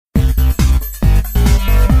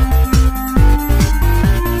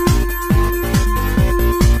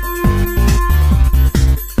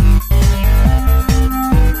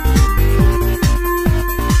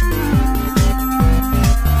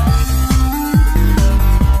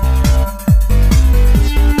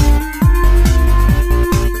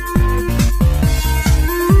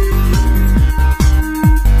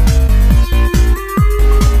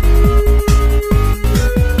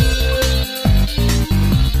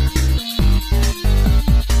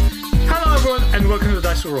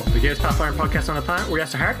Across the World, the gayest Pathfinder podcast on the planet, where we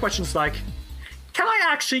ask the hard questions like, can I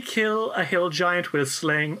actually kill a hill giant with a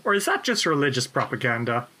sling, or is that just religious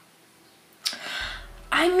propaganda?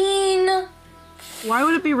 I mean... Why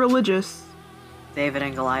would it be religious? David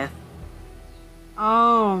and Goliath.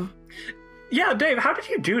 Oh. Yeah, Dave, how did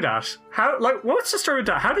you do that? What's the story with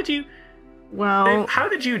that? How did you... Well... Dave, how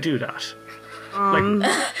did you do that?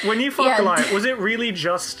 When you fought Goliath, was it really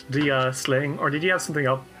just the sling, or did you have something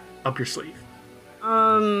up your sleeve?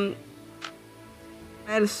 I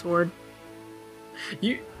had a sword.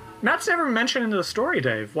 That's never mentioned in the story,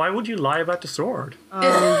 Dave. Why would you lie about the sword?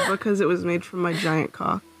 Because it was made from my giant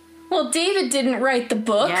cock. Well, David didn't write the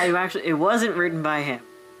book. Yeah, it wasn't written by him.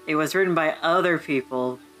 It was written by other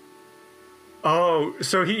people. Oh,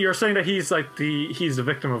 so you're saying that he's the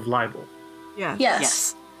victim of libel? Yeah.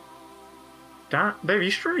 Yes. Dave,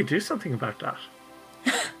 you should really do something about that.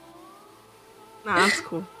 Nah, that's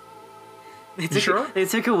cool. They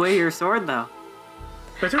took away your sword, though.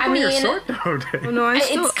 They took away your sword, though, Dave. Oh, no,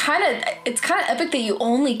 It's kind of epic that you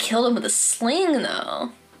only killed him with a sling,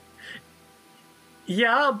 though.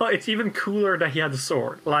 Yeah, but it's even cooler that he had the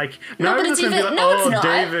sword. Like, no, now but it's it's gonna even be like, no, it's not.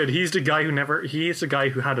 David, he's the guy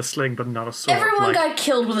who had a sling but not a sword. Everyone got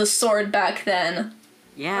killed with a sword back then.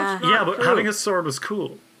 Yeah. Yeah, but having a sword was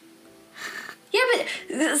cool. Yeah,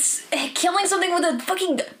 but killing something with a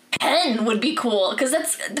fucking pen would be cool, because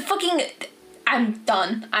that's the fucking... I'm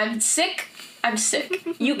done. I'm sick.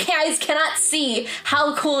 You guys cannot see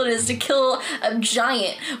how cool it is to kill a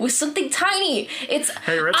giant with something tiny. It's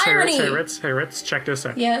irony. Hey Ritz, check this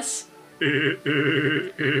out. Yes.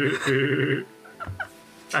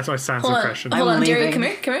 That's my Sans impression. Hold on, Derry, come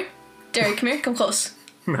here. Derry, come here, come close.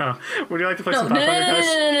 No. Would you like to play No, some Pathfinder, guys?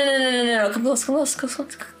 No, come close. Come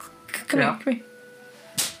here.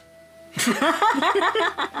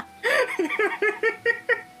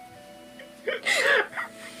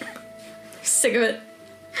 Sick of it.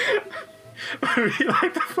 Would you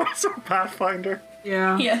like to play some Pathfinder?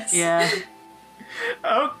 Yeah. Yes. Yeah.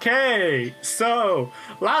 Okay, so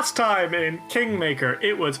last time in Kingmaker,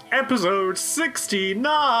 it was episode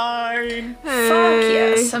 69. Fuck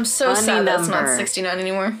yes. I'm so Funny sad that's number. not 69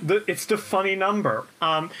 anymore. It's the funny number.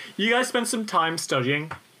 You guys spent some time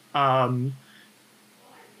studying.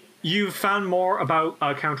 You found more about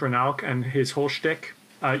Count Ranalk and his whole shtick.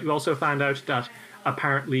 You also found out that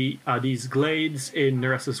apparently these glades in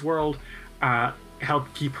Nerissa's world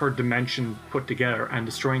help keep her dimension put together, and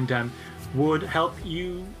destroying them would help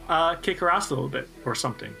you kick her ass a little bit or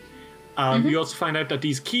something. You also find out that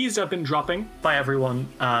these keys have been dropping by everyone,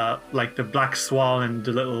 like the Black Swan and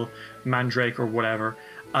the little Mandrake or whatever.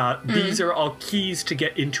 These are all keys to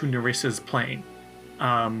get into Nerissa's plane,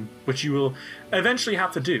 which you will eventually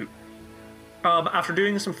have to do. After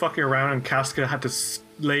doing some fucking around, and Casca had to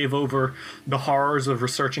slave over the horrors of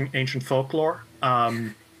researching ancient folklore.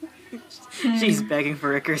 She's begging for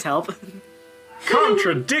Ricker's help.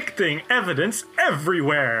 Contradicting evidence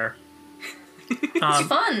everywhere. It's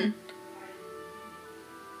fun.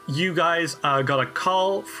 You guys got a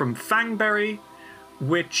call from Fangberry,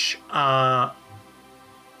 which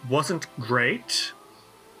wasn't great.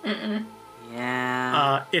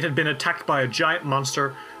 Yeah. It had been attacked by a giant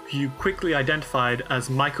monster who you quickly identified as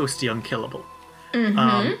Mycos the Unkillable.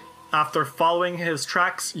 After following his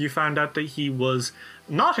tracks, you found out that he was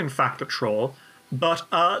not in fact a troll, but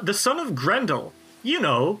the son of Grendel. You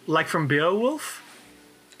know, like from Beowulf.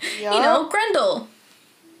 Yeah. You know, Grendel.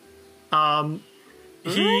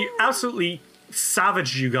 He absolutely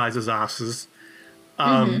savaged you guys' asses.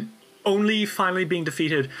 Only finally being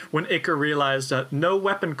defeated when Iker realized that no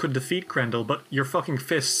weapon could defeat Grendel, but your fucking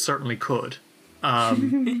fists certainly could.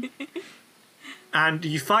 And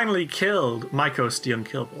you finally killed Mycos the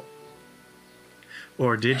Unkillable.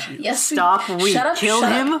 Or did you? Yes. Stop, we Shut up, killed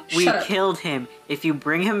shut him? up, We shut up. killed him. If you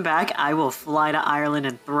bring him back, I will fly to Ireland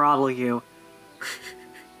and throttle you.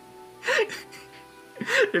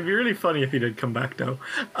 It'd be really funny if he did come back, though.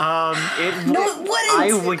 No, it wouldn't.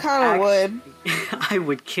 I would Kinda would. I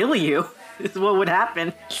would kill you. This is what would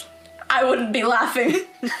happen. I wouldn't be laughing.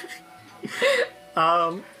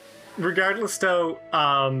 Regardless, though,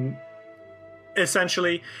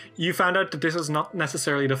 essentially, you found out that this is not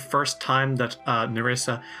necessarily the first time that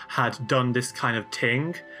Nerissa had done this kind of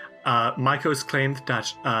thing. Mycos claimed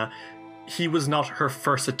that he was not her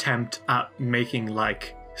first attempt at making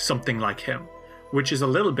like something like him, which is a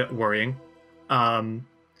little bit worrying.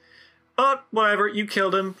 But whatever, you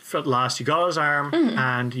killed him at last. You got his arm,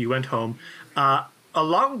 and you went home,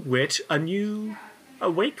 along with a new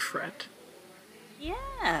awake friend.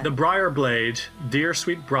 Yeah. The Briar Blade, dear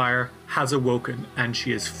sweet Briar, has awoken, and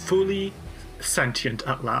she is fully sentient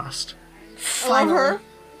at last. I love her.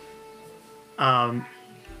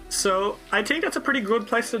 So I think that's a pretty good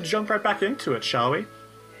place to jump right back into it, shall we?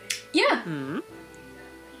 Yeah.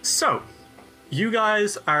 So, you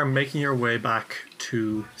guys are making your way back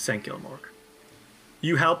to St. Gilmore.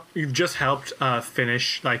 You've just helped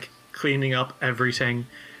finish like cleaning up everything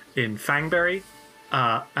in Fangberry,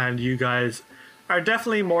 and you guys are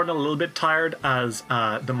definitely more than a little bit tired as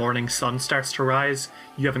the morning sun starts to rise.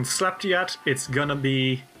 You haven't slept yet. It's gonna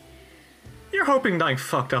be. You're hoping nothing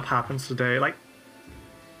fucked up happens today, like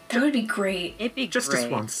That would be great. It'd be just great.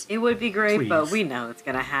 this once. It would be great, but Please. we know it's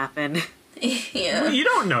gonna happen. Yeah. You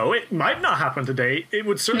don't know. It might not happen today. It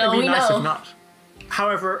would certainly No, be we nice know. if not.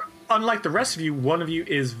 However, unlike the rest of you, one of you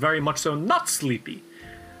is very much so not sleepy.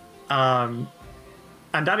 And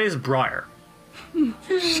that is Briar.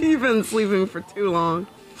 She's been sleeping for too long.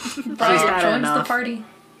 Briar had joins the enough. party.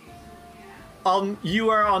 You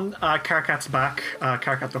are on Karkat's back.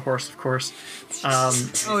 Karkat the horse, of course.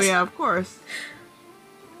 Oh yeah, of course.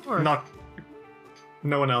 Of course. Not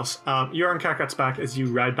no one else. You're on Karkat's back as you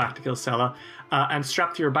ride back to Kilsella, and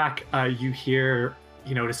strapped to your back, you hear,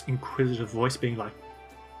 this inquisitive voice being like,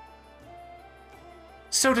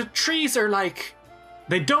 "So the trees are like,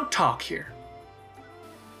 they don't talk here.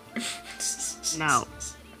 No.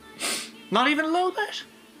 Not even a little bit."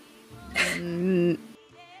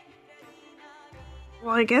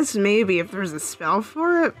 Well, I guess maybe if there's a spell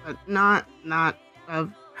for it, but not.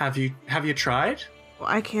 Have you tried? Well,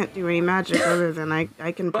 I can't do any magic other than I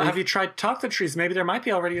can. But have you tried talk to the trees? Maybe there might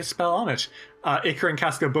be already a spell on it. Iker and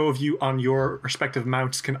Casca, both of you on your respective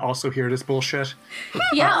mounts can also hear this bullshit.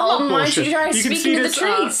 Yeah, why don't bullshit. you try You can see speaking to the this,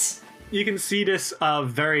 trees? You can see this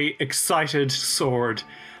very excited sword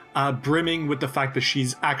brimming with the fact that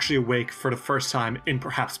she's actually awake for the first time in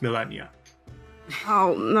perhaps millennia.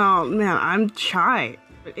 Oh no, man, I'm shy.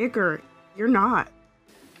 But Iker, you're not.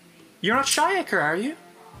 You're not shy, Iker, are you?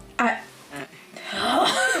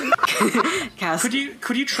 Casca,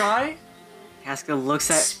 Could you try? Casca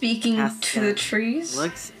looks at Speaking to the trees?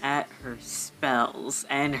 looks at her spells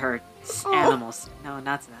and her animals. No,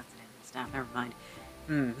 that's an animal staff. Never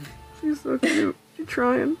mind. She's so cute. She's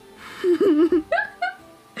trying.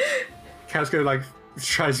 Casca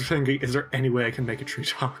tries thinking, is there any way I can make a tree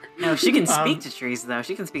talk? No, she can speak to trees though.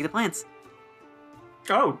 She can speak to plants.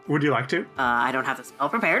 Oh, would you like to? I don't have the spell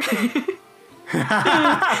prepared.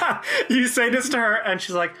 You say this to her, and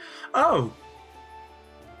she's like, "Oh.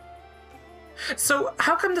 So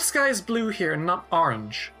how come the sky is blue here and not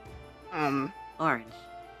orange?" Orange.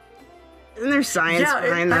 Isn't there science Yeah,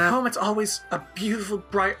 behind back that? home it's always a beautiful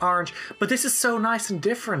bright orange, but this is so nice and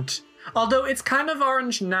different. Although it's kind of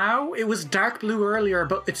orange now. It was dark blue earlier,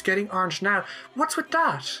 but it's getting orange now. What's with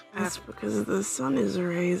that? That's because the sun is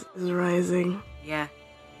rising. Yeah.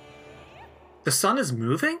 The sun is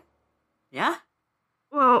moving? Yeah?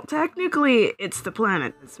 Well, technically, it's the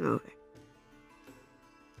planet that's moving.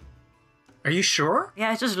 Are you sure?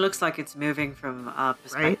 Yeah, it just looks like it's moving from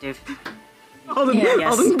perspective. Alden,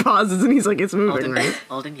 Yes. Alden pauses and he's like, "It's moving, Alden, right?"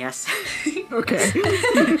 Alden, yes. Okay.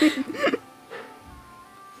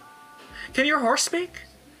 Can your horse speak?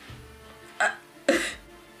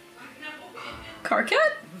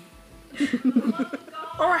 Karkat?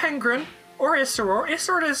 Or Hengrin? Or Isseror?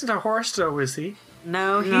 Isseror isn't a horse though, is he?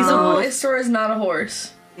 No, he's No. a Oh, wolf. Isor is not a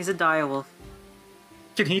horse. He's a direwolf.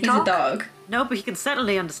 Can he He's talk? a dog. No, but he can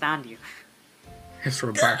certainly understand you.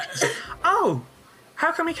 Isseror barked. Oh!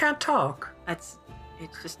 How come he can't talk? It's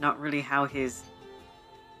just not really how his...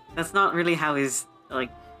 That's not really how his,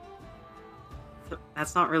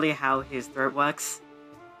 that's not really how his throat works.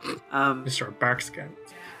 Mr. barks again.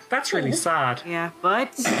 That's really sad. Yeah,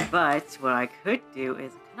 but what I could do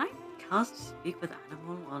is, can I cast Speak with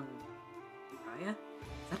Animal on Raya? Is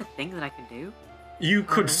that a thing that I can do? You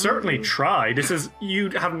could certainly try. You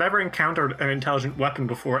have never encountered an intelligent weapon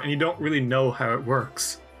before, and you don't really know how it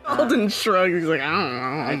works. Alden shrugs. He's like, "I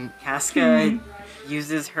don't know." Casca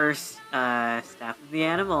uses her Staff of the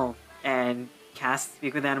Animal and casts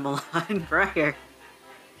Speak with Animal on Briar.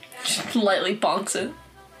 Just lightly bonks it.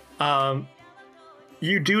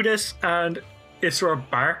 You do this, and Isra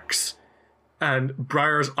barks, and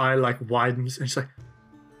Briar's eye widens, and she's like,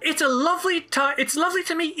 "It's a lovely time. It's lovely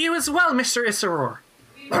to meet you as well, Mr. Isseror."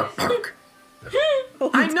 Bark, bark.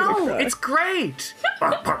 I know, it's great.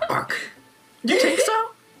 Bark, bark, bark. You think so?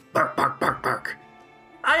 Bark, bark, bark, bark.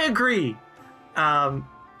 I agree.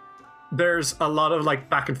 There's a lot of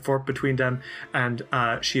back and forth between them, and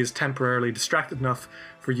she is temporarily distracted enough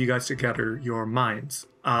for you guys to gather your minds.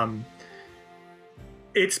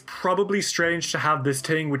 It's probably strange to have this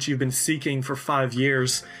thing which you've been seeking for 5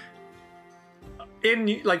 years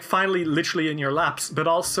in finally literally in your laps, but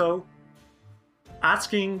also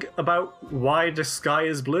asking about why the sky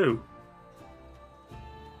is blue.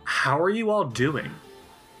 How are you all doing?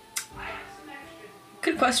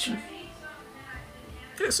 Good question.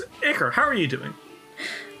 Yes, Iker, how are you doing?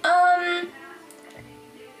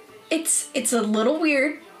 It's a little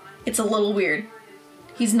weird. It's a little weird.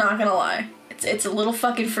 He's not gonna lie. It's a little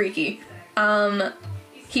fucking freaky.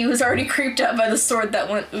 He was already creeped out by the sword that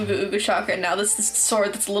went Ooga Ooga Chakra, and now this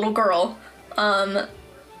sword that's a little girl. And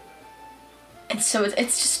so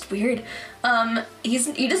it's just weird.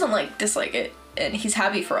 He doesn't like dislike it, and he's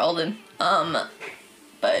happy for Alden.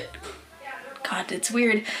 But God, it's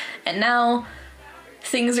weird. And now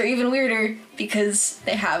things are even weirder because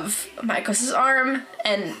they have Maikos' arm,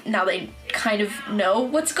 and now they kind of know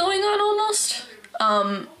what's going on almost.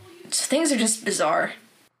 So things are just bizarre.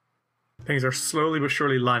 Things are slowly but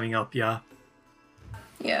surely lining up, yeah.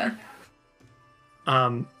 Yeah.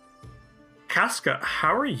 Casca,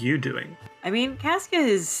 how are you doing? I mean,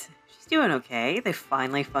 she's doing okay. They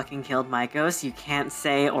finally fucking killed Maikos. You can't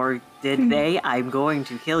say, or did they? I'm going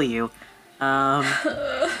to kill you. Or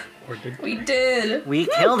did We did. We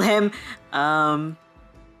killed him.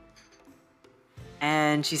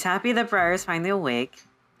 And she's happy that Briar's finally awake.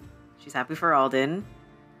 She's happy for Alden.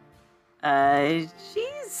 She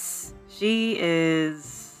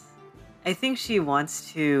is... I think she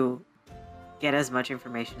wants to get as much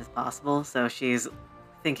information as possible, so she's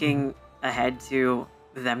thinking ahead to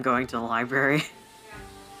them going to the library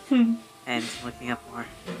and looking up more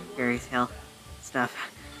fairy tale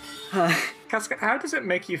stuff. Casca, how does it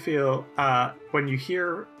make you feel when you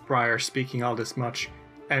hear Briar speaking all this much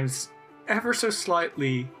and it's ever so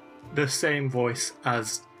slightly the same voice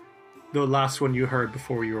as the last one you heard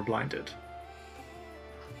before you were blinded?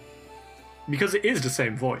 Because it is the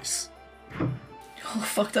same voice. Oh,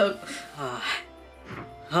 fucked up.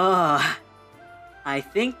 I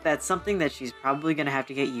think that's something that she's probably gonna have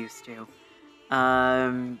to get used to.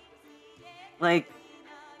 Like,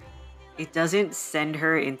 it doesn't send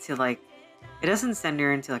her into a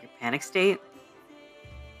panic state.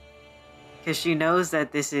 Because she knows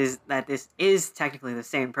that this is technically the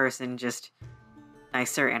same person, just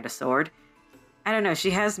nicer and a sword. I don't know,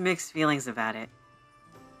 she has mixed feelings about it.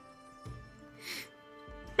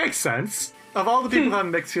 Makes sense. Of all the people that have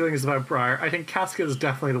mixed feelings about Briar, I think Casca is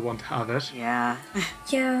definitely the one to have it. Yeah.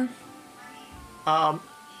 Yeah.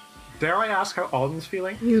 Dare I ask how Alden's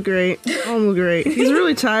feeling? He's great. Almost great. He's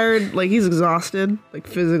really tired. Like, he's exhausted. Like,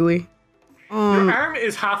 physically. Your arm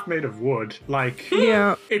is half made of wood. Like,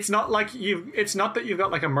 Yeah. it's not like it's not that you've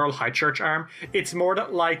got like a Merle Highchurch arm. It's more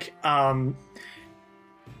that like, kind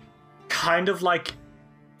of like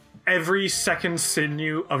every second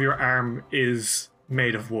sinew of your arm is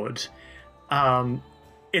made of wood.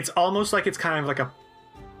 It's almost like it's kind of like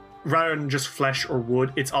rather than just flesh or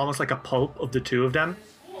wood, it's almost like a pulp of the two of them.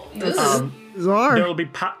 Bizarre. There'll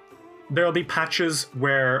be patches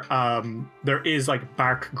where there is like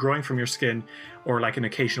bark growing from your skin or like an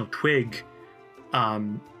occasional twig.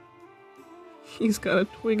 He's got a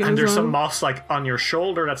twig in And his there's some arm. moss like on your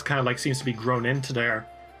shoulder that's kind of like seems to be grown into there.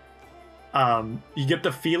 You get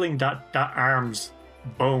the feeling that that arm's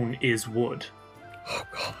bone is wood. Oh,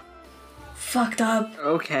 God. Fucked up.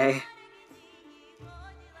 Okay.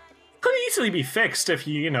 Could easily be fixed if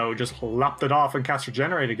you just lopped it off and cast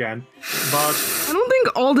Regenerate again. But I don't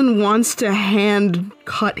think Alden wants to hand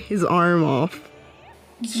cut his arm off.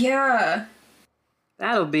 Yeah.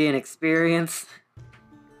 That'll be an experience.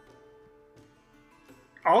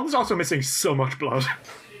 Alden's also missing so much blood.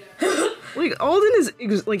 Like, Alden is,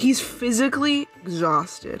 he's physically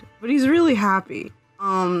exhausted, but he's really happy.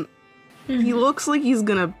 He looks like he's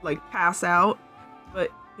gonna, pass out, but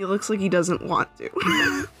he looks like he doesn't want to.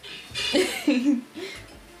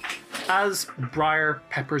 As Briar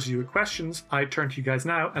peppers you with questions, I turn to you guys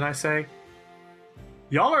now and I say,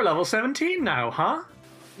 y'all are level 17 now, huh?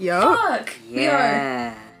 Yup. Fuck. We are.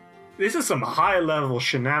 Yeah. This is some high-level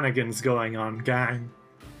shenanigans going on, gang.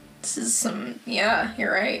 This is some. Yeah,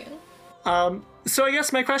 you're right. So I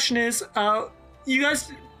guess my question is, you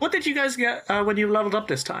guys, what did you guys get when you leveled up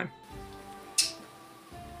this time?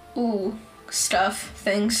 Ooh,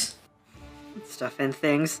 things. Stuff and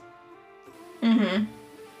things. Mm-hmm.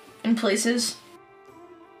 In places.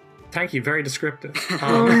 Thank you, very descriptive.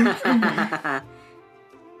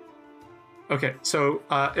 Okay, so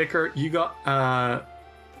Iker, you got I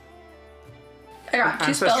got two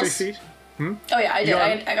ancestry spells. feat. Oh yeah, I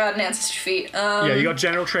did. I got an ancestry feat. Yeah, you got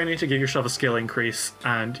general training to give yourself a skill increase,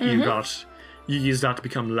 and you used that to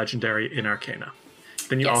become legendary in Arcana.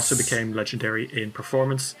 Then you also became legendary in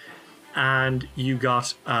performance, and you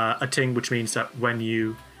got a thing which means that when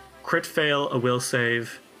you crit fail a will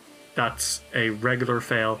save, that's a regular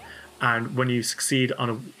fail, and when you succeed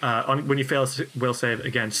when you fail a will save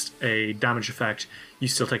against a damage effect, you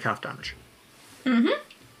still take half damage.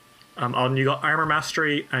 And you got armor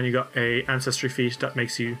mastery, and you got a ancestry feat that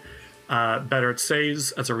makes you better at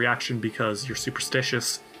saves as a reaction because you're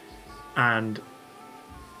superstitious. And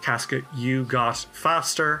Casca, you got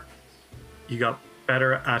faster, you got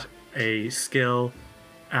better at a skill,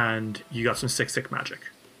 and you got some sick magic.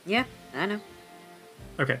 Yeah, I know.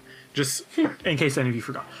 Okay, just in case any of you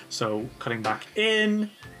forgot. So, cutting back in.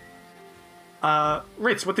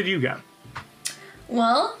 Ritz, what did you get?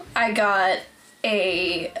 Well, I got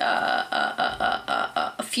a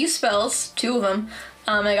few spells, 2 of them.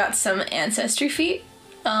 I got some ancestry feat,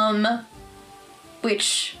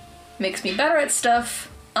 which makes me better at stuff.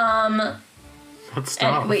 What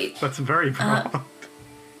stuff? Wait. That's very broad.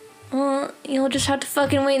 Well, you'll just have to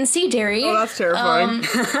fucking wait and see, Derry. Oh, that's terrifying.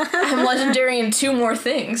 I'm legendary in 2 more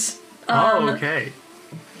things. Okay.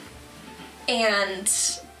 And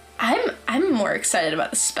I'm more excited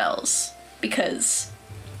about the spells because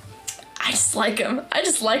I just like them. I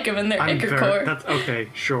just like them in their Ichor core. That's okay,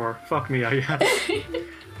 sure. Fuck me, I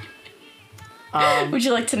Would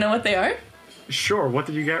you like to know what they are? Sure, what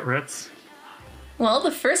did you get, Ritz? Well,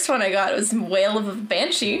 the first one I got was Wail of a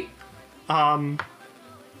Banshee.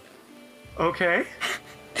 Okay.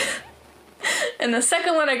 And the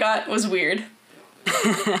second one I got was Weird.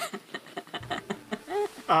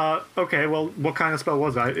 Okay, well, what kind of spell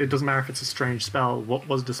was that? It doesn't matter if it's a strange spell. What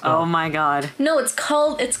was the spell? Oh my god. No, it's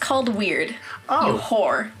called Weird. You Oh.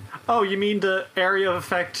 whore. Oh, you mean the area of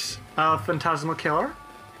effect Phantasmal Killer?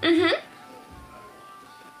 The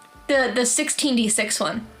 16d6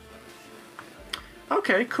 one.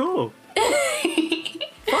 Okay, cool.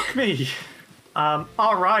 Fuck me.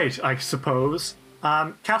 Alright, I suppose.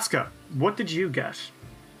 Casca, what did you get?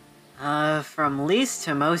 From least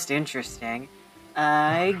to most interesting,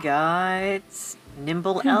 I got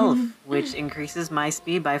Nimble Elf, which increases my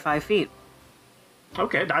speed by 5 feet.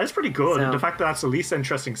 Okay, that is pretty good. So- The fact that that's the least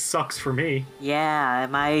interesting sucks for me. Yeah,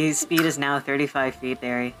 my speed is now 35 feet,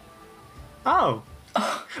 Derry. Oh.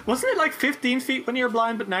 Wasn't it like 15 feet when you were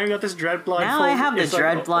blind, but now you got this dread blindfold? Now I have the It's like-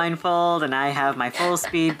 Dread blindfold, and I have my full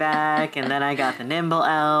speed back, and then I got the Nimble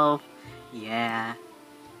Elf. Yeah.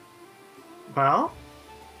 Well?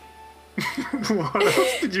 What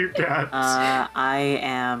else did you get? I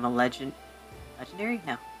am a legendary?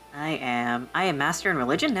 No. I am Master in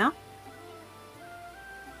Religion now?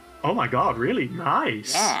 Oh my god, really?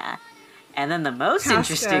 Nice. Yeah. And then the most Casca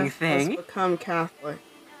interesting has thing... become Catholic.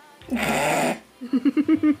 Yeah.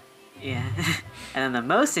 And then the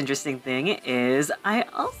most interesting thing is I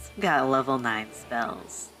also got level 9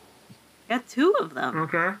 spells. Got 2 of them.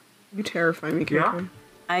 Okay. You terrify me, Yeah. Kiko.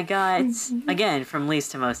 I got, again, from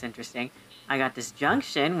least to most interesting, I got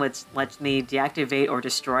Disjunction, which lets me deactivate or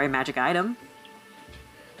destroy a magic item.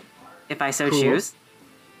 If I so Cool. choose.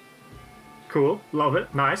 Cool. Love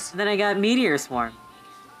it. Nice. And then I got Meteor Swarm.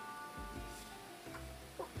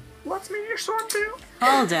 What's Meteor Swarm do?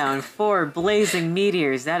 Call down 4 blazing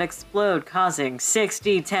meteors that explode, causing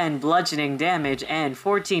 6d10 bludgeoning damage and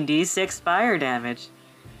 14d6 fire damage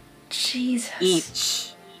Jesus. each.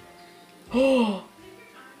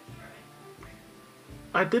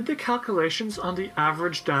 I did the calculations on the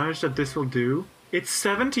average damage that this will do. It's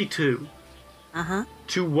 72 Uh-huh.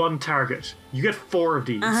 to one target. You get 4 of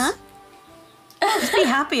these. Uh-huh. Just be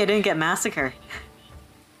happy I didn't get Massacre.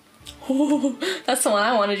 That's the one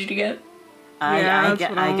I wanted you to get. I that's get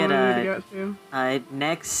what I get wanted you to a get too.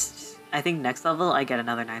 next. I think next level I get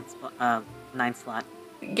another 9 slot.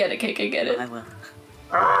 Get it, KK, get it. I will.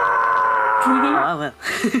 Oh, I will.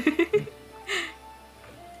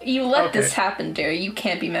 You let Okay. this happen, Derry. You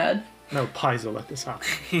can't be mad. No, Paizo let this happen.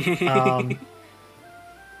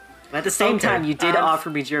 But at the same Okay, time, you did offer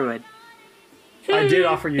me Druid. I did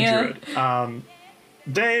offer you Yeah. Druid.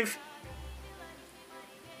 Dave,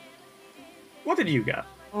 what did you get?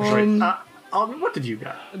 What did you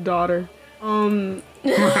get? A daughter.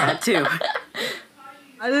 That too.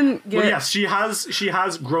 I didn't get. Well, yes, she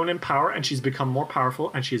has grown in power and she's become more powerful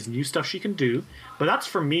and she has new stuff she can do. But that's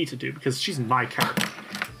for me to do because she's my character.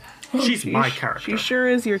 She's my character. She sure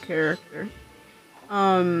is your character.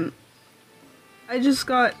 I just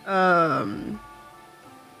got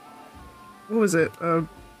what was it? An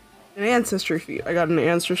ancestry feat. I got an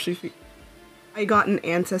ancestry feat.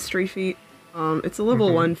 It's a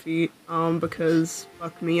level 1 feat. Because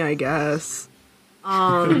fuck me, I guess.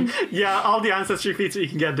 Yeah, all the ancestry feats that you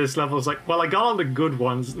can get at this level is like, well, I got all the good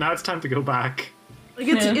ones. Now it's time to go back. Like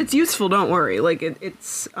Yeah. it's useful. Don't worry. Like it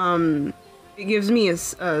gives me a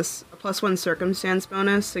 +1 circumstance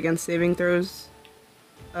bonus against saving throws.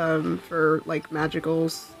 for like magical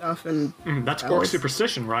stuff and That's orc spells.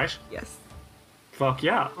 superstition, right? Yes. Fuck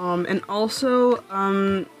yeah. And also,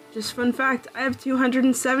 just fun fact, I have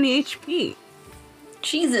 270 HP.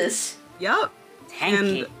 Jesus. Yup.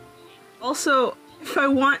 Tanky. And also, if I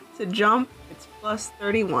want to jump, it's plus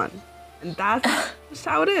 31. And that's just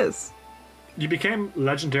how it is. You became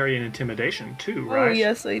legendary in intimidation too, right? Oh,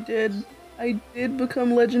 yes, I did. I did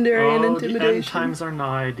become legendary in Oh, the intimidation. end times are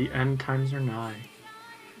nigh. The end times are nigh.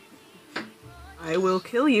 I will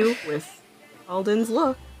kill you with Alden's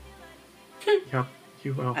look. Yep,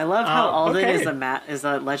 you will. I love how Alden okay. is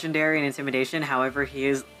a legendary in intimidation. However, he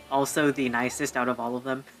is also the nicest out of all of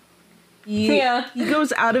them. He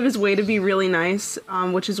goes out of his way to be really nice,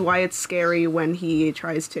 which is why it's scary when he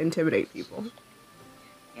tries to intimidate people.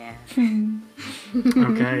 Yeah.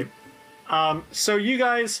 Okay. So you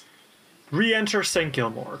guys re-enter St.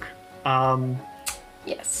 Gilmorg.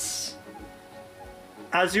 Yes.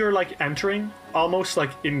 As you're like entering, almost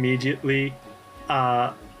like immediately,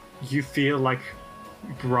 you feel like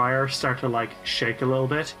Briar start to like shake a little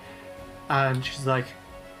bit, and she's like,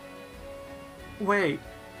 Wait,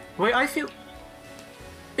 I feel...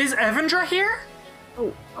 Is Evandra here?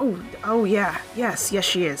 Oh, yeah. Yes,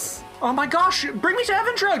 she is. Oh my gosh, bring me to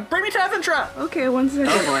Evandra! Okay, one second.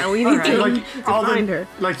 Oh boy. We need to, Like, to all find the, her.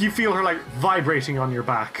 like, you feel her, like, vibrating on your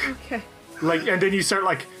back. Okay. Like, and then you start,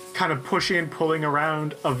 like, kind of pushing and pulling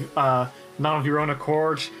around of, not of your own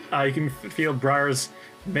accord. You can feel Briar's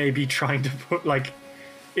maybe trying to put, like,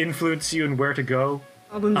 influence you and where to go.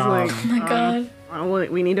 Alden's like, Oh my god. well,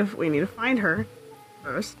 we need to find her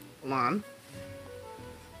first. Hold on.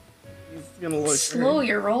 He's gonna look. Slow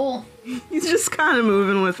your roll. He's just kind of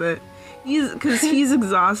moving with it. He's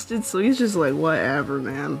exhausted, so he's just like, whatever,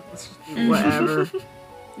 man. Let's just do whatever.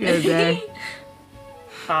 You had a day.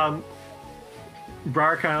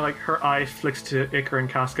 Briar kind of, like, her eye flicks to Icar and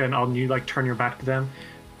Casca, and Alden, you, like, turn your back to them.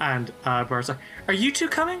 And Briar's like, are you two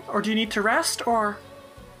coming? Or do you need to rest? Or...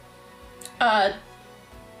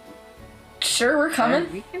 Sure, we're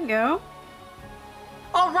coming. We can go.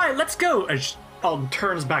 All right, let's go. And Alden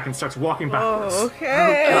turns back and starts walking backwards. Oh,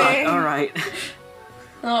 okay. All right.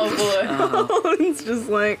 Oh boy. Alden's just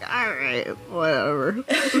like, all right, whatever.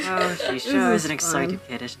 Oh, she sure is is an excited fun.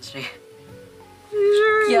 kid, isn't she?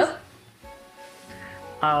 Sure is. Yep.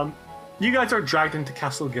 You guys are dragged into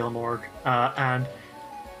Castle Gilmorg, and,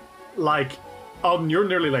 like, Alden, you're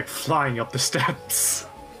nearly, like, flying up the steps.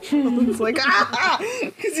 It's like,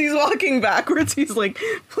 because he's walking backwards. He's like,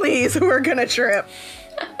 please, we're gonna trip.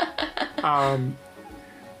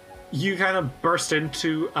 You kind of burst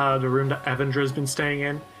into the room that Evandra's been staying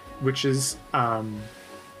in, which is,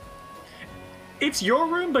 it's your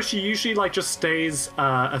room, but she usually, like, just stays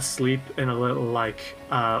asleep in a little, like,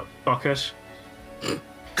 bucket.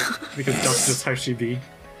 Because that's just how she be.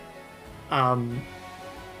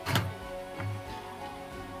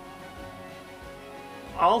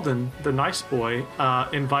 Alden, the nice boy,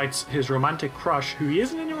 invites his romantic crush, who he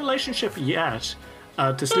isn't in a relationship yet,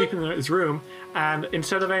 to sleep in his room, and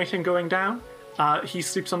instead of anything going down, he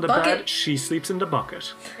sleeps on the Bucket. bed, she sleeps in the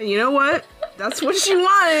bucket. And you know what? That's what she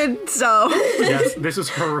wanted, so. Yes, this is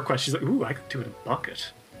her request. She's like, ooh, I could do it in a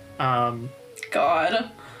bucket.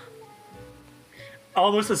 God.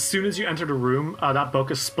 Almost as soon as you enter the room, that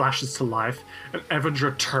bucket splashes to life, and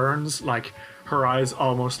Evandra turns, like, her eyes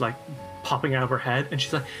almost, like, popping out of her head, and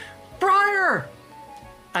she's like, Briar!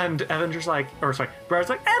 And Evandra's like, Briar's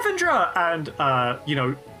like, Evandra! And,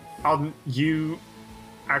 you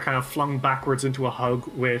are kind of flung backwards into a hug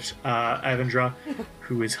with Evandra,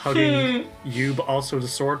 who is hugging you, but also the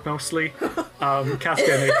sword mostly. Casca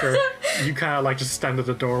and Icar, you kind of, like, just stand at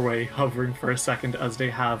the doorway, hovering for a second as they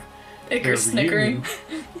have Icar snickering.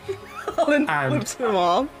 Alden And- flips him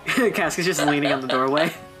off. Casca's just leaning on the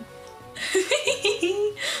doorway.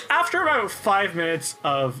 After about 5 minutes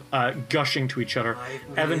of gushing to each other, 5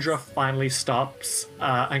 minutes. Evandra finally stops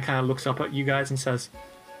and kind of looks up at you guys and says,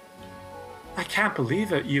 I can't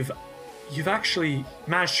believe it. You've actually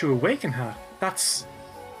managed to awaken her. That's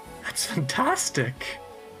fantastic.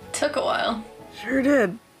 Took a while. Sure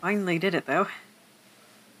did. Finally did it, though.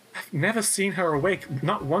 I've never seen her awake,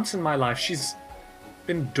 not once in my life. She's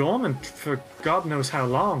been dormant for God knows how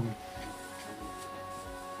long.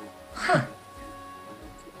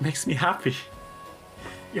 Makes me happy.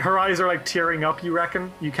 Her eyes are like tearing up, you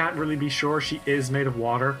reckon? You can't really be sure. She is made of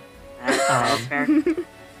water. That's fair.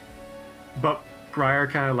 But Briar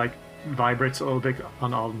kind of like vibrates a little bit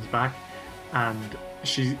on Alden's back, and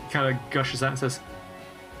she kind of gushes out and says,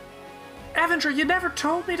 Evandra, you never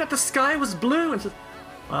told me that the sky was blue. And says,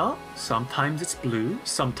 Well, sometimes it's blue,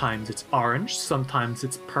 sometimes it's orange, sometimes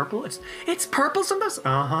it's purple. It's purple sometimes.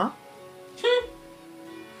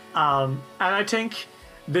 And I think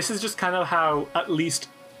this is just kind of how at least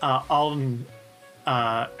Alden,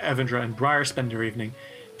 Evandra, and Briar spend their evening.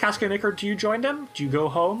 Casca and Icar, do you join them? Do you go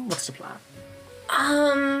home? What's the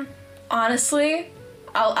plan? Honestly,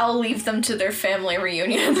 I'll leave them to their family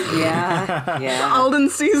reunion. Yeah. Alden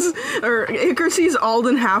sees, or Icar sees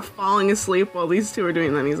Alden half falling asleep while these two are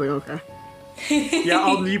doing that, and he's like, okay. Yeah,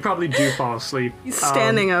 Alden, you probably do fall asleep. He's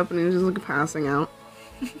standing up and he's just like passing out.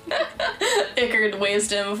 Icar waves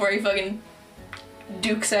to him before he fucking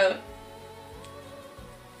dukes out.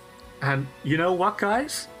 And you know what,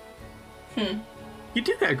 guys? You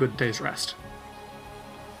do get a good day's rest.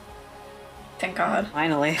 Thank God.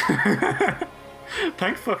 Finally.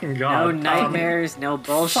 Thank fucking God. No nightmares, no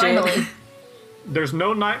bullshit. Finally. There's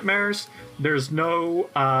no nightmares. There's no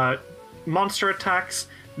monster attacks.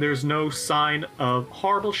 There's no sign of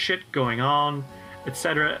horrible shit going on,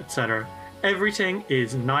 etc., etc. Everything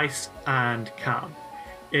is nice and calm.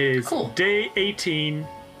 It is Cool. day 18,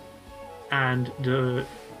 and the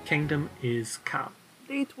kingdom is calm.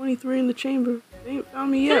 Day 23 in the chamber. They ain't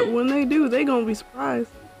found me yet. When they do, they gonna be surprised.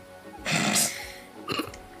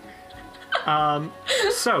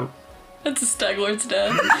 So, That's a Stag Lord's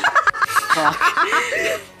dad.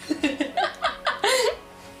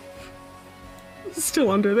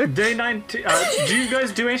 Still under there. day 19. Do you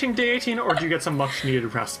guys do anything day 18, or do you get some much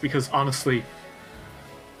needed rest? Because honestly,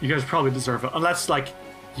 you guys probably deserve it. Unless, like,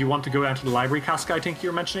 you want to go down to the library, Casca, I think you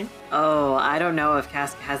were mentioning. Oh, I don't know if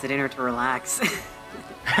Casca has it in her to relax.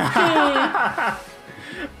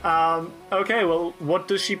 Okay, well, what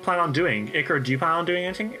does she plan on doing? Icar, do you plan on doing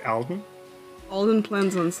anything? Alden? Alden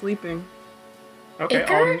plans on sleeping. Okay,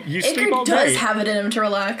 Icar, you sleep all Icar does day. have it in him to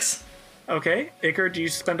relax. Okay, Icar, do you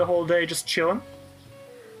spend a whole day just chilling?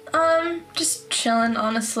 Just chilling,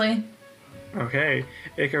 honestly. Okay,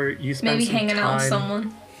 Icar, you spend Maybe some hanging out with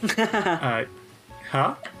time- someone.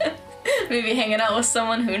 Huh? Maybe hanging out with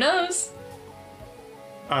someone, who knows?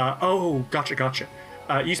 Oh, gotcha.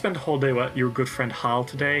 You spent a whole day with your good friend Hal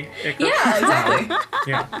today, Icar? Yeah, exactly.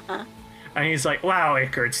 Yeah. And he's like, wow,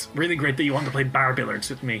 Icar, it's really great that you want to play bar billiards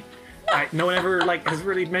with me. No one ever has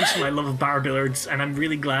really mentioned my love of bar billiards, and I'm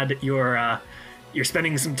really glad that you're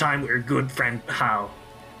spending some time with your good friend Hal.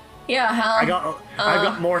 Yeah, Hal. I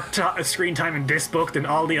got more screen time in this book than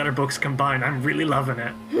all the other books combined. I'm really loving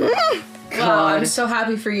it. Wow, I'm so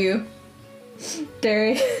happy for you.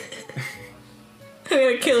 Derry. I'm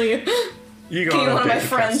gonna kill you. You go Be on one a of date my with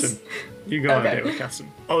friends. Keston. You go on a Okay. date with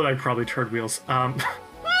Keston. Oh, I probably turd wheels.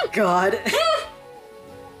 God.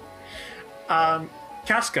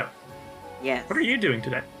 Casca, Yes. what are you doing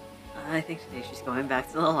today? I think today she's going back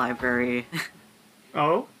to the library.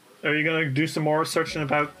 Oh, are you gonna do some more searching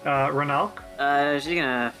about Renalk? She's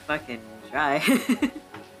gonna fucking try.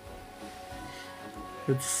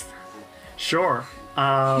 It's sure.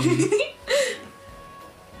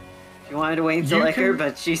 She wanted to wait until You Icar, can-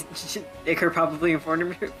 but Icar probably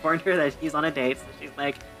informed her that he's on a date, so she's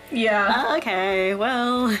like, Yeah. okay,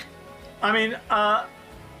 well. I mean, I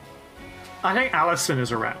think Allison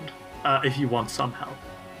is around. If you want some help.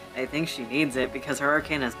 I think she needs it because her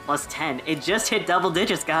arcane is +10. It just hit double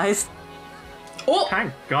digits, guys. Oh!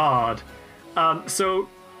 Thank God. So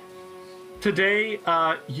today,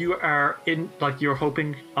 you are you're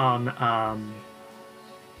hoping on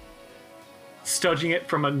studying it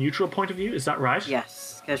from a neutral point of view. Is that right?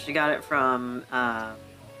 Yes, because she got it from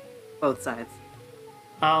both sides.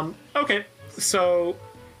 Okay. So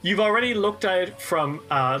you've already looked at it from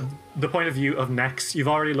the point of view of Nex. You've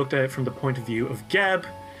already looked at it from the point of view of Geb.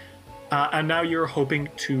 And now you're hoping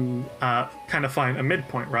to kind of find a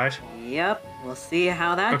midpoint, right? Yep, we'll see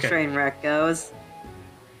how that Okay. train wreck goes.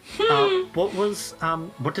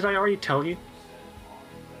 What did I already tell you?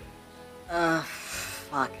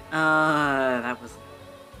 Fuck. That was.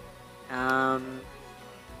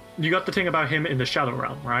 You got the thing about him in the Shadow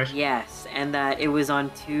Realm, right? Yes, and that it was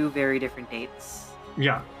on 2 very different dates.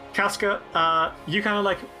 Yeah. Casca, you kind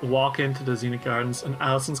of walk into the Zenith Gardens, and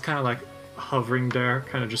Allison's kind of hovering there,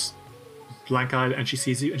 kind of just blank-eyed, and she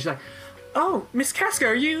sees you, and she's like, "Oh, Miss Casca,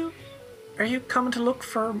 are you coming to look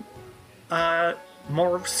for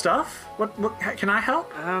more stuff? What can I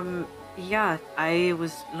help?" Yeah, I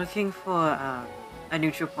was looking for a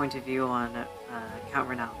neutral point of view on Count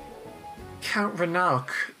Renal. Count Renalk,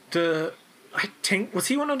 I think, was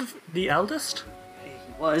he one of the eldest? He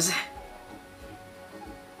was.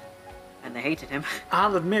 And they hated him.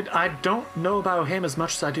 I'll admit, I don't know about him as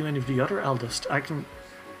much as I do any of the other eldest. I can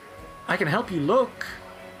help you look,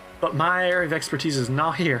 but my area of expertise is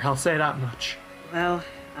not here, I'll say that much. Well,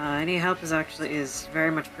 Any help is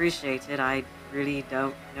very much appreciated. I really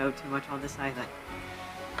don't know too much on this either.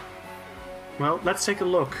 Well, let's take a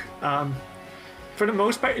look. For the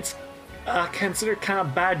most part, it's considered kind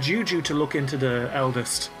of bad juju to look into the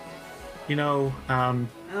eldest. You know, Well,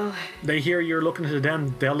 they hear you're looking into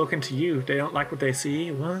them, they'll look into you. They don't like what they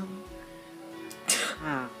see. Well,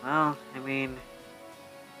 well, I mean,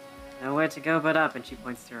 nowhere to go but up, and she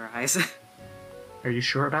points to her eyes. are you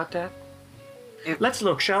sure about that? If- Let's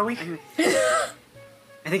look, shall we? I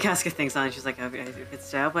think Asuka thinks on it. She's like, okay, if it's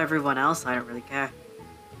to help everyone else, I don't really care.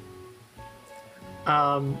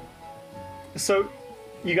 So,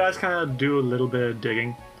 you guys kind of do a little bit of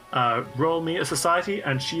digging. Roll me a society,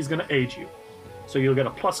 and she's gonna aid you. So you'll get a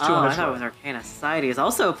 +2 Oh, on I this thought it roll. was Arcana. Society is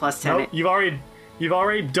also a +10. Nope, you've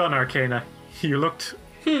already done Arcana. You looked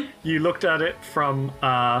at it from.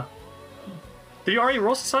 Did you already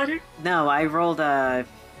roll society? No, I rolled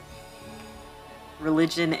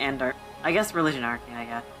religion and I guess religion Arcana. I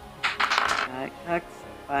got. Connects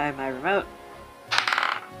by my remote.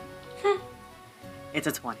 It's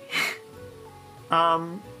a 20.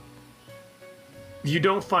 You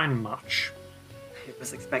don't find much. I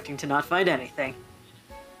was expecting to not find anything.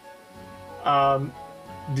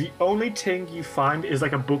 The only thing you find is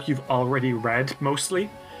like a book you've already read, mostly.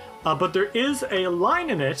 But there is a line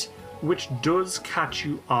in it which does catch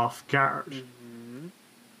you off guard.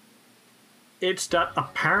 It's that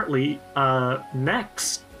apparently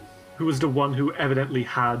Nex, who was the one who evidently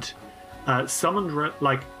had summoned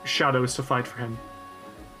like shadows to fight for him,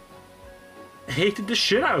 hated the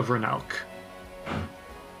shit out of Renalk.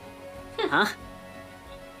 Huh?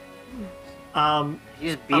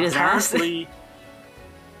 You just beat his ass? Apparently,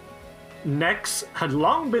 Nex had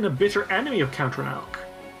long been a bitter enemy of Count Renalk.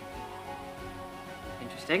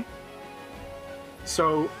 Interesting.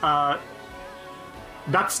 So,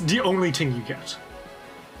 that's the only thing you get.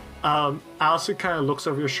 Alistair kind of looks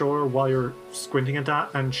over your shoulder while you're squinting at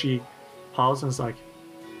that, and she pauses and is like,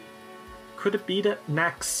 could it be that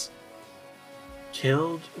Nex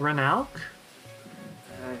killed Renalk?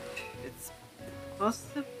 It's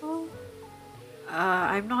possible.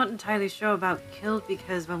 I'm not entirely sure about killed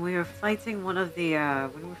because when we were fighting one of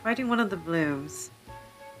the blooms,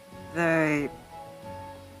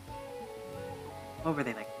 what were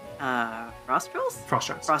they like? Frost trolls? Frost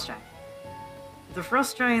Giants. Frost giant. The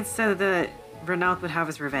frost giant said that Renalk would have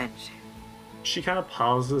his revenge. She kind of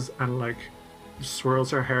pauses and like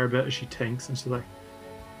swirls her hair a bit as she thinks, and she's like,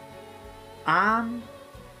 I'd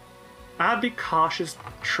be cautious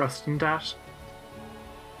trusting that.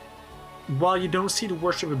 While you don't see the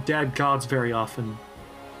worship of dead gods very often,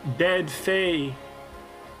 dead fae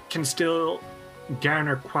can still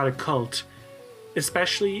garner quite a cult,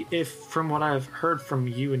 especially if, from what I've heard from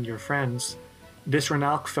you and your friends, this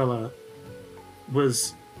Renalk fella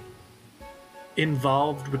was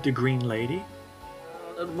involved with the Green Lady.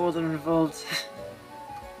 A little more than involved.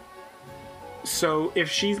 So if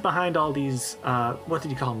she's behind all these, what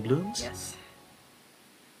did you call them, blooms? Yes.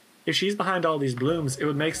 If she's behind all these blooms, it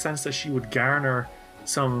would make sense that she would garner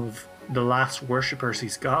some of the last worshippers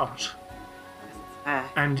he's got.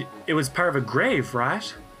 And it was part of a grave,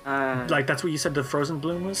 right? Like, that's what you said the frozen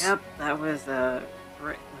bloom was? Yep, that was a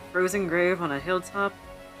frozen grave on a hilltop.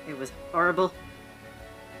 It was horrible.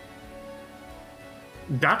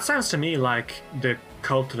 That sounds to me like the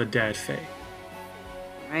cult of the dead fae.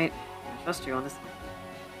 Right? I trust you on this one.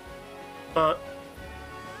 But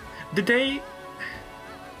did they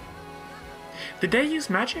use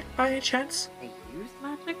magic by any chance? They used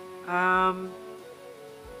magic?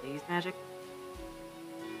 They used magic?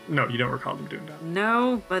 No, you don't recall them doing that.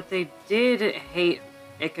 No, but they did hate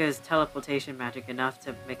Ika's teleportation magic enough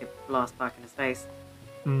to make it blow a spark in his face.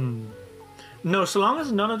 No, so long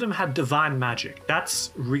as none of them had divine magic,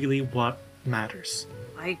 that's really what matters.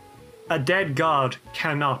 A dead god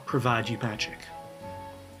cannot provide you magic.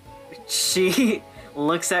 She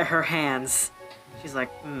looks at her hands. She's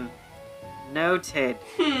like, noted.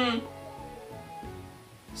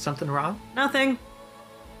 Something wrong? Nothing.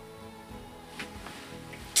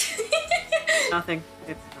 Nothing.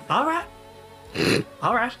 It's nothing. Alright.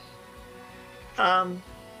 Alright.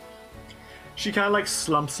 She kind of like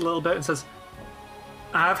slumps a little bit and says,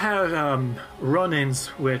 I've had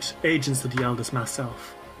run-ins with agents of the eldest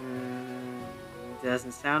myself.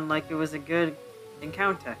 Doesn't sound like it was a good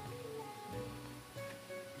encounter.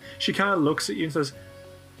 She kind of looks at you and says,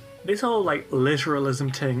 this whole like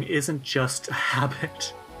literalism thing isn't just a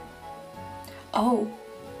habit. Oh.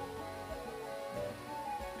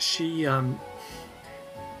 She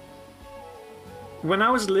when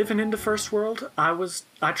I was living in the first world,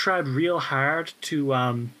 I tried real hard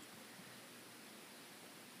to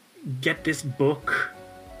get this book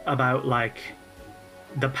about like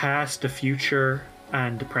the past, the future,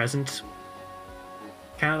 and the present.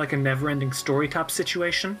 Kind of like a never-ending story type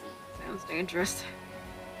situation. Sounds dangerous.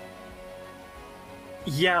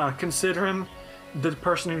 Yeah, considering the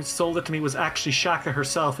person who sold it to me was actually Shaka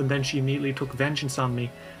herself, and then she immediately took vengeance on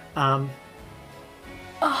me. Oh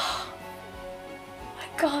my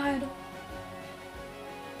god.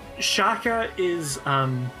 Shaka is,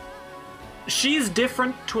 she's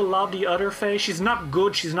different to a lot of the other Fae. She's not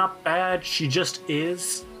good, she's not bad, she just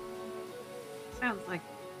is. Sounds like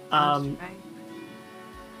right?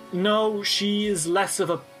 No, she is less of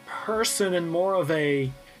a person and more of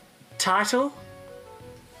a title.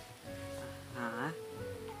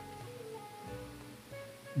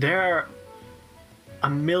 There are a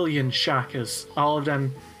million Shakas, all of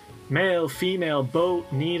them male, female,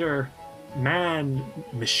 boat, neither, man,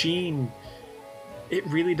 machine. It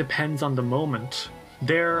really depends on the moment.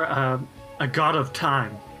 They're a god of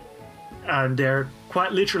time, and they're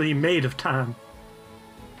quite literally made of time.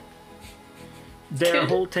 Their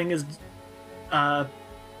whole thing is the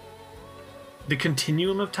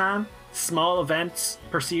continuum of time, small events,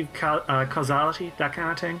 perceived causality, that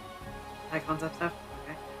kind of thing. That concept stuff?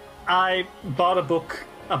 Okay. I bought a book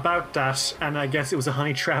about that, and I guess it was a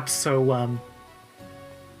honey trap, so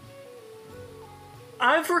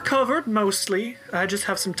I've recovered mostly. I just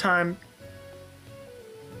have some time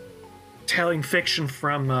telling fiction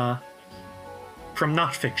from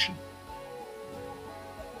not fiction.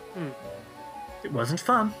 It wasn't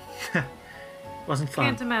fun. It wasn't fun.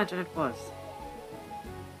 Can't imagine it was.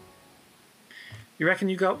 You reckon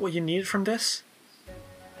you got what you needed from this?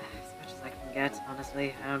 As much as I can get,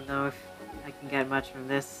 honestly. I don't know if I can get much from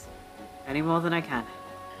this any more than I can.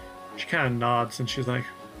 She kind of nods and she's like,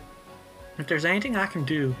 if there's anything I can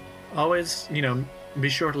do, always, be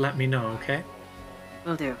sure to let me know, okay?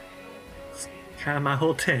 Will do. It's kind of my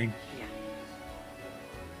whole thing. Yeah.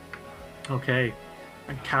 Okay.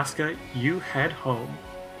 And Casca, you head home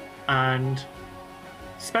and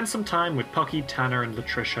spend some time with Pucky, Tanner, and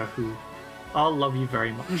Latricia, who all love you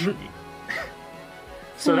very much.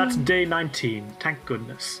 So that's day 19, thank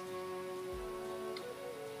goodness.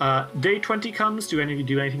 Day 20 comes. Do any of you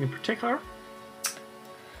do anything in particular?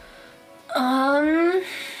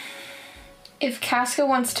 If Casca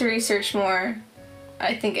wants to research more,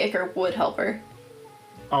 I think Iker would help her.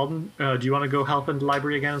 Alden, do you want to go help in the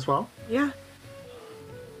library again as well? Yeah.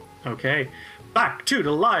 Okay. Back to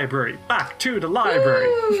the library. Back to the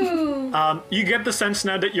library. You get the sense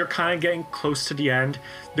now that you're kind of getting close to the end.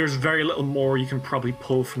 There's very little more you can probably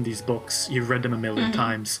pull from these books. You've read them a million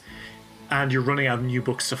times. And you're running out of new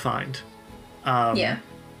books to find. Yeah.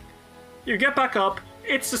 You get back up.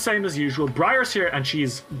 It's the same as usual. Briar's here, and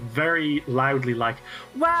she's very loudly like,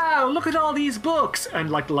 wow, look at all these books. And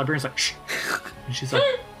like the librarian's like, shh. And she's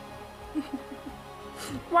like,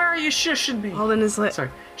 why are you shushing me? Alden is like, Sorry.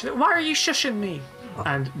 She's like, why are you shushing me?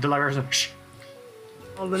 And the librarian's like, shh.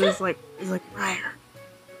 Alden is like, Briar.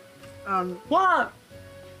 What?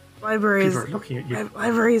 Libraries. People are looking at you.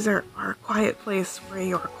 Libraries are a quiet place where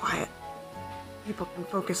you are quiet. People can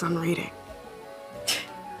focus on reading.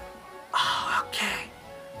 Oh, okay.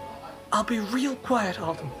 I'll be real quiet,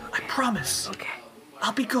 Alden. I promise. Okay.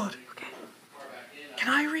 I'll be good. Okay. Can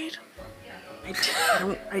I read? I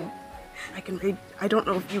can read. I don't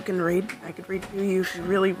know if you can read. I could read to you if you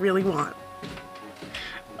really, really want.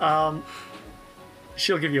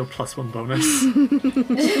 She'll give you a +1 bonus.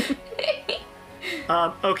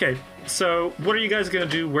 Okay, so what are you guys gonna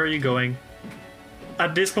do? Where are you going?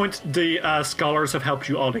 At this point, the scholars have helped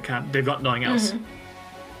you all they can. They've got nothing else.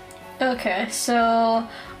 Okay, so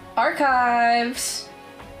archives.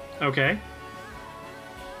 Okay.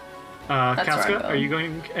 That's where I'm Casca, going. are you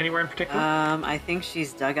going anywhere in particular? I think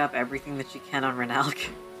she's dug up everything that she can on Renalk.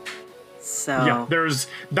 So. Yeah,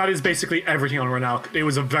 that is basically everything on Renalk. It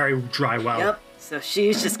was a very dry well. Yep. So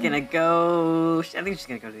she's just gonna go. I think she's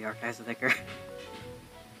gonna go to the archives with Iker.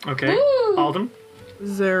 Okay. Woo! Alden?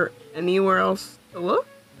 Is there anywhere else to look?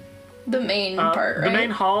 The main part, right? The main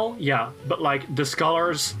hall, yeah, but like the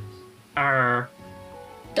scholars are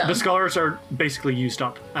Done. the scholars are basically used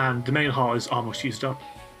up, and the main hall is almost used up.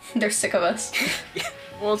 They're sick of us.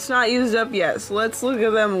 Well, it's not used up yet, so let's look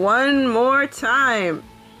at them one more time.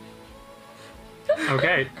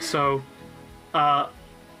 Okay, so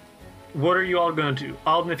what are you all going to do?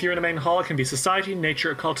 Alden, if you're in the main hall, it can be society,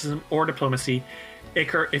 nature, occultism, or diplomacy.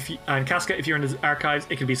 Iker, and Casca, if you're in the archives,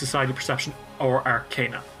 it can be society, perception, or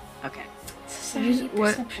arcana. Okay.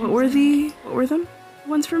 What were them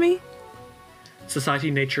ones for me? Society,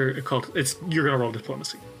 nature, occult. You're gonna roll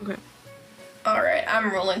diplomacy. Okay. Alright,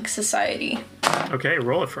 I'm rolling society. Okay,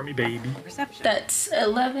 roll it for me, baby. Perception. That's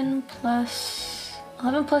 11 plus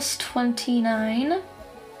 29.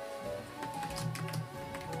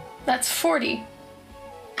 That's 40.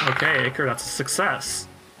 Okay, Iker, that's a success.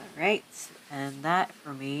 All right, and that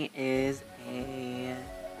for me is a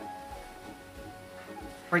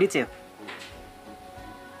 42.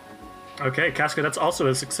 Okay, Casca, that's also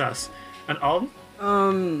a success. And Alden?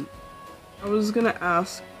 I was gonna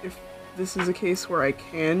ask if this is a case where I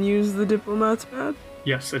can use the diplomat's badge.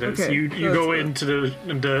 Yes, it is. Okay, You that's go good. into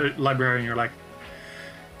the library and you're like,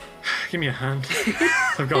 give me a hand.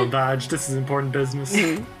 I've got a badge. This is important business.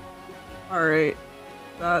 Alright.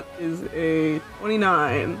 That is a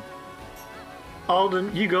 29.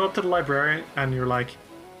 Alden, you go up to the librarian and you're like,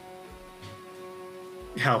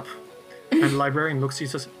 help. And the librarian looks at you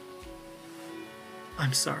and says,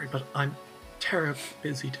 I'm sorry, but I'm terribly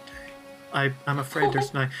busy today. I'm afraid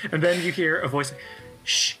there's no... And then you hear a voice like,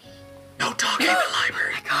 shh, no talking in the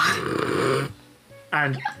library. God.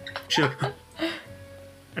 And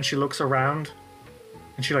she looks around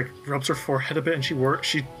and she like rubs her forehead a bit and she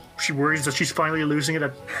worries that she's finally losing it,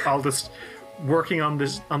 at all this working on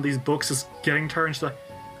these books is getting to her, and she's like,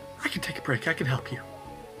 I can take a break, I can help you.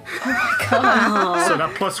 God. So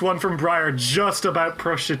that +1 from Briar just about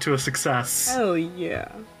pushed it to a success. Hell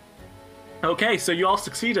yeah. Okay, so you all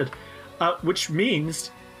succeeded, which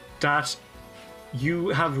means that you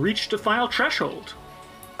have reached the final threshold.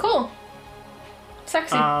 Cool.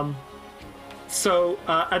 Sexy. So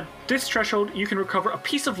at this threshold, you can recover a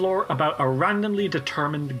piece of lore about a randomly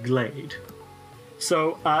determined glade.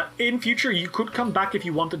 So in future, you could come back if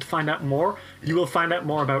you wanted to find out more. You will find out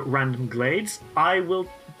more about random glades. I will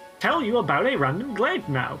tell you about a random glade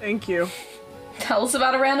now. Thank you. Tell us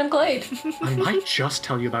about a random glade. I might just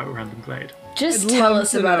tell you about a random glade. Just I'd tell love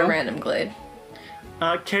us to about know. a random glade.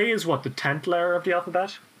 K is what, the 10th letter of the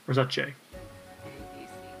alphabet? Or is that J?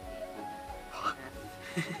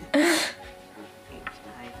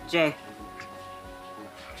 J.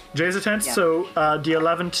 J is the 10th, Yeah. so the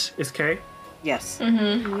 11th is K? Yes.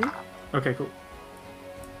 Okay, cool.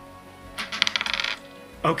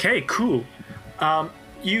 Okay, cool.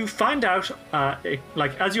 You find out,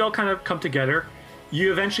 like, as you all kind of come together,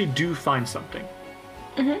 you eventually do find something.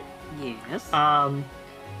 Yes.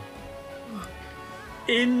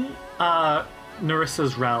 In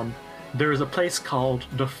Narissa's realm, there is a place called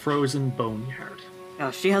the Frozen Boneyard.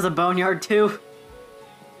 Oh, she has a boneyard too.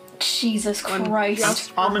 Jesus Christ.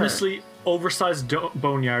 just for her. Ominously oversized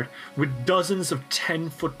boneyard with dozens of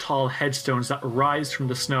 10-foot tall headstones that rise from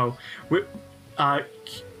the snow, with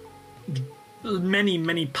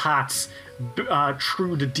many paths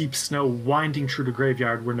through the deep snow, winding through the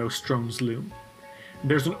graveyard where no stones loom.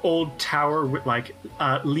 There's an old tower with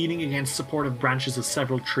leaning against supportive branches of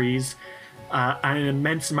several trees, and an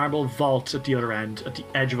immense marble vault at the other end, at the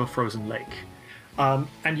edge of a frozen lake.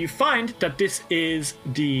 And you find that this is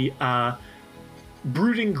the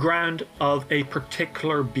brooding ground of a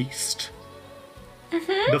particular beast.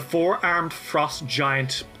 The four-armed frost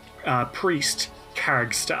giant priest,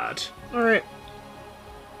 Kargstad. Alright.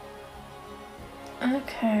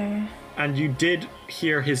 Okay. And you did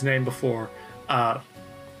hear his name before.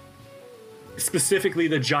 Specifically,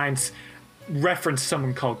 the giants referenced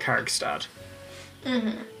someone called Kargstad.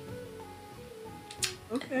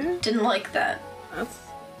 Okay. Didn't like that. That's...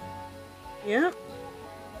 Yeah.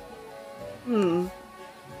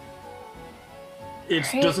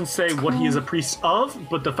 It Right, doesn't say what he is a cool. priest of,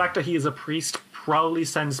 but the fact that he is a priest probably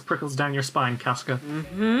sends prickles down your spine, Casca.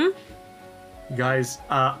 You guys,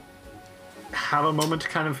 have a moment to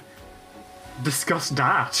kind of discuss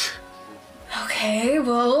that. Okay,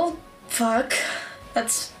 well, fuck.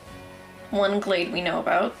 That's one glade we know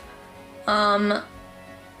about.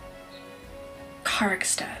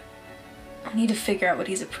 Kargstad. I need to figure out what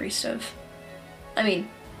he's a priest of. I mean,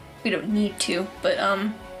 we don't need to, but,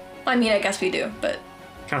 I mean, I guess we do, but...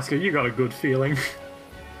 Casca, you got a good feeling.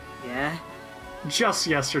 Yeah. Just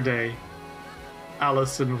yesterday,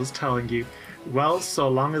 Allison was telling you, well, so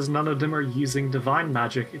long as none of them are using divine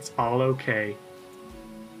magic, it's all okay.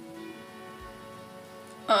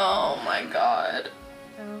 Oh my god.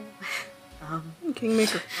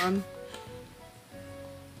 Kingmaker fun.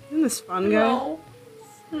 Isn't this fun, guy? No.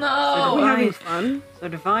 Are No. we having Right. fun? So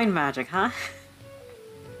divine magic, huh?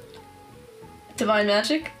 Divine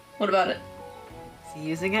magic? What about it? Is he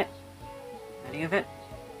using it? Any of it?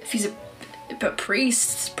 If he's a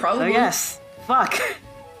priest, So probably. yes. Fuck.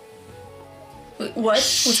 Wait, what?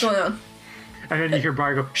 What's going on? And then you hear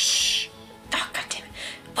Briar go, shh. Oh, god damn it.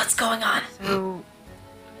 What's going on? So,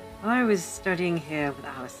 while I was studying here with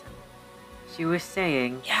Allison, she was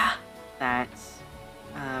saying Yeah. that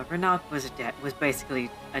Renault was basically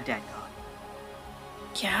a dead god.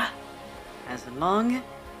 Yeah. As long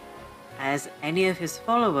as any of his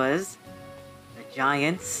followers, the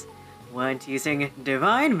giants, weren't using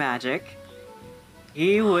divine magic,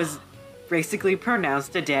 he was basically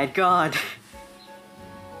pronounced a dead god.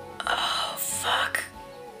 Oh, fuck.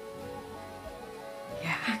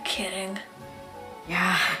 Yeah. You're kidding.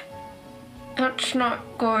 Yeah. That's not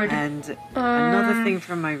good. And another thing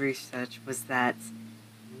from my research was that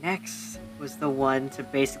Nex was the one to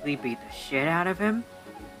basically beat the shit out of him.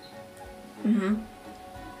 Mm-hmm.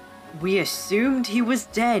 We assumed he was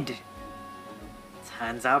dead.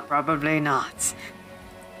 Turns out probably not.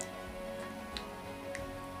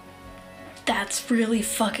 That's really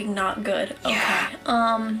fucking not good. Okay. Yeah.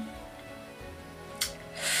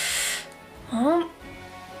 Well,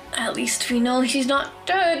 at least we know he's not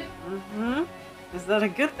dead. Mm-hmm. Is that a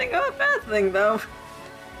good thing or a bad thing, though?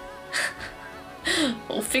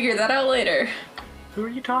 We'll figure that out later. Who are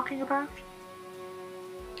you talking about?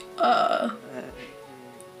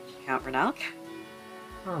 Count Renalk?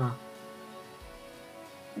 Huh.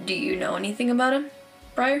 Do you know anything about him,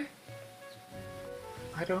 Briar?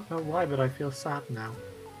 I don't know why, but I feel sad now.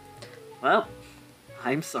 Well,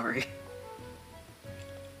 I'm sorry.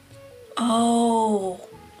 Oh.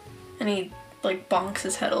 And he, like, bonks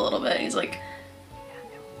his head a little bit. He's like,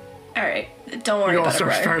 alright, don't worry We all about it,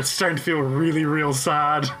 Briar. starting to feel really, real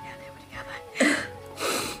sad.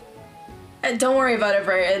 Don't worry about it,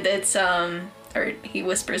 Briar. It's, or he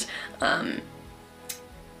whispers,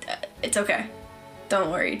 it's okay. Don't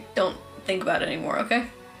worry. Don't think about it anymore, okay?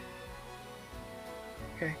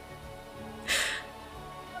 Okay.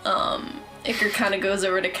 Iker kind of goes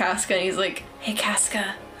over to Casca and he's like, hey,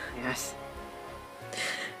 Casca. Yes.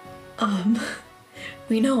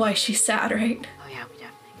 We know why she's sad, right? Oh yeah, we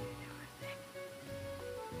definitely do a thing.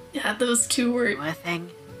 Yeah, those two were... They were a thing,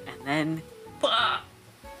 and then Ah.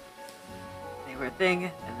 they were a thing,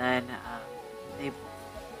 and then they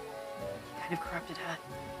kind of corrupted her.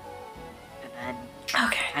 And then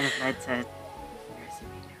Okay. kind of led to Nerissa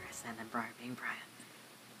being Nerissa, and then Briar being Briar.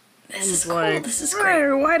 This is cool. Like, This is great.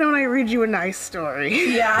 "Briar, why don't I read you a nice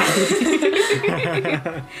story?" Yeah.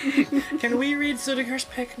 Can we read Zudiger's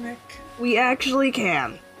Picnic? We actually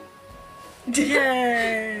can.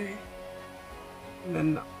 Yay! And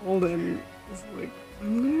then Alden is like,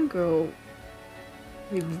 I'm gonna go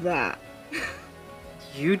read that.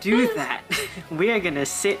 You do that. We are gonna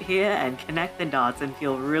sit here and connect the dots and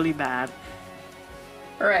feel really bad.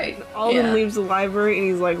 Right. Alden yeah. leaves the library and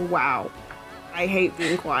he's like, wow, I hate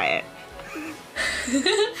being quiet.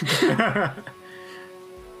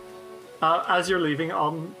 As you're leaving,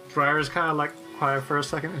 Briar's kind of like quiet for a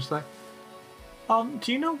second and she's like,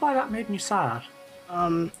 do you know why that made me sad?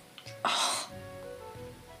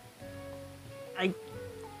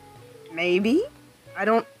 Maybe? I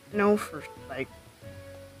don't know for, like...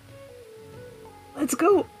 Let's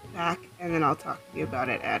go back and then I'll talk to you about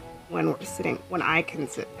it when I can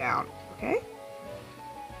sit down, okay?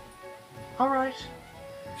 Alright.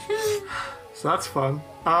 So that's fun.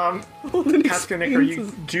 Alden Casca, Nick,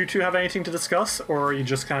 explains do you two have anything to discuss, or are you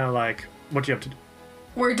just kind of like, what do you have to do?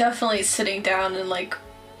 We're definitely sitting down and, like,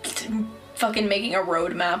 fucking making a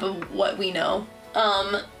roadmap of what we know.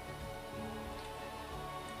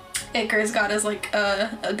 Icar's got his, like,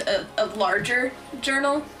 a larger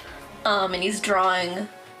journal, and he's drawing,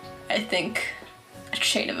 I think, a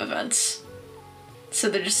chain of events. So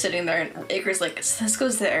they're just sitting there, and Icar's like, so this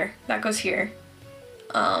goes there, that goes here.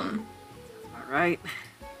 Alright.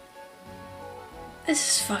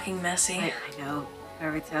 This is fucking messy. I know.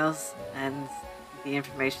 Fairy tales and the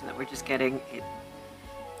information that we're just getting,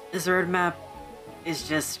 this roadmap is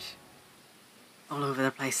just all over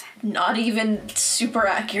the place. Not even super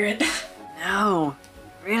accurate. No,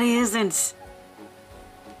 it really isn't.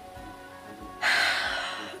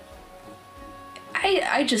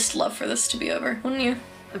 I just love for this to be over, wouldn't you?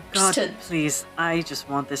 God, to- please, I just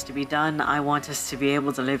want this to be done. I want us to be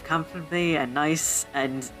able to live comfortably and nice,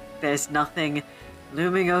 and there's nothing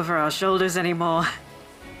looming over our shoulders anymore.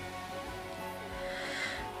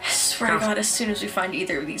 I swear to God, as soon as we find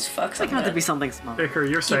either of these fucks, Like, I'm not to gonna... be something small. Icar,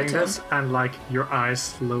 you're saying it to this, and like your eyes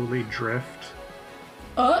slowly drift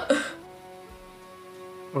over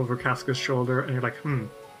Casca's shoulder, and you're like,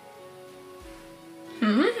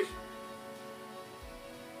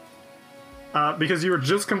 because you were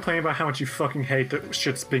just complaining about how much you fucking hate that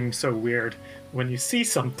shit's being so weird. When you see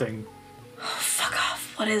something, Fuck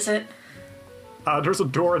off. What is it? there's a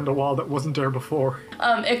door in the wall that wasn't there before.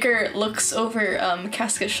 Icar looks over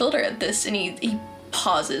Casca's shoulder at this, and he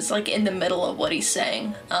pauses, like, in the middle of what he's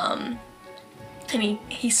saying. And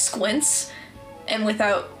he squints, And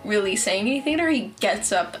without really saying anything to her, he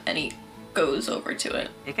gets up and he goes over to it.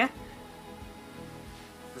 Okay.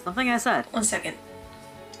 There's something I said. 1 second.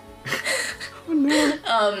 Oh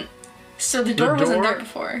no. So the door wasn't door- there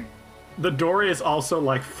before. The door is also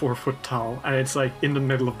like 4 foot tall, and it's like in the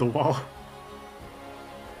middle of the wall.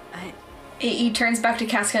 He turns back to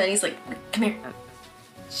Casca and he's like, come here.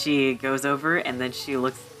 She goes over and then she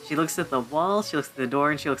looks at the wall, she looks at the door,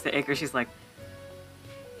 and she looks at Iker. She's like,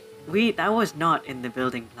 that was not in the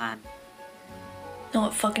building plan. No,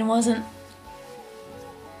 it fucking wasn't.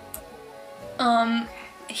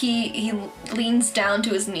 He leans down to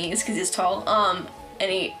his knees because he's tall.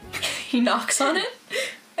 And he knocks on it,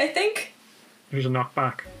 I think. Here's a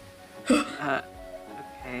knockback.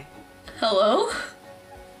 Okay. Hello?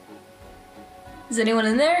 Is anyone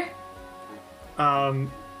in there?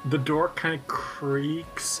 The door kind of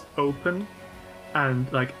creaks open,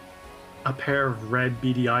 and like a pair of red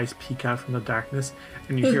beady eyes peek out from the darkness,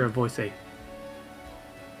 and you hear a voice say,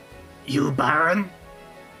 "You Baron?"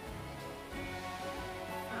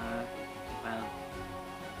 Well,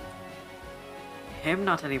 him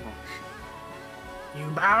not anymore. You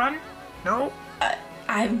Baron? No?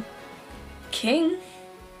 I'm king.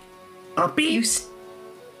 Puppy?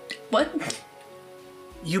 What?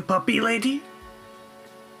 You puppy lady?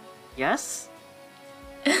 Yes?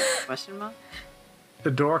 Question mark?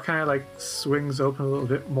 The door kind of like swings open a little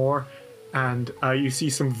bit more, and you see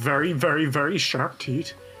some very, very, very sharp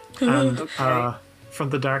teeth and, Okay. from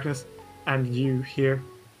the darkness, and you hear,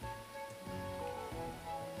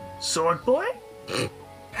 "Sword boy?"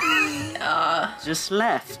 Just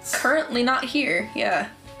left. Currently not here, yeah.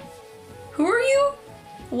 Who are you?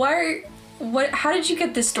 How did you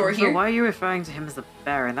get this door So here? why are you referring to him as the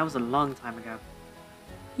Baron? That was a long time ago.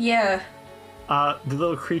 Yeah. The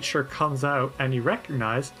little creature comes out, and you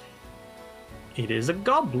recognize it is a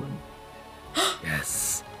goblin.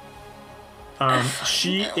 Yes.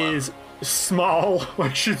 She is small,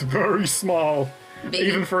 like she's very small, Big.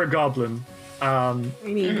 even for a goblin.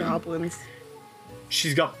 We need goblins.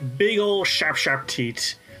 She's got big old sharp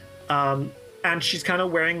teeth, and she's kind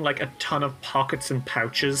of wearing like a ton of pockets and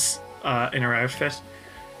pouches in her outfit.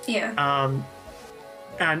 Yeah.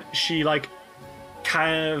 And she like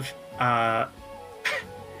kind of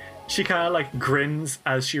she kind of like grins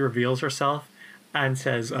as she reveals herself and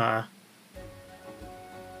says,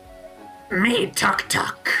 "Me Tuk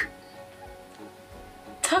Tuk."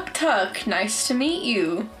 Tuk Tuk, nice to meet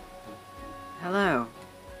you. Hello.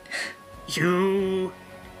 You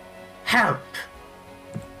help.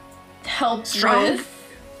 Help Strong? with?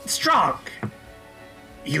 Strong.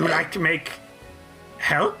 You like to make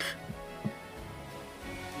help?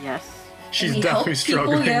 Yes. She's Any definitely help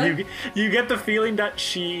people, struggling. yeah? You get the feeling that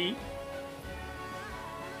she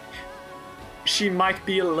might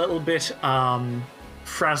be a little bit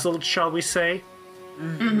frazzled, shall we say?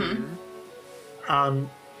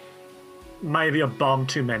 Maybe a bomb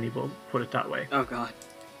too many, we'll put it that way. Oh god.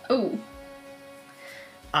 Oh.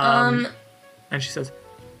 And she says,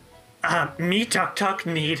 "Me Tuk Tuk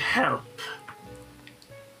need help."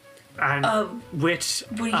 And with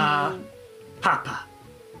What do you... Papa.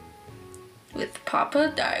 with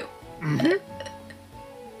Papa?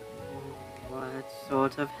 What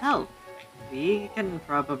sort of help? We can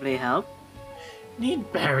probably help.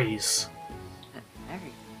 Need berries.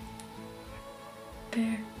 Very.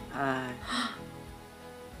 Bear. Uh,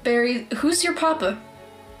 Barry, who's your Papa?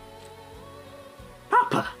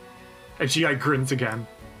 Papa. And she like grins again.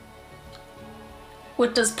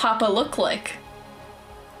 What does Papa look like?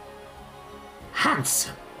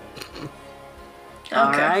 Handsome. Okay.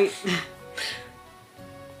 Alright.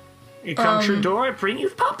 You come through door, I bring you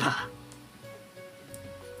Papa.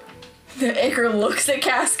 The Iker looks at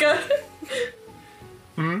Casca.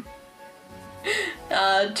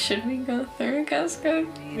 Should we go through Casca?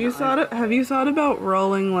 Have you thought about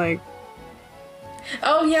rolling like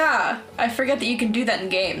Oh yeah, I forget that you can do that in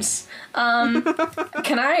games.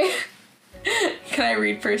 Can I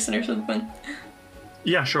read person or something?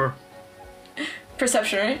 Yeah, sure.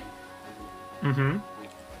 Perception, right?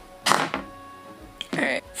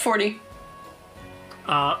 Alright, 40.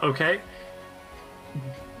 Okay.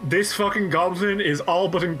 This fucking goblin is all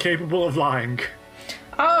but incapable of lying.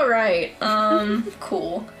 Alright,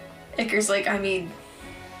 cool. Iker's like, I mean,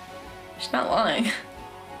 she's not lying.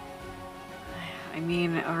 I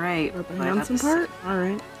mean, alright. the but handsome part?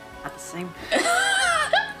 Alright. At the same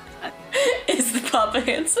Is the Papa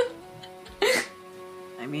handsome?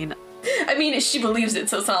 I mean, she believes it,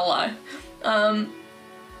 so it's not a lie.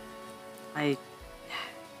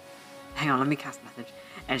 Hang on, let me cast message.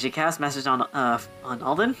 And she casts message on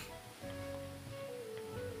Alden.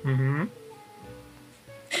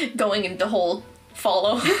 going into hole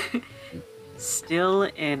follow. Still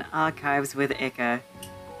in archives with Ika.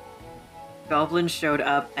 Goblin showed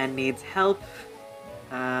up and needs help.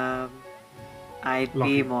 I'd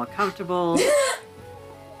be more comfortable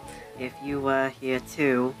if you were here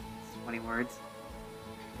too. It's 20 words.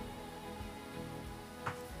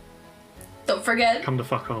 Don't forget. Come the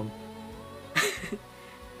fuck home.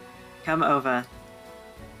 Come over.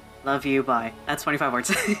 Love you, bye. That's 25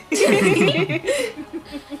 words.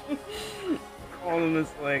 Alden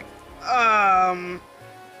is like,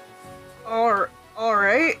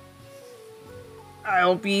 alright.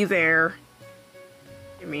 I'll be there.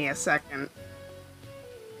 Give me a second.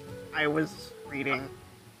 I was reading.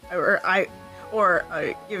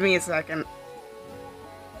 Give me a second.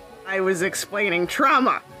 I was explaining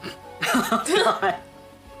trauma. Oh, God.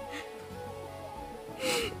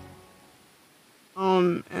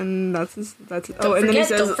 And that's it. Don't and then he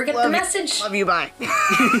says, don't forget the message. Love you, bye.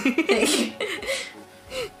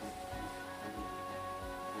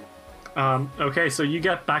 Okay, so you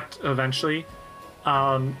get back eventually.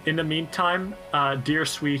 In the meantime, dear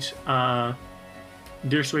sweet Tuk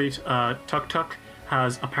Tuk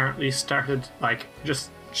has apparently started like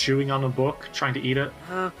just chewing on a book, trying to eat it.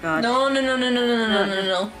 Oh, God. No.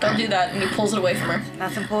 Don't do that. And he pulls it away from her.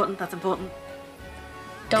 That's important. That's important.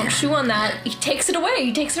 Don't chew on that. He takes it away.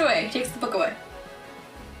 He takes the book away.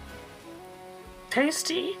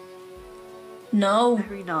 Tasty. No.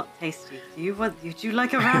 Very not tasty. Would you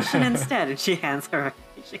like a ration instead? And she hands her.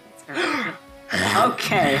 Ration.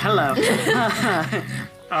 Okay, hello.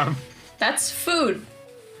 That's food.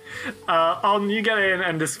 You get in,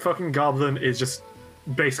 and this fucking goblin is just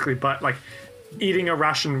basically eating a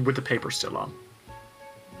ration with the paper still on.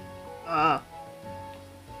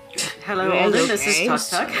 Hello, Yeah, Alden. okay. This is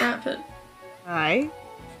Tuk Tuk. Wrap it. Hi.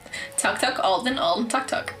 Tuk Tuk, Alden, Tuk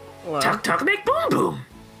Tuk. Hello. Tuk Tuk make boom boom.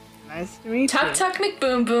 Nice to meet Tuk you. Tuk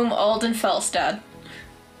McBoom Boom, Alden Felstad.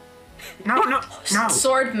 No.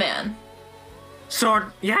 Sword Man.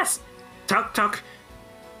 Sword. Yes. Tuk Tuk.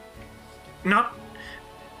 Not.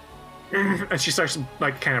 And she starts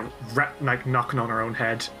kind of knocking on her own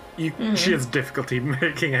head. She has difficulty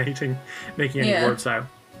making any words out.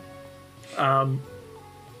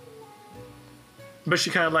 But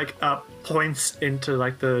she kind of points into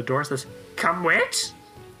the door and says, "Come with."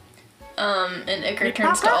 And Iker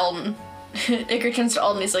turns to Alden. Iker turns to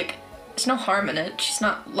Alden. He's like, "There's no harm in it. She's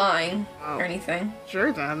not lying or anything."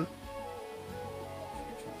 Sure then.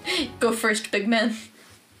 Go first, big man.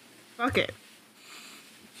 Fuck it.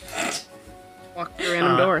 Walk through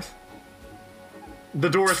random doors. The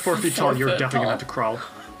door is 4 feet tall. You're 4 foot definitely tall. gonna have to crawl.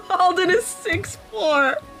 Alden is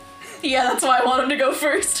 6'4". Yeah, that's why I want him to go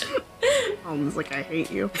first. Alden's like, I hate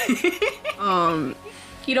you.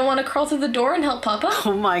 You don't want to crawl through the door and help Papa?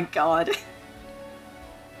 Oh my God.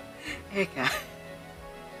 Ika.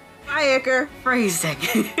 Hi, Iker. Phrasing.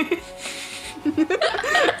 And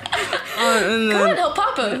Come on, then, help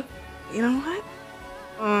Papa. you know what?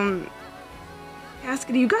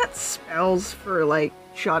 Casket, you got spells for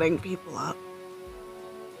shutting people up?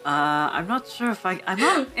 I'm not sure if I'm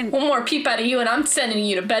not One more peep out of you and I'm sending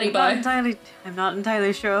you to Betty Bye. I'm not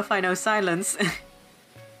entirely sure if I know silence.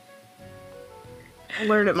 I'll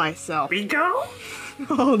learn it myself. We go.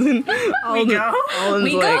 Alden's We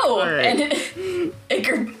like, go! alright. And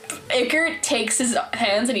Iker takes his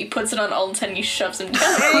hands and he puts it on Alden's head and he shoves him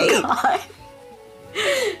down. Hey, God.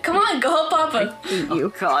 Come on, go help Papa. hate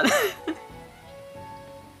you. God.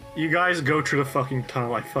 You guys go through the fucking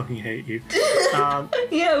tunnel. I fucking hate you.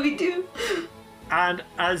 Yeah, we do. And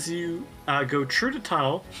as you go through the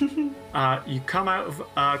tunnel, you come out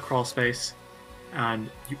of crawl space, and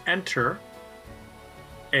you enter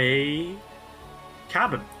a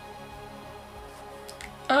cabin.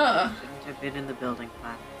 Shouldn't have been in the building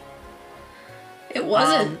plan. It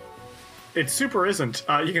wasn't. It super isn't.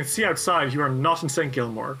 You can see outside. You are not in St.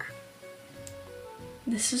 Gilmore.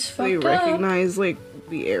 This is Do you fucked up. recognize, the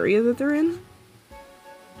area that they're in?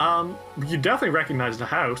 You definitely recognize the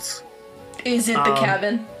house. Is it the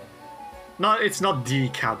cabin? It's not the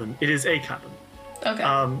cabin. It is a cabin. Okay.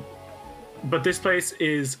 But this place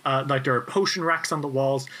is there are potion racks on the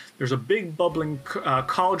walls. There's a big bubbling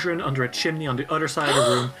cauldron under a chimney on the other side of the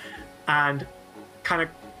room, and kind of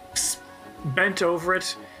bent over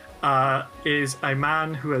it is a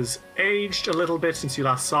man who has aged a little bit since you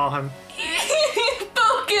last saw him.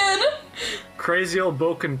 Boken! Crazy old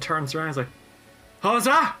Boken turns around and is like, "How's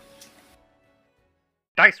that?"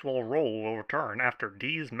 Dice will return after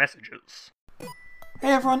these messages.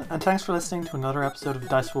 Hey everyone, and thanks for listening to another episode of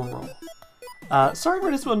Dice Will Roll. Sorry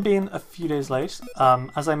for this one being a few days late.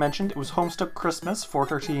 As I mentioned, it was Homestuck Christmas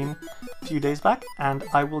 413, a few days back, and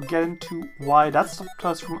I will get into why that stopped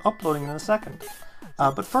us from uploading in a second.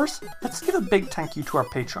 But first, let's give a big thank you to our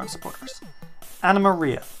Patreon supporters. Anna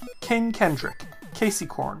Maria, Kane Kendrick, Casey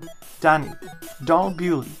Korn, Danny, Donald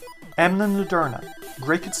Bewley, Emlyn Luderna,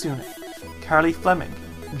 Grey Kitsune, Carly Fleming,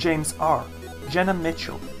 James R., Jenna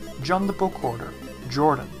Mitchell, John the Book Hoarder,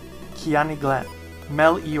 Jordan, Kiani Glenn,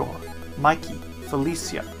 Mel Eor, Mikey,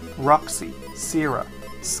 Felicia, Roxy, Sierra,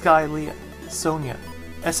 Sky Leah, Sonia,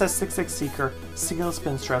 SS66 Seeker, Signal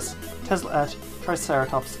Spinstress, Tesla Et,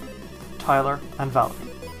 Triceratops, Tyler, and Valerie.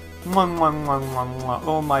 Mwah, mwah, mwah, mwah, mwah.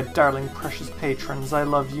 Oh, my darling precious patrons, I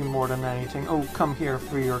love you more than anything. Oh, come here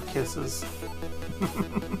for your kisses.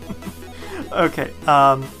 Okay,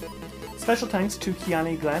 special thanks to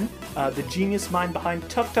Kiani Glenn, the genius mind behind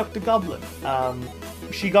Tuk Tuk the Goblin.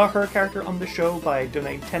 She got her character on the show by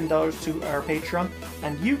donating $10 to our Patreon,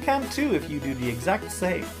 and you can too if you do the exact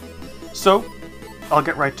same. So, I'll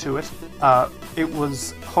get right to it. It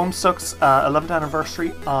was Homestuck's 11th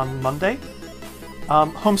anniversary on Monday.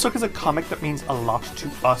 Homestuck is a comic that means a lot to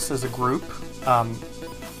us as a group.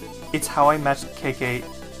 It's how I met KK.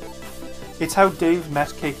 It's how Dave met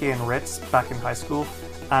KK and Ritz back in high school,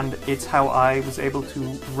 and it's how I was able to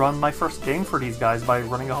run my first game for these guys by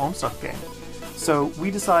running a Homestuck game. So we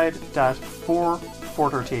decided that for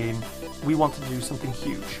 413, we wanted to do something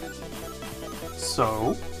huge.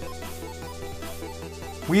 So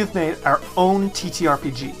we have made our own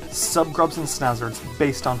TTRPG, Subgrubs and Snazzards,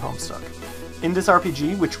 based on Homestuck. In this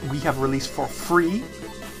RPG, which we have released for free,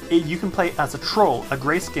 you can play as a troll, a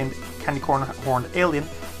grey-skinned, candy-horned alien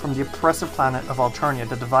from the oppressive planet of Alternia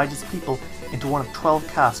that divides its people into one of 12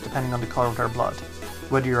 castes depending on the colour of their blood.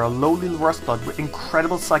 Whether you're a lowly Rustblood with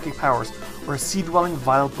incredible psychic powers, or a sea-dwelling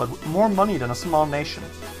Vileblood with more money than a small nation.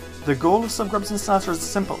 The goal of Subgrubs and Snazzards is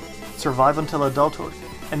simple: survive until adulthood,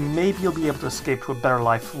 and maybe you'll be able to escape to a better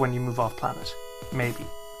life when you move off planet. Maybe.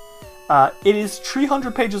 It is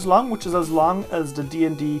 300 pages long, which is as long as the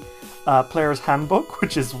D&D Player's Handbook,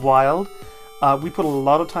 which is wild. We put a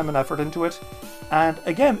lot of time and effort into it. And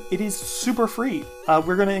again, it is super free.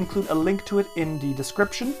 We're going to include a link to it in the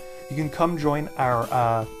description. You can come join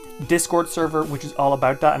our Discord server, which is all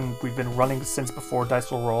about that, and we've been running since before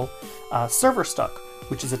Dice Will Roll. Server Stuck,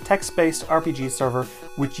 which is a text-based RPG server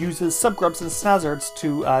which uses Subgrubs and Snazzards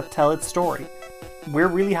to tell its story. We're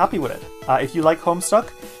really happy with it. If you like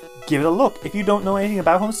Homestuck, give it a look. If you don't know anything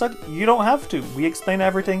about Homestuck, you don't have to. We explain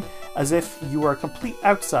everything as if you are a complete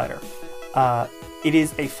outsider. It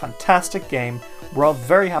is a fantastic game. We're all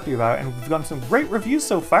very happy about it, and we've gotten some great reviews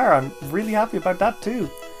so far. I'm really happy about that too.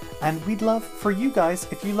 And we'd love for you guys,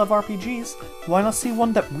 if you love RPGs, why not see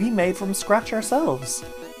one that we made from scratch ourselves?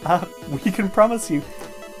 We can promise you,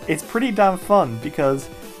 it's pretty damn fun, because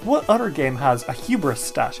what other game has a hubris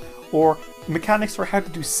stat, or mechanics for how to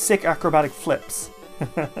do sick acrobatic flips?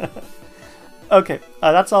 Okay,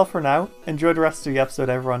 that's all for now. Enjoy the rest of the episode,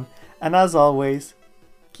 everyone. And as always,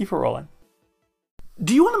 keep it rolling.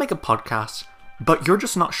 Do you want to make a podcast, but you're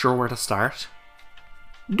just not sure where to start?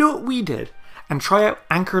 Do what we did and try out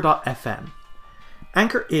Anchor.fm.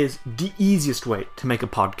 Anchor is the easiest way to make a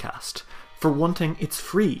podcast. For one thing, it's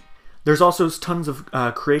free. There's also tons of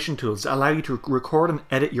creation tools that allow you to record and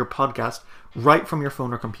edit your podcast right from your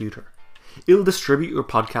phone or computer. It'll distribute your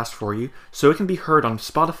podcast for you so it can be heard on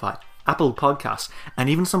Spotify, Apple Podcasts, and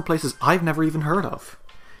even some places I've never even heard of.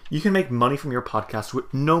 You can make money from your podcast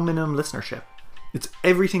with no minimum listenership. It's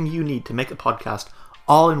everything you need to make a podcast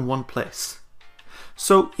all in one place.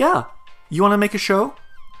 So yeah, you want to make a show?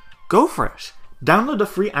 Go for it. Download the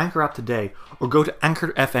free Anchor app today or go to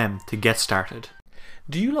Anchor.fm to get started.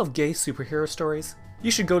 Do you love gay superhero stories?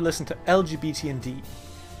 You should go listen to LGBT&D.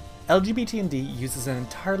 LGBT&D uses an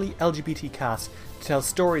entirely LGBT cast to tell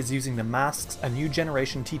stories using the Masks, a new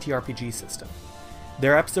generation TTRPG system.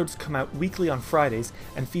 Their episodes come out weekly on Fridays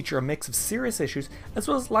and feature a mix of serious issues as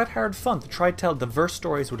well as lighthearted fun to try to tell diverse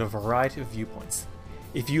stories with a variety of viewpoints.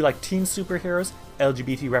 If you like teen superheroes,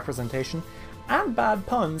 LGBT representation, and bad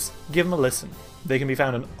puns, give them a listen. They can be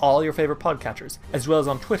found on all your favourite podcatchers, as well as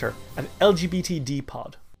on Twitter at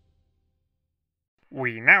LGBTDpod.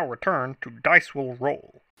 We now return to Dice Will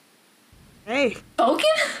Roll. Hey.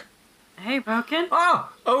 Boken? Hey, Broken.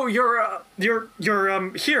 Oh, you're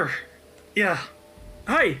here. Yeah.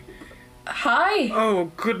 Hi. Hi.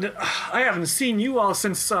 Oh, goodness. I haven't seen you all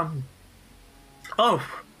since, Oh,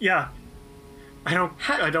 yeah. I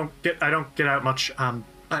don't get out much. How,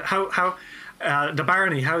 the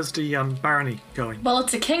barony, how's the, barony going? Well,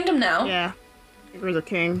 it's a kingdom now. Yeah. We're the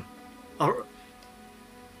king. Oh,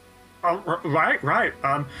 right.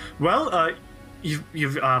 Well,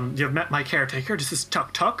 you've met my caretaker. This is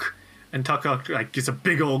Tuk Tuk, and Tuk Tuk, like, gives a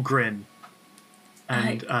big old grin.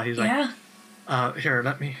 and he's like, yeah. "Here,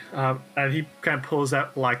 let me." And he kind of pulls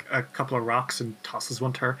out like a couple of rocks and tosses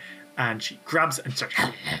one to her, and she grabs it and starts.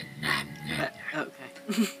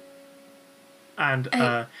 Okay. And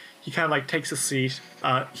he kind of like takes a seat.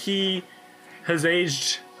 He has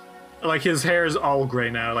aged. Like, his hair is all grey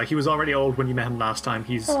now. Like, he was already old when you met him last time.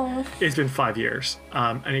 It's been 5 years.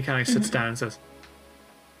 And he kind of sits down and says,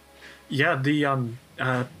 "Yeah,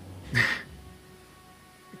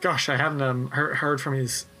 gosh, I haven't heard from you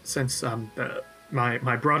since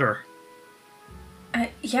my brother."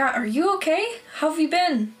 Yeah, are you okay? How have you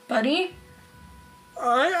been, buddy?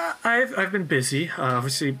 I've been busy.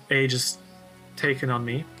 Obviously, age has taken on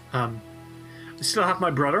me. I still have my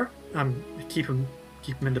brother.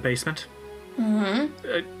 Keep him in the basement. Mm-hmm.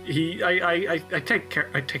 I take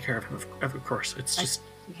care of him, of course. It's just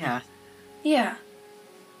Yeah. Yeah.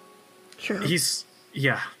 Sure. he's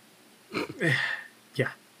yeah.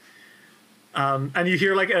 And you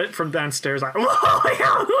hear like from downstairs like,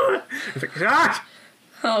 "Whoa!" It's like, "Ah,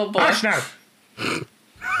 Oh boy. hush now!"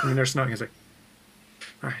 And they're snowing. He's like,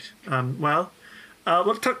 "All right. Well,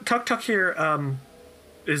 Tuck here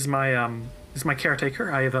is my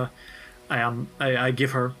caretaker. I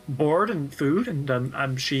give her board and food,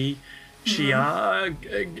 and she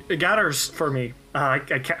gathers for me. I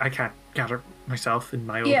can't gather myself in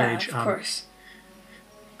my old age. Of course.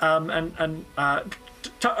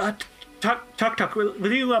 Tuck,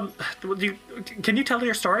 will you can you tell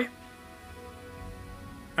your story?"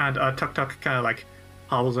 And Tuck kind of like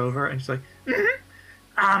hobbles over and she's like,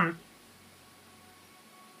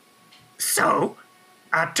 "So,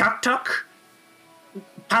 Tuck,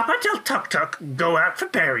 Papa tell Tuck go out for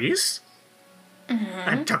berries."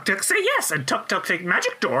 And Tuck say yes, and Tuck take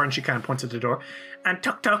magic door, and she kind of points at the door, and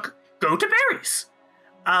Tuck go to berries.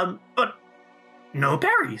 But no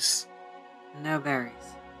berries. No berries.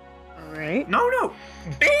 All right. No,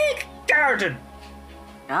 big garden.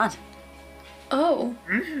 God. Oh.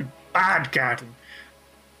 Bad garden.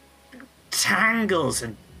 Tangles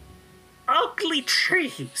and ugly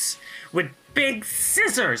trees with big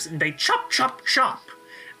scissors, and they chop,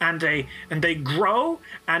 and they grow,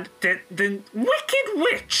 and the wicked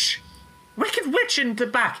witch in the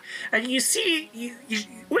back, and you see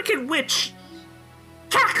wicked witch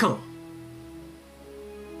cackle.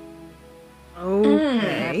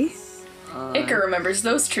 Okay. Iker remembers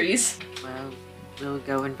those trees. Well, we'll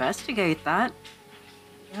go investigate that.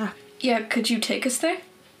 Yeah. Yeah, could you take us there?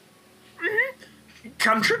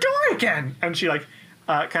 Come to door again. And she like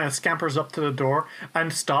kind of scampers up to the door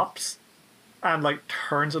and stops and like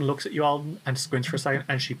turns and looks at you all and squints for a second,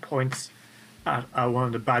 and she points at one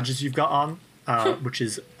of the badges you've got on, which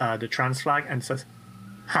is the trans flag, and says,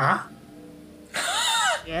 "Huh?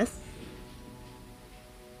 Yes.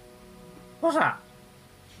 What's that?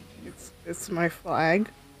 It's my flag.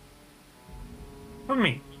 What do you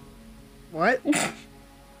mean? What? What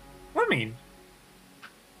do you mean?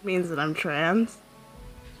 Means that I'm trans.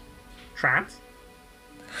 Trans?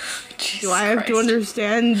 Jesus Do I have to Christ.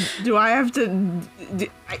 understand? Do I have to?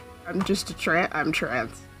 I'm just a I'm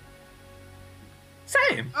trans.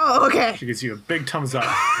 Same. Oh, okay. She gives you a big thumbs up.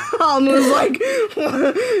 Almost like,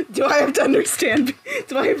 do I have to understand?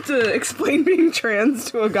 Do I have to explain being trans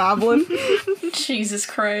to a goblin? Jesus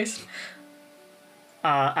Christ.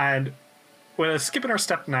 And with a skip in her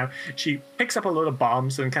step now, she picks up a load of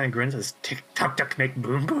bombs and kind of grins as tick tock tock make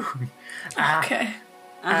boom boom. Okay.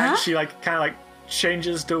 And she like kind of like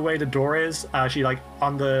changes the way the door is. She like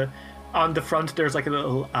on the front there's like a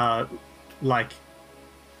little like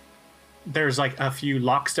there's like a few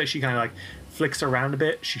locks that she kind of like flicks around a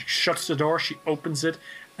bit. She shuts the door, she opens it,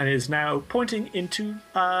 and is now pointing into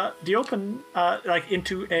the open like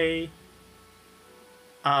into a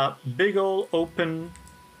big ol' open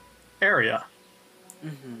area.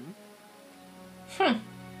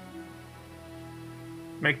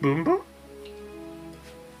 Make boom boom?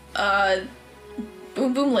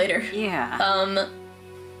 Boom boom later. Yeah.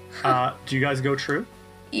 Do you guys go true?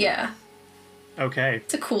 Yeah. Okay.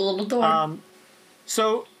 It's a cool little door.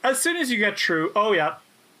 So as soon as you get through, oh yeah.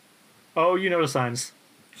 Oh, you know the signs.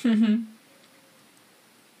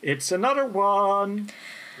 It's another one.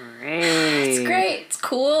 Great. It's great. It's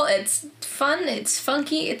cool. It's fun. It's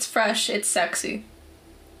funky. It's fresh. It's sexy.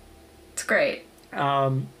 It's great.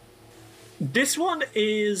 This one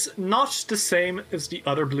is not the same as the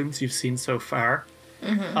other blooms you've seen so far,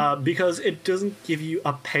 because it doesn't give you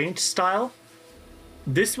a paint style.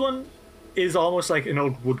 This one is almost like an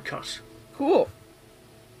old woodcut. Cool.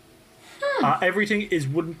 Everything is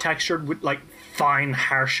wooden textured with like fine,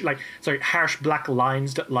 harsh black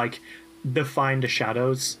lines that like define the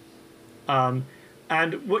shadows. And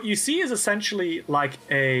And what you see is essentially like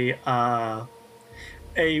a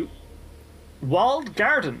walled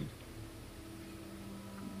garden.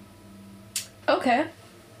 Okay.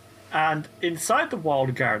 And inside the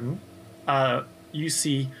walled garden, you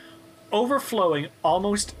see overflowing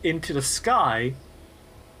almost into the sky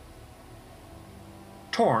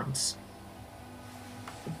thorns.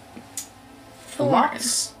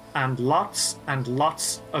 Lots and lots and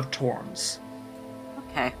lots of thorns.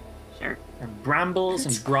 Okay, sure. And brambles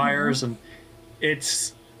and briars, and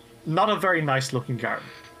it's not a very nice looking garden.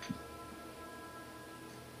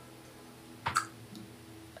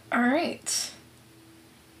 All right.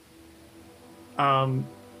 And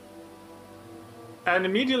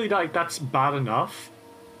immediately, like, that's bad enough,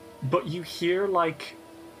 but you hear, like,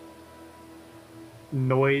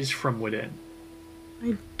 noise from within.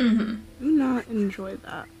 I do not enjoy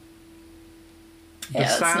that. The Yeah,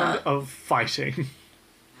 that's sound not- of fighting.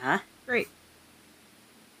 Huh? Great.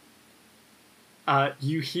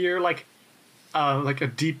 You hear, like a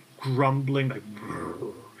deep grumbling, like,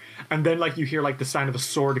 and then, like, you hear, like, the sound of a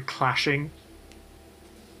sword clashing.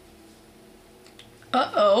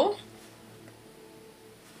 Uh-oh.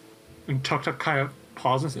 And Tuk Tuk kind of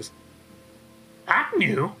pauses and says, "That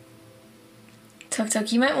new? Tuk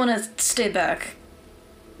Tuk, you might want to stay back.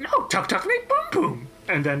 No, Tuk Tuk, make boom boom!"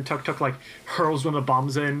 And then Tuk Tuk, like, hurls one of the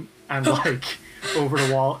bombs in and, like, over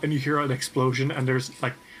the wall, and you hear an explosion, and there's,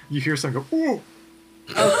 like, you hear someone go, "Ooh!"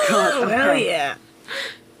 Oh god. Hell Okay. yeah.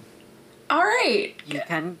 All right. You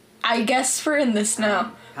can I guess we're in this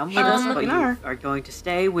now. come with us, but we you are. are going to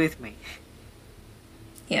stay with me.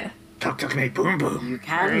 Yeah. Tuk Tuk, make boom boom. You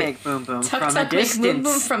can make boom boom Tuk from a Tuk make distance. boom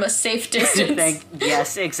boom from a safe distance.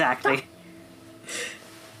 Yes, exactly.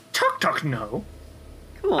 Tuk Tuk, no.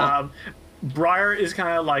 Cool. Briar is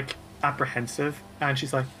kind of, like, apprehensive, and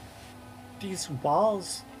she's like, "These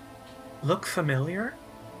walls look familiar.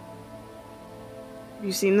 Have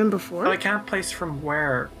you seen them before? But I can't place from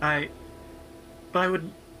where. I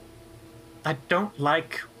don't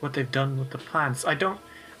like what they've done with the plants.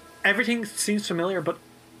 Everything seems familiar, but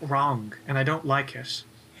wrong, and I don't like it."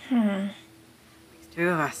 Two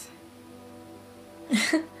of us.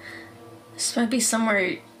 This might be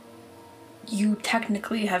somewhere you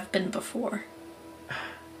technically have been before.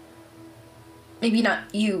 Maybe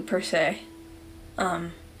not you, per se. I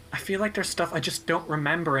feel like there's stuff I just don't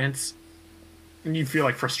remember, and you feel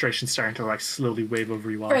like frustration starting to, like, slowly wave over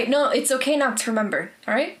you all. Right, no, it's okay not to remember,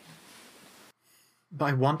 alright? But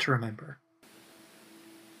I want to remember.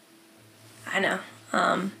 I know.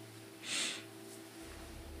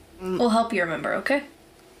 We'll help you remember, okay?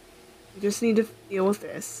 We just need to deal with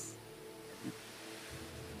this.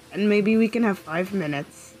 And maybe we can have 5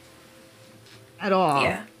 minutes at all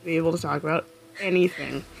Yeah. to be able to talk about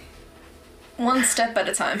anything. One step at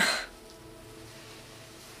a time.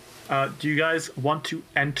 Do you guys want to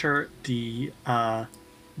enter the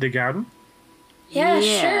garden? Yeah,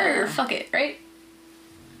 Yeah. sure. Fuck it, right?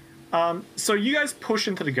 So you guys push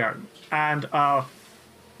into the garden, and wow,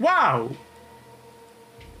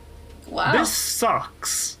 Wow. this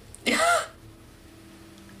sucks. It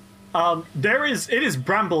is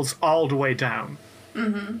brambles all the way down.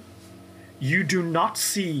 Mm-hmm. You do not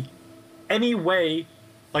see any way,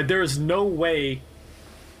 like, there is no way,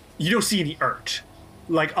 you don't see any earth.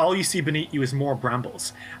 Like, all you see beneath you is more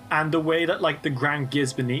brambles. And the way that, like, the ground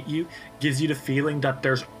gives beneath you gives you the feeling that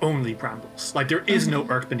there's only brambles. Like, there is no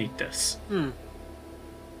earth beneath this.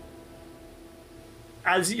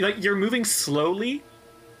 As, like, you're moving slowly,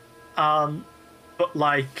 but,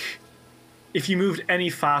 like, if you moved any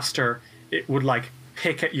faster, it would, like,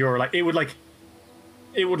 pick at your, like, it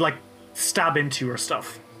would stab into your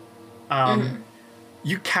stuff.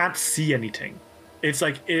 You can't see anything. It's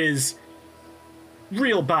like, it is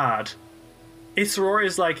real bad. Isror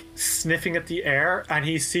is, like, sniffing at the air, and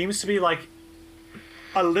he seems to be, like,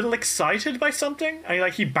 a little excited by something.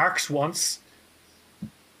 And he barks once,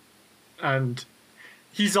 and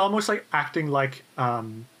he's almost, like, acting like,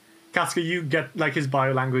 Casca, you get, like, his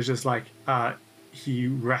biolanguage is, like, he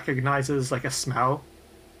recognizes, like, a smell.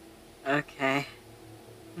 Okay.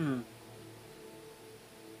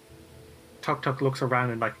 Tuk Tuk looks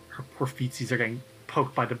around, and, like, her feetsies are getting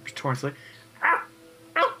poked by the torrents, like,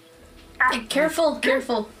 Hey, careful,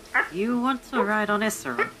 careful. You want to ride on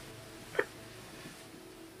Isra?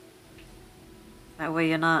 That way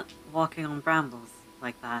you're not walking on brambles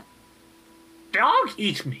like that. "Dog,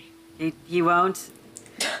 eat me." He won't.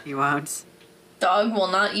 He won't. Dog will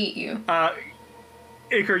not eat you.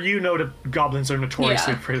 Iker, you know that goblins are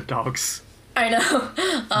notoriously Yeah. afraid of dogs. I know.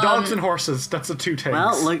 Dogs and horses, that's the two things.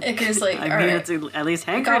 Well, look. Icar's like, I mean, alright. at least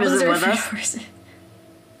Hanker Goblins isn't are with us. free horses.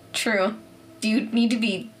 True. Do you need to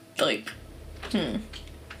be like?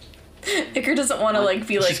 Iker doesn't want to like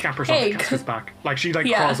be like. She scampers hey, onto Casca's back. Like she like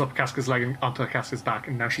Yeah. crawls up Casca's leg and onto Casca's back,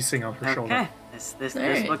 and now she's sitting on her shoulder. Okay, this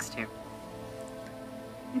Alright. works too.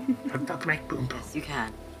 That make boom boom. Yes, you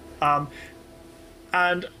can.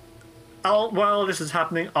 And while this is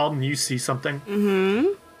happening, Alden, you see something.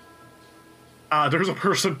 There's a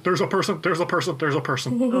person. There's a person. There's a person. There's a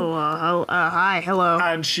person. Oh, hi, hello.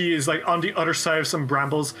 And she is like on the other side of some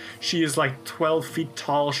brambles. She is like 12 feet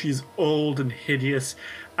tall. She's old and hideous,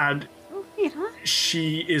 and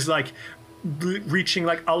she is like reaching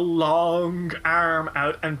like a long arm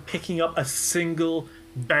out and picking up a single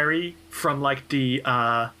berry from like the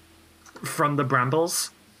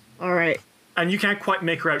brambles. All right. And you can't quite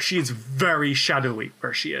make her out. She is very shadowy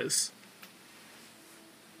where she is.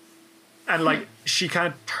 And like she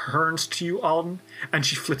kind of turns to you, Alden, and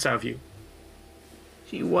she flits out of you.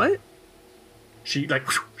 She what? She like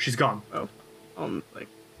she's gone. Oh, like,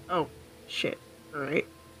 oh, shit. All right.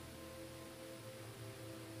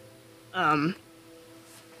 Was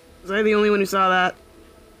I the only one who saw that?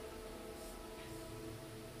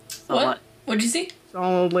 what? What'd you see? Saw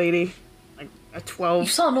an old lady, like a You 12.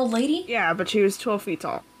 saw an old lady? Yeah, but she was 12 feet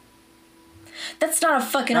tall. That's not a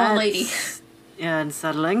fucking old lady. Yeah,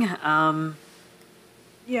 unsettling.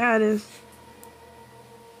 Yeah, it is.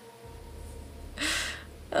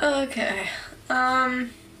 Okay.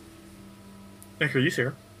 Nick, you see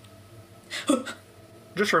her?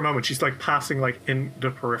 Just for a moment, she's like passing like in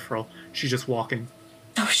the peripheral. She's just walking.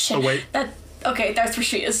 Oh shit. Oh, wait. Okay, that's where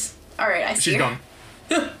she is. All right, I see She's her.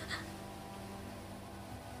 gone.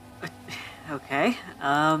 Okay.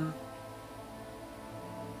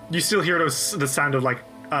 You still hear the sound of like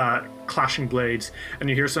clashing blades, and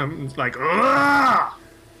you hear some like "Argh!"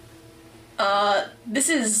 This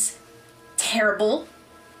is terrible.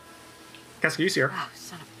 Casca, you see her? Oh,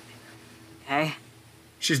 son of a. Okay.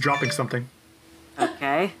 She's dropping something.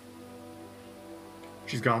 Okay.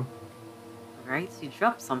 She's gone. Alright, so you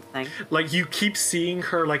dropped something. Like you keep seeing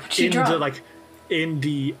her like What'd she in drop? the like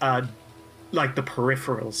the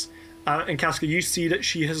peripherals. And Casca, you see that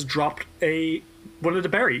she has dropped one of the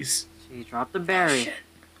berries. She dropped a berry. Shit.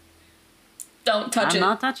 Don't touch I'm it.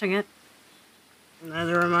 not touching it.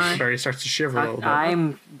 Neither am I. The berry starts to shiver a little bit.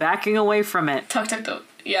 I'm backing away from it. Tuck.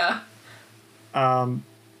 Yeah.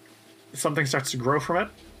 Something starts to grow from it.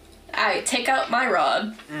 I take out my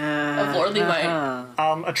rod of lordly might.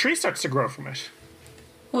 A tree starts to grow from it.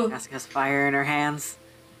 Woo. Casca's fire in her hands.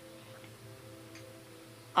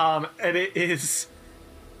 And it is...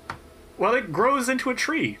 Well, it grows into a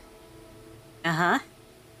tree. Uh-huh.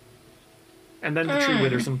 And then the tree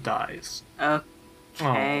withers and dies.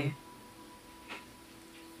 Okay.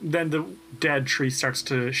 Then the dead tree starts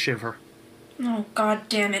to shiver. Oh, god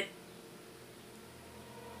damn it.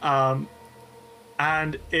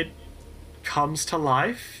 And it comes to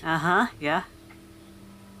life. Uh-huh, yeah.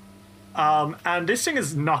 And this thing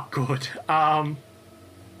is not good.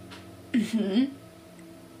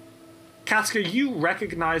 Casca, you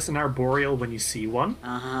recognize an arboreal when you see one.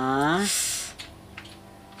 Uh-huh.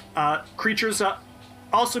 Creatures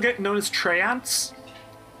also get known as treants.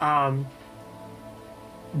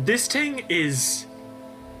 This thing is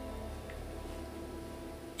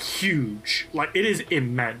huge. Like, it is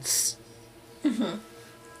immense. You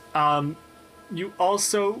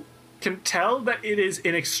also can tell that it is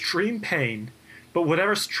in extreme pain, but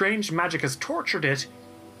whatever strange magic has tortured it,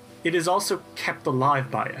 it is also kept alive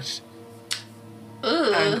by it.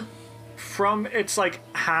 Ugh. And from its like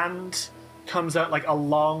hand comes out like a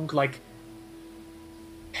long like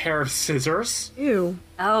pair of scissors, Ew.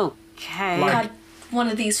 Okay. Like- God, one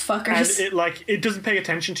of these and fuckers. it doesn't pay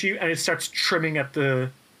attention to you, and it starts trimming at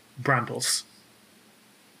the brambles,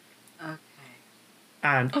 Okay.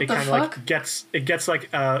 and What it the kind of fuck? like gets like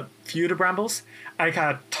a few of the brambles, and it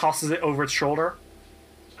kind of tosses it over its shoulder,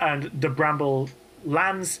 and the bramble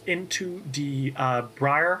lands into the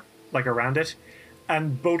briar like around it,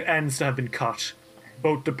 and both ends that have been cut,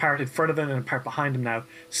 both the part in front of it and the part behind him now,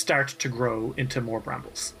 start to grow into more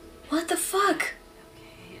brambles. What the fuck?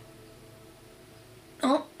 Okay.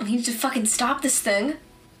 Oh, we need to fucking stop this thing.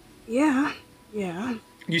 Yeah.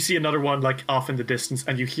 You see another one like off in the distance,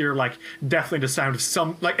 and you hear like definitely the sound of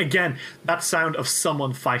some like again that sound of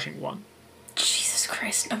someone fighting one. Jesus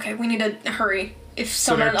Christ. Okay, we need to hurry. If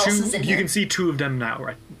So there someone are else two. is in You here. can see two of them now,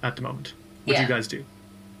 right at the moment. What do Yeah. you guys do?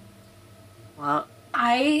 Well,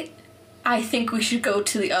 I think we should go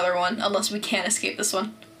to the other one, unless we can't escape this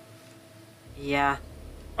one. yeah.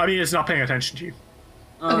 I mean, it's not paying attention to you.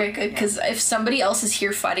 Well, Okay, good, because if somebody else is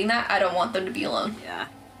here fighting that, I don't want them to be alone. Yeah.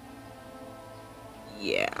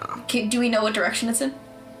 Yeah. Okay, do we know what direction it's in?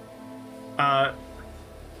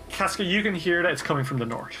 Casca, you can hear that it's coming from the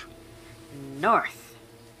north. North.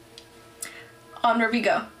 Onward we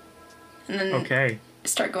go. And then Okay.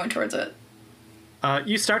 start going towards it.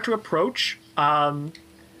 You start to approach.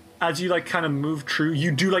 As you like kind of move through,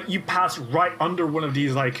 you pass right under one of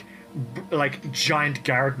these like giant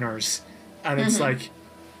gardeners, and it's like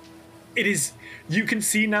it is. You can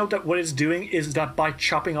see now that what it's doing is that by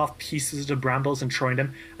chopping off pieces of the brambles and throwing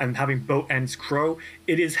them and having both ends grow,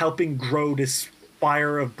 it is helping grow this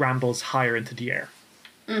spire of brambles higher into the air.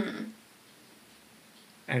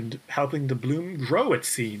 And helping the bloom grow, it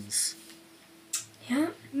seems. Yeah.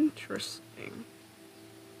 Interesting.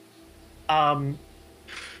 And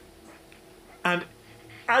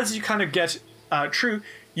as you kind of get through,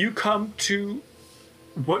 you come to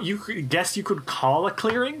what you guess you could call a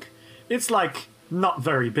clearing. It's like not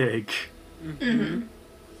very big.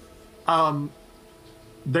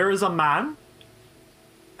 There is a man,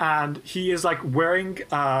 and he is like wearing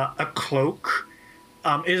a cloak.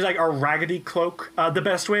 It is like a raggedy cloak. The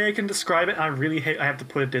best way I can describe it, and I really hate I have to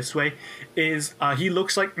put it this way, is he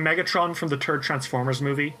looks like Megatron from the third Transformers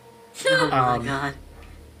movie. Oh my god.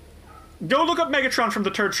 Go look up Megatron from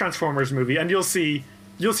the third Transformers movie, and you'll see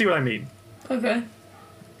what I mean. Okay.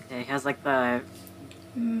 Yeah, he has like the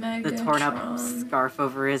torn up scarf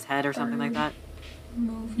over his head or something like that.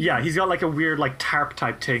 Yeah, he's got like a weird like tarp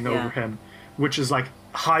type thing over him, which is like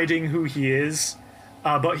hiding who he is.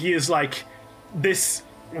 But he is like this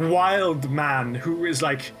wild man who is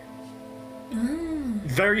like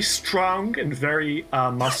very strong and very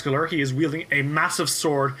muscular. He is wielding a massive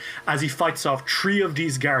sword as he fights off 3 of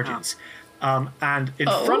these guardians. And in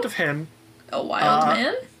front of him, A wild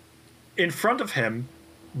man? in front of him,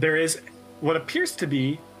 there is what appears to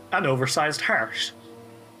be an oversized heart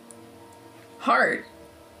Heart.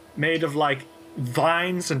 made of like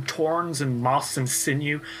vines and thorns and moss and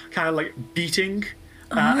sinew, kind of like beating.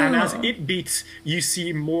 And as it beats, you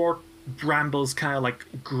see more brambles kind of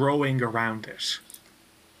like growing around it.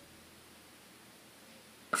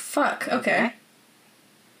 Fuck, okay.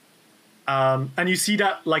 And you see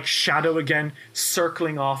that like shadow again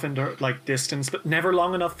circling off into like distance, but never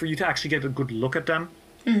long enough for you to actually get a good look at them.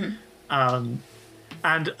 And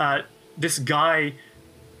this guy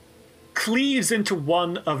cleaves into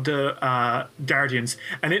one of the guardians,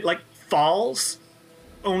 and it like falls,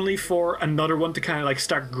 only for another one to kind of like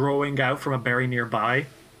start growing out from a berry nearby.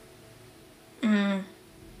 And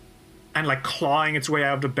like clawing its way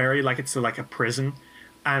out of the berry like it's like a prison.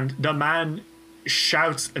 And the man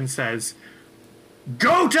shouts and says,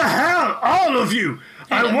 "Go to hell, all of you!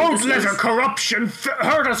 I won't let a corruption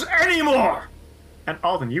hurt us anymore!" And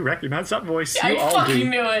Alden, you recognize that voice. You I all fucking do.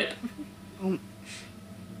 knew it.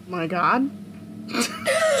 My god.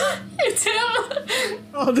 It's him.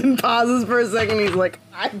 Alden pauses for a second. He's like,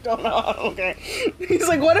 I don't know. Okay. He's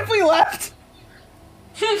like, what if we left?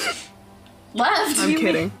 Left. I'm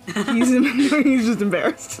kidding. He's just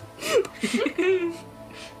embarrassed.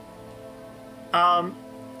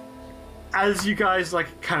 As you guys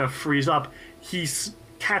like kind of freeze up, he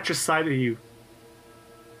catches sight of you.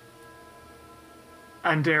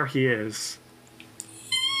 And there he is.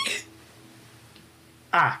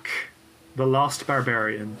 Ak, the lost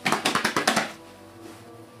barbarian.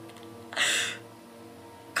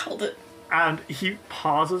 Called it. And he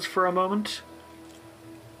pauses for a moment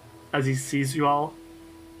as he sees you all.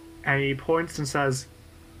 And he points and says,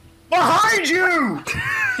 "Behind you!"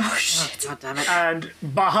 Oh shit. God damn it. And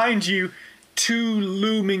behind you, 2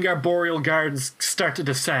 looming arboreal guards start to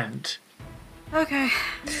descend. Okay.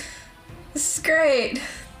 This is great.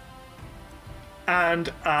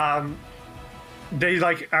 And they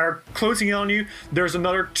like are closing in on you. There's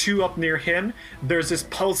another 2 up near him. There's this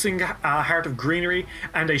pulsing heart of greenery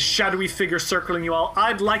and a shadowy figure circling you all.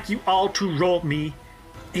 I'd like you all to roll me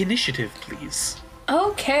initiative, please.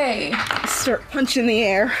 Okay. Start punching the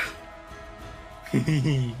air.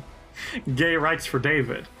 Gay rights for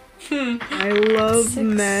David. I love 6.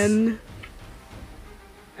 men.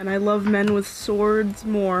 And I love men with swords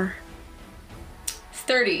more.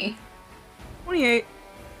 30. 28.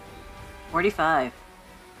 45.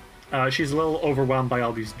 She's a little overwhelmed by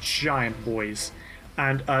all these giant boys.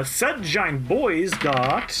 And said giant boys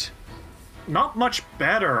got not much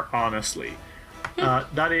better, honestly.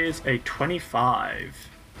 That is a 25.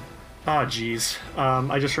 Ah, jeez.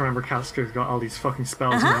 I just remember Casca's got all these fucking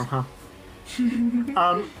spells now, huh?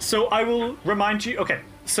 So I will remind you... Okay,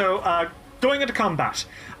 so going into combat.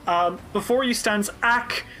 Before you stands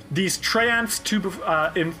Ak, these Treants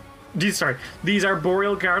These are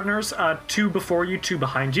boreal gardeners, 2 before you, 2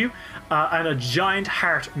 behind you, and a giant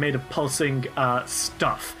heart made of pulsing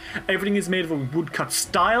stuff. Everything is made of a woodcut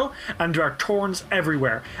style, and there are thorns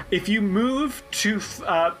everywhere. If you move too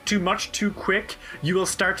much too quick, you will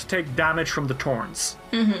start to take damage from the thorns.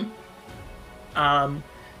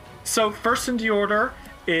 So first in the order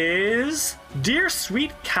is Dear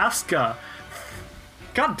Sweet Casca.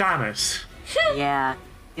 God damn it. Yeah.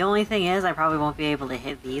 The only thing is, I probably won't be able to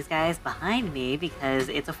hit these guys behind me because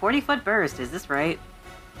it's a 40-foot burst. Is this right?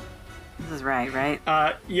 This is right?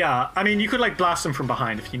 Yeah. I mean, you could like blast them from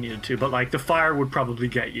behind if you needed to, but like the fire would probably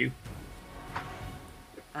get you.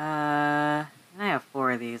 I have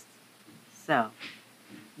 4 of these. So,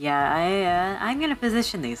 yeah, I'm gonna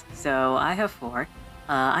position these. So I have 4.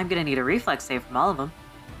 I'm gonna need a reflex save from all of them.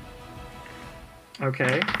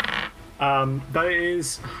 Okay. That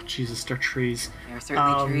is... Oh, Jesus, they're trees. They're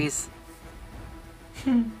certainly trees.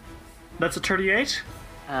 That's a 38?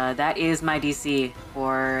 That is my DC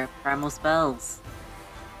for primal spells.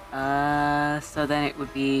 So then it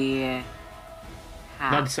would be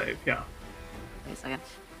half. That'd save, yeah. Wait a second.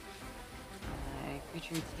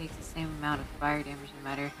 Creature takes the same amount of fire damage no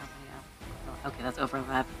matter how many... Oh, okay, that's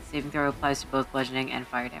overlap. Saving throw applies to both bludgeoning and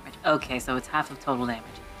fire damage. Okay, so it's half of total damage.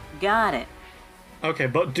 Got it. Okay,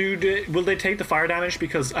 but will they take the fire damage?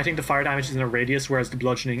 Because I think the fire damage is in a radius, whereas the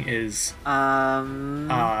bludgeoning is from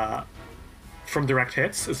direct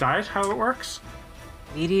hits. Is that how it works?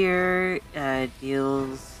 Meteor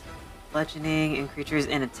deals bludgeoning in creatures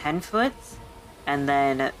in a 10-foot, and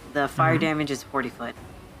then the fire damage is 40-foot.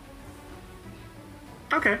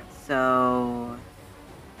 Okay. So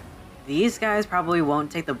these guys probably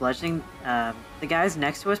won't take the bludgeoning. The guys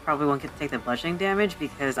next to us probably won't get to take the bludgeoning damage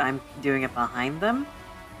because I'm doing it behind them.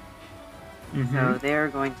 So they're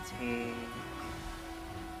going to take...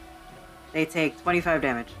 They take 25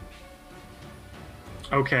 damage.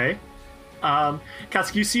 Okay.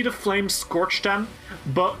 Kask, you see the flames scorch them,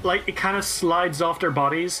 but like it kind of slides off their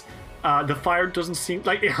bodies. The fire doesn't seem...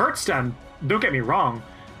 Like, it hurts them, don't get me wrong,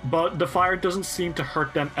 but the fire doesn't seem to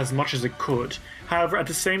hurt them as much as it could. However, at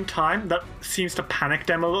the same time, that seems to panic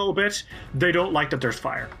them a little bit. They don't like that there's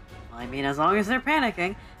fire. Well, I mean, as long as they're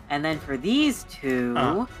panicking. And then for these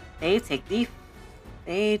two, they take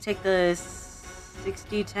the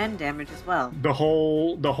 60-10 damage as well. The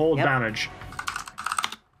whole Yep. damage.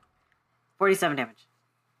 47 damage.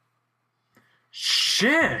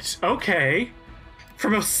 Shit. Okay.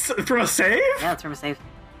 From a save? Yeah, it's from a save.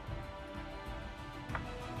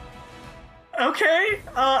 Okay.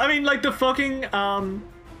 I mean, like the fucking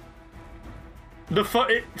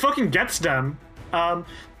it fucking gets them.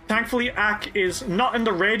 Thankfully, Ak is not in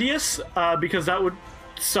the radius because that would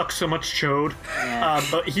suck so much chode. Yeah.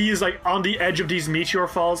 But he is like on the edge of these meteor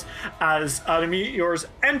falls as the meteors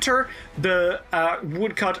enter the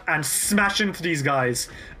woodcut and smash into these guys,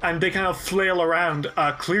 and they kind of flail around,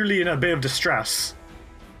 clearly in a bit of distress.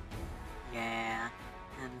 Yeah.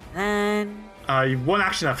 And then... One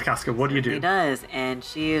action after Casca. What do you do? She does, and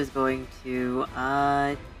she is going to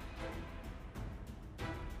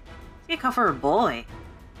she's gonna call for her boy.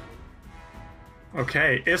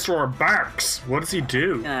 Okay, Isror barks. What does he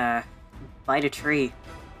do? Bite a tree.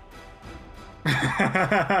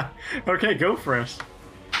 Okay, go for it.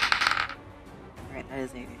 Alright, that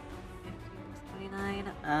is a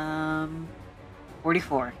 29.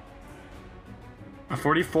 44. A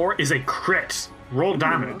 44 is a crit. Roll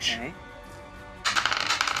damage. Okay.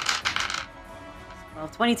 Well,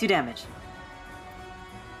 22 damage.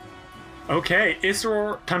 Okay,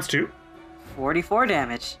 Isror times 2. 44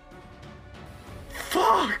 damage.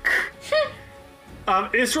 Fuck!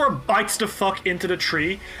 Isror bites the fuck into the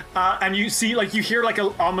tree, and you see, like, you hear, like,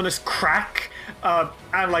 an ominous crack,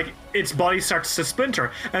 and, like, its body starts to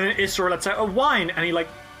splinter. And then Isror lets out a whine, and he, like,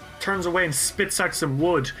 turns away and spits out some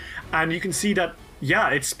wood. And you can see that, yeah,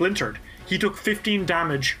 it's splintered. He took 15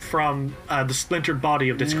 damage from the splintered body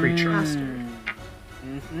of this creature.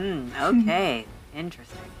 Okay.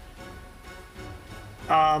 Interesting.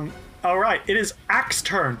 Alright, it is Ak's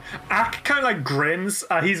turn. Ak kind of like grins.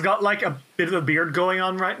 He's got like a bit of a beard going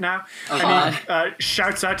on right now. And he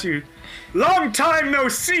shouts out to you, "Long time no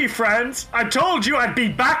see, friends! I told you I'd be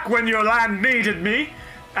back when your land needed me."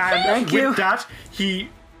 And with that, he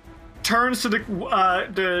turns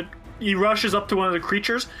to he rushes up to one of the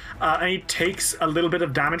creatures, and he takes a little bit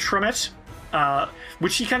of damage from it,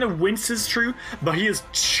 which he kind of winces through, but he is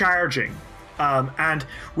charging. And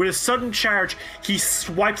with a sudden charge, he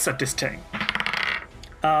swipes at this thing.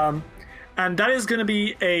 And that is going to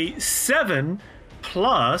be a 7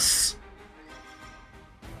 plus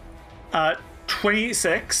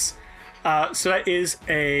 26. So that is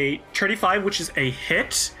a 35, which is a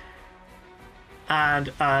hit.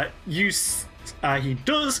 And he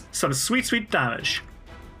does some sweet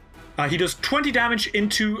and he does 20 damage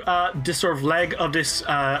into this sort of leg of this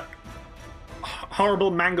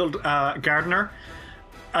horrible mangled gardener.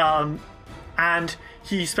 And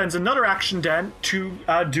he spends another action then to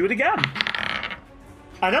do it again.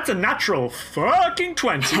 And that's a natural fucking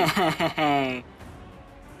 20.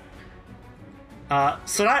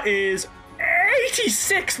 So that is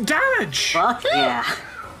 86 damage. Fuck yeah.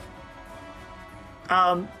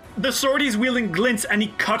 The sword he's wielding glints and he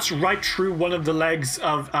cuts right through one of the legs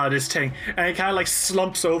of this thing. And it kind of like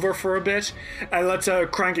slumps over for a bit and lets a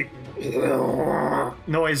cranky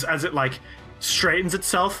noise as it like straightens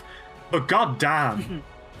itself. But goddamn.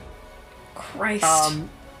 Christ.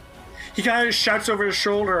 He kind of shouts over his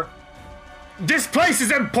shoulder, "This place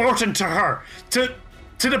is important to her! To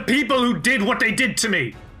the people who did what they did to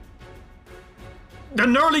me! The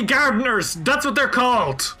Gnarly Gardeners! That's what they're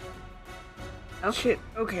called!" Oh shit,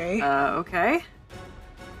 okay. Okay.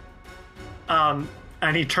 And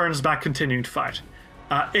he turns back, continuing to fight.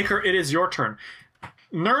 Iker, it is your turn.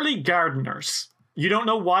 Gnarly Gardeners. You don't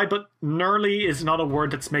know why, but gnarly is not a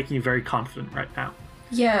word that's making you very confident right now.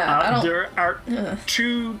 Yeah, I don't... There are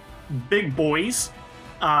two big boys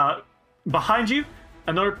behind you,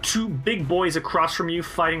 another two big boys across from you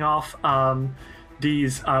fighting off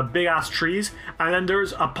these big-ass trees, and then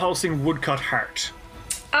there's a pulsing woodcut heart.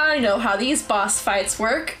 I know how these boss fights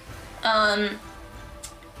work. Iker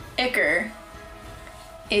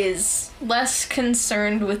is less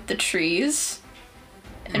concerned with the trees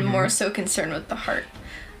and more so concerned with the heart.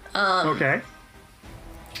 Okay.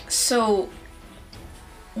 So,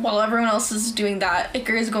 while everyone else is doing that,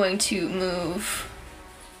 Iker is going to move...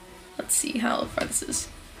 Let's see how far this is.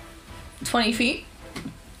 20 feet.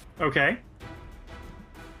 Okay.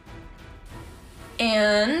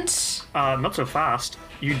 And... Not so fast.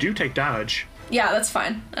 You do take damage. Yeah, that's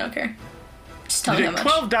fine. I don't care. Just tell me You how take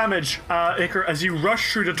much. 12 damage, Iker, as you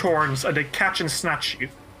rush through the thorns and they catch and snatch you.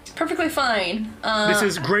 Perfectly fine. This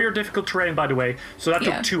is greater difficult terrain, by the way, so that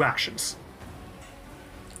Yeah. took 2 actions.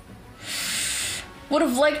 Would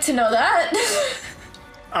have liked to know that.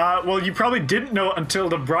 Well, you probably didn't know until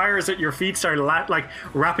the briars at your feet started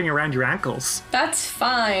wrapping around your ankles. That's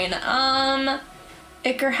fine.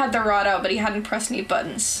 Iker had the rod out, but he hadn't pressed any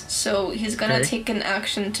buttons. So he's gonna Okay. take an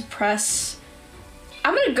action to press...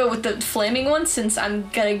 I'm gonna go with the flaming one, since I'm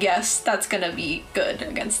gonna guess that's gonna be good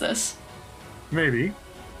against this. Maybe.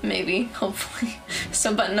 Maybe. Hopefully.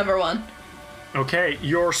 So button number 1. Okay,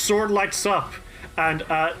 your sword lights up, and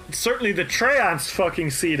certainly the Treants fucking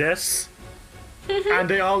see this, and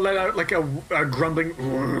they all let out like a grumbling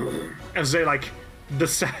as they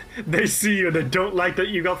they see you and they don't like that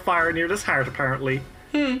you got fire near this heart, apparently.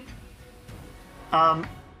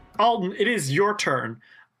 Alden, it is your turn.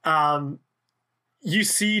 You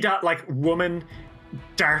see that woman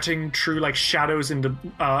darting through shadows in the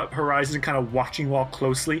horizon and kind of watching you all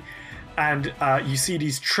closely, and you see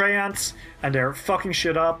these Treants and they're fucking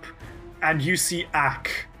shit up, and you see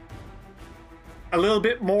Ak a little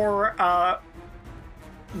bit more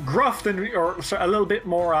gruff a little bit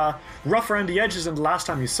more rough around the edges than the last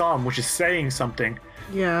time you saw him, which is saying something.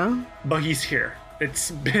 Yeah. But he's here.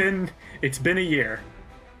 It's been a year.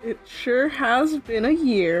 It sure has been a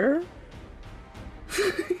year.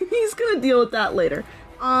 He's gonna deal with that later.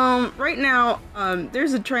 Right now,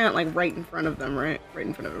 there's a Treant right in front of them, right? Right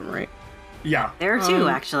in front of him, right? Yeah. There are 2,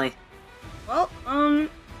 actually. Well,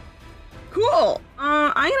 cool.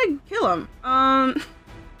 I'm gonna kill him.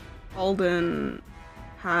 Alden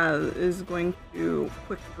is going to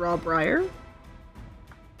quick draw Briar.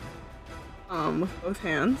 With both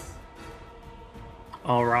hands.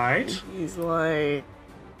 All right. He's like,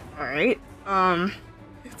 alright,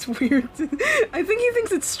 it's weird. I think he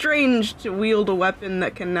thinks it's strange to wield a weapon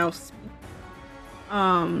that can now speak.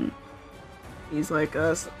 He's like,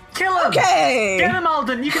 Kill him! okay! Get him,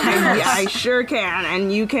 Alden! You can do this! Yeah, I sure can,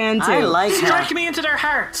 and you can too. I like Strike how... me into their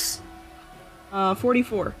hearts!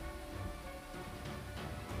 44.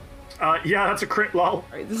 Yeah, that's a crit, lol.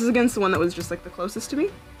 Alright, this is against the one that was just the closest to me.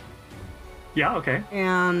 Yeah, okay.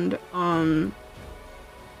 And,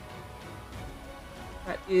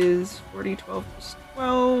 that is 40, 12 plus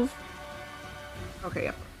 12. Okay,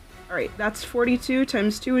 yeah. Alright, that's 42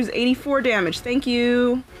 times 2 is 84 damage. Thank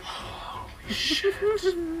you.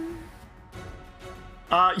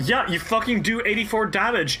 Yeah, you fucking do 84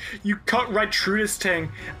 damage. You cut right through this thing,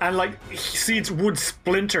 and you see its wood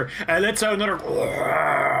splinter, and it lets out another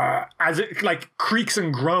as it creaks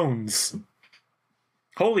and groans.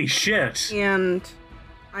 Holy shit. And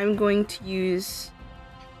I'm going to use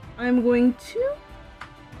I'm going to...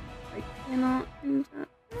 I cannot do that.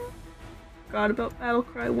 Forgot about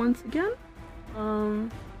Battlecry once again.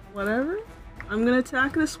 Whatever. I'm gonna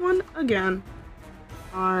attack this one again.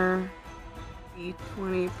 R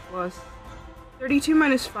D20 plus 32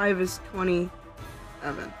 minus 5 is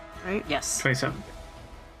 27, right? Yes. 27.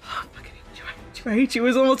 Oh, fucking I hate you. It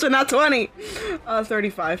was almost a not 20.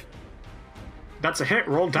 35. That's a hit.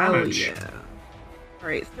 Roll damage. Oh, yeah.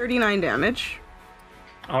 Alright, 39 damage.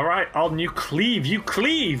 Alright, Alden, you cleave. You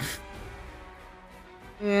cleave.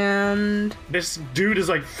 And This dude is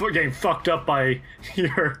like getting fucked up by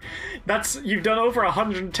your. You've done over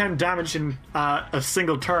 110 damage in a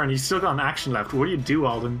single turn. You still got an action left. What do you do,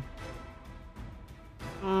 Alden?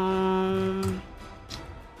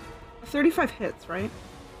 35 hits, right?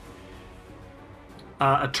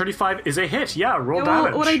 A 35 is a hit. Yeah, roll Yeah, well,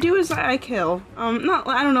 damage. what I do is I kill. Not.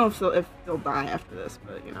 I don't know if they'll die after this,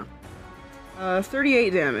 but you know.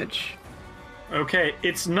 38 damage. Okay,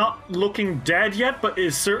 it's not looking dead yet, but it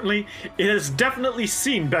has definitely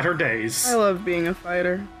seen better days. I love being a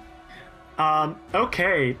fighter.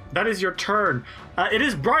 Okay, that is your turn. It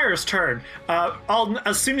is Briar's turn. Alden,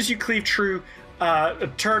 as soon as you cleave through a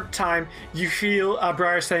third time, you feel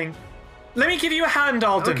Briar saying, "Let me give you a hand,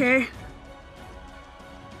 Alden." Okay.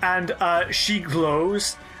 And she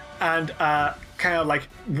glows, and kind of like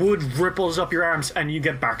wood ripples up your arms, and you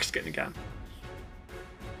get bark skin again.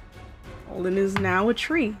 Alden is now a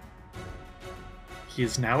tree. He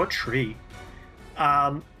is now a tree.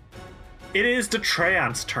 It is the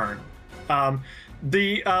Treant's turn.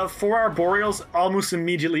 The 4 Arboreals almost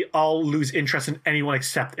immediately all lose interest in anyone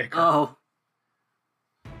except Icar. Oh.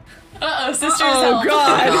 Uh-oh, sister's Oh, help.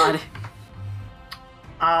 God.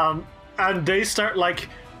 God. And they start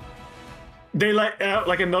they let out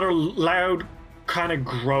like another loud kind of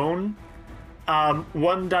groan.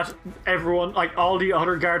 One that everyone, like all the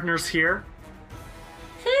other gardeners hear.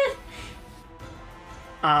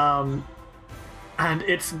 And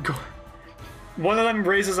it's one of them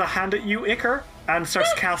raises a hand at you, Icar, and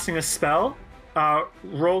starts casting a spell.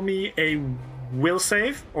 Roll me a will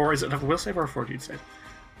save, or is it a will save or a fortitude save?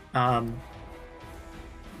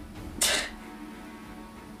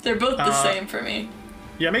 They're both the same for me.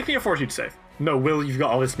 Yeah, make me a fortitude save. No, Will, you've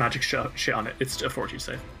got all this magic shit on it. It's a fortitude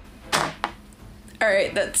save.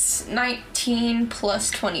 Alright, that's 19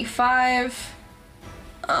 plus 25.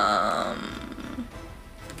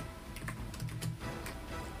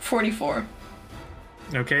 44.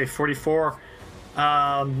 Okay, 44.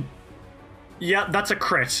 Yeah, that's a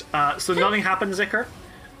crit. So nothing happens, Icar.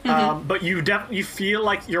 But you feel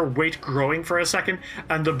like your weight growing for a second,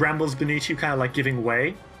 and the brambles beneath you kind of like giving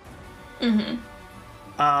way.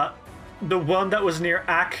 The one that was near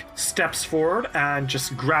Ak steps forward and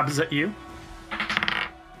just grabs at you.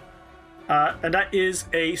 And that is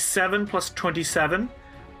a 7 plus 27.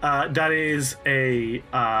 That is a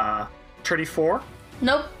 34.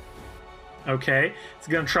 Nope. Okay, it's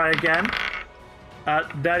gonna try again.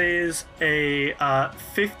 That is a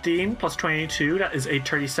 15 plus 22. That is a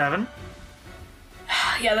 37.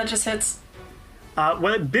 Yeah, that just hits.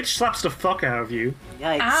 Well, it bitch slaps the fuck out of you.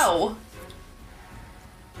 Yikes. Ow.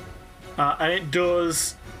 And it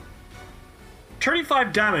does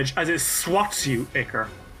 35 damage as it swats you, Icar.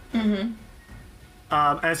 And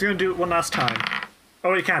it's gonna do it one last time.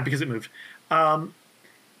 Oh, it can't because it moved.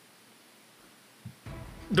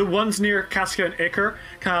 The ones near Casca and Icar,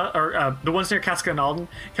 the ones near Casca and Alden,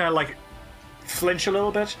 kind of like flinch a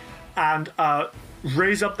little bit and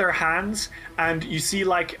raise up their hands, and you see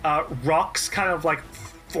like rocks kind of like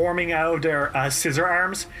forming out of their scissor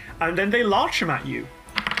arms, and then they launch them at you.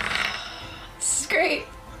 This is great.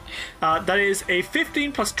 That is a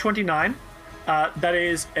 15 plus 29. That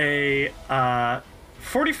is a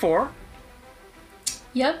 44.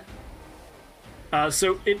 Yep.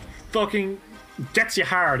 So it fucking gets you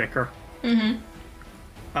hard, Icar.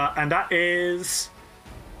 And that is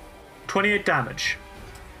 28 damage.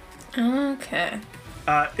 Okay.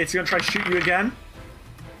 It's gonna try to shoot you again.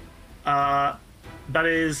 That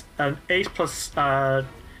is an 8 plus.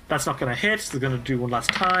 That's not gonna hit. So they're gonna do one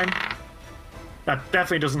last time. That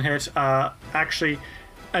definitely doesn't hit. Actually,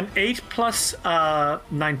 an 8 plus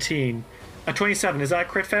 19. A 27. Is that a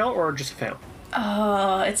crit fail or just a fail?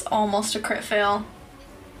 It's almost a crit fail.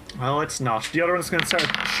 Well, it's not. The other one's going to start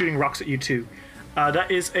shooting rocks at you too. That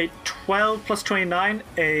is a 12 plus 29,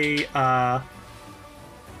 a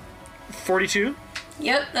 42.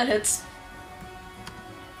 Yep, that hits.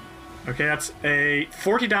 Okay, that's a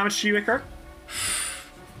 40 damage to you, Icar.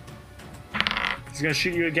 He's going to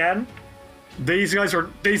shoot you again. These guys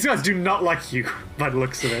do not like you by the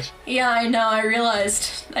looks of it. Yeah, I know, I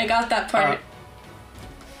realized. I got that part.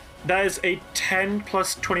 That is a 10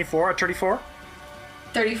 plus 24 at 34.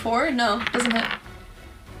 34? No, doesn't hit.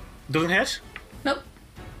 Doesn't hit? Nope.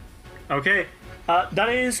 Okay. That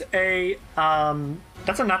is a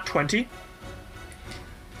that's a nat 20.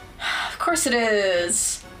 Of course it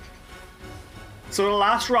is. So the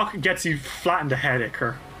last rock gets you flat in the head,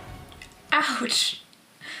 Iker. Ouch.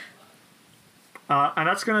 And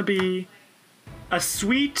that's going to be a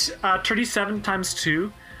sweet 37 times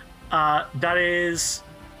 2. That is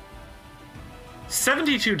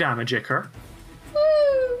 72 damage, Iker.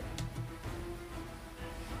 Woo.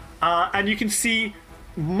 And you can see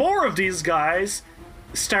more of these guys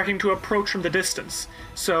starting to approach from the distance.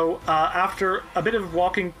 So after a bit of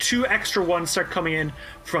walking, 2 extra ones start coming in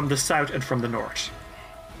from the south and from the north.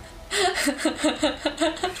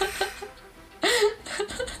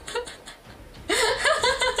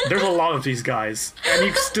 There's a lot of these guys, and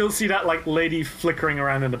you still see that like lady flickering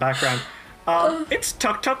around in the background. It's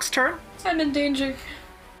Tuk Tuk's turn. I'm in danger.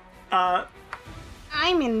 I'm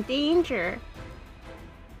in danger.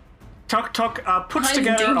 Tuk Tuk puts I'm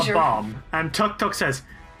together danger. a bomb, and Tuk Tuk says,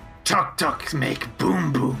 "Tuk Tuk make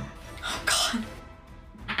boom boom." Oh god.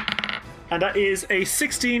 And that is a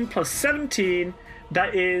 16 plus 17.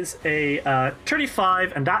 That is a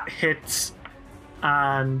 35, and that hits.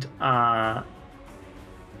 And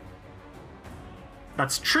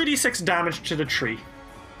that's 3d6 damage to the tree.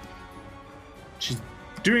 She's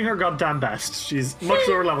doing her goddamn best. She's much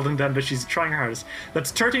lower level than them, but she's trying her hardest. That's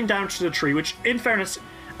 13 damage to the tree, which, in fairness,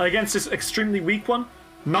 against this extremely weak one,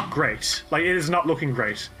 not great. Like, it is not looking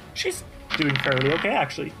great. She's doing fairly okay,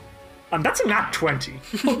 actually. And that's a nat 20.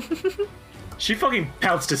 She fucking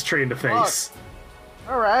pelts this tree in the face.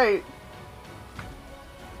 Alright.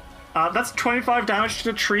 That's 25 damage to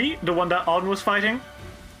the tree, the one that Auden was fighting.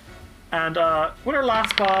 And with her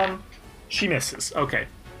last bomb, she misses. Okay.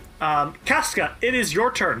 Casca, it is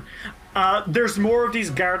your turn. There's more of these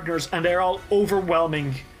gardeners, and they're all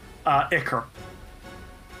overwhelming Iker.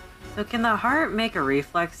 So can the heart make a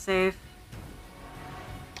reflex save?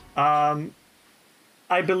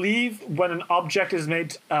 I believe when an object is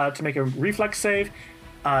made to make a reflex save,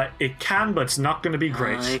 it can, but it's not going to be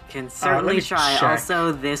great. It can certainly try. check.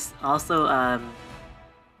 Also,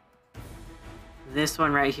 this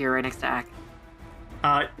one right here, right next to Ak.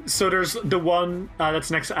 So there's the one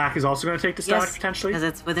that's next to Ak is also going to take this damage potentially. because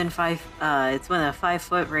it's within it's within a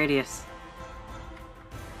 5-foot radius.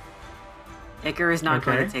 Iker is not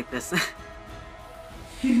going Okay. to take this.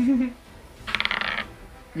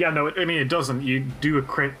 Yeah, no, I mean it doesn't. You do a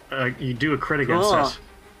crit. You do a crit against Cool. it.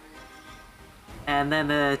 And then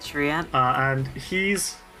the Treant. And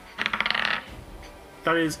he's...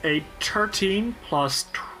 That is a 13 plus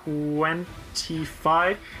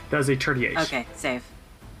 25. That is a 38. Okay, save.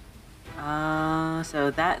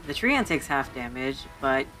 So that the Treant takes half damage,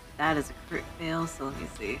 but that is a crit fail. So let me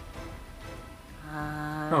see.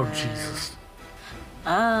 Oh, Jesus.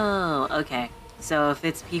 Oh, okay. So if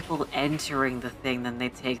it's people entering the thing, then they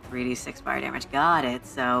take 3d6 fire damage. Got it.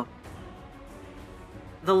 So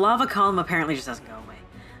the lava column apparently just doesn't go away.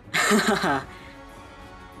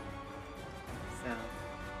 So,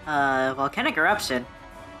 volcanic eruption.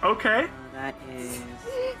 Okay. That is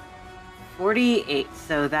 48.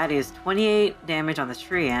 So that is 28 damage on the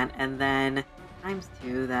Treant, and then times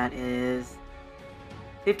 2, that is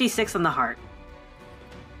 56 on the heart.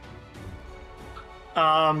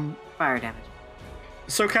 Fire damage.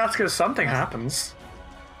 So, Casca, something happens.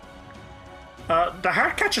 The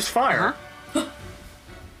heart catches fire.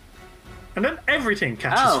 And then everything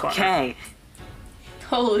catches fire. Okay.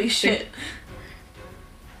 Holy shit.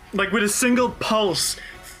 Like, with a single pulse,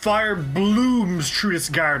 fire blooms through this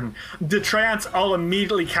garden. The Treants all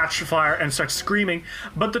immediately catch fire and start screaming,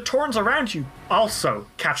 but the Torns around you also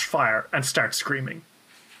catch fire and start screaming.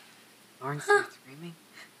 Lauren starts screaming.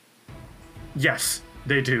 Yes,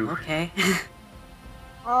 they do. Okay.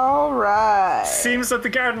 Alright. Seems that the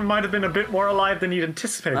garden might have been a bit more alive than you'd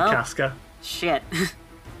anticipated, Well. Casca. Shit.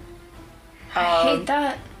 I hate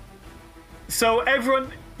that. So,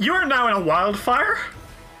 everyone, you are now in a wildfire.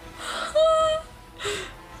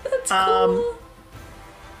 That's cool.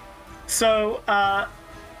 So,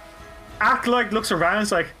 Ak looks around and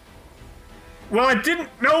is like, well, I didn't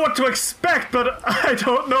know what to expect, but I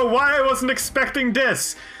don't know why I wasn't expecting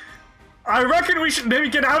this. I reckon we should maybe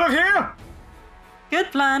get out of here.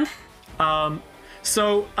 Good plan.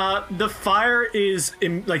 So the fire is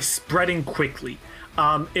spreading quickly.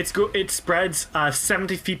 It spreads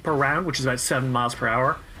 70 feet per round, which is about 7 miles per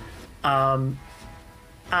hour. And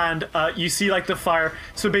you see the fire.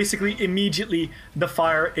 So basically, immediately the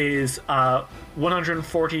fire is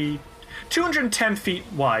 140. 210 feet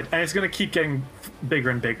wide, and it's going to keep getting bigger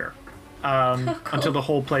and bigger until the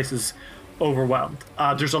whole place is overwhelmed.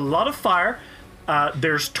 There's a lot of fire.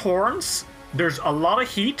 There's torrents. There's a lot of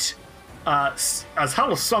heat, as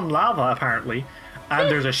hell as some lava apparently, and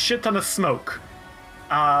there's a shit ton of smoke.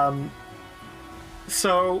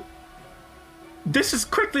 So this has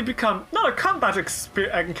quickly become not a combat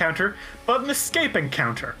encounter, but an escape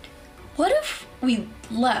encounter. What if we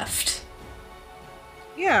left?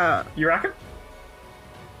 Yeah. You reckon?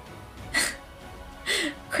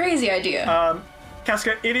 Crazy idea.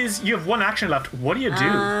 Casca, you have one action left. What do you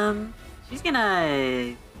do? She's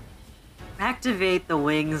gonna activate the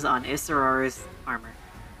wings on Isseror's armor.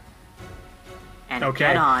 And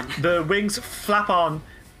get on. The wings flap on,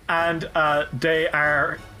 and they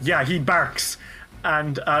are... Yeah, he barks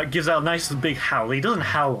and gives out a nice big howl. He doesn't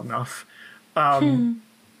howl enough.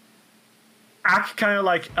 Ak kind of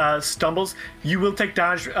like stumbles. You will take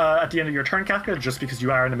damage at the end of your turn, Casca, just because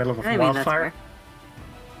you are in the middle of a wildfire.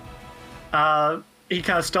 He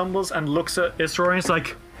kind of stumbles and looks at Isseror and he's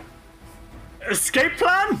like, escape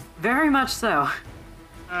plan? Very much so.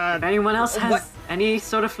 If anyone else has any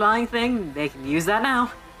sort of flying thing, they can use that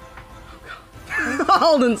now.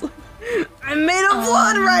 Alden's like, I'm made of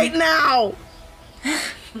blood right now!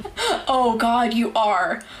 Oh god, you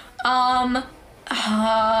are.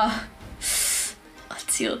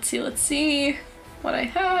 Let's see what I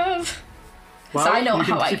have. Well, So I know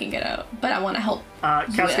how I can get out, but I want to help.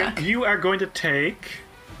 Casca, Zach. you are going to take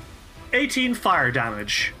 18 fire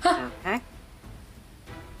damage. Okay.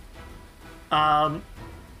 And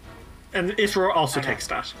Isseror also takes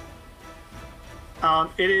that.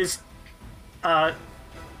 It is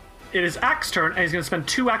Ak's turn, and he's going to spend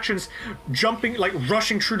 2 actions jumping, like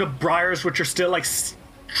rushing through the briars, which are still like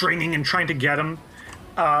stringing and trying to get him.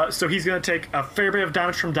 So he's going to take a fair bit of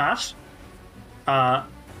damage from that.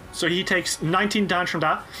 So he takes 19 damage from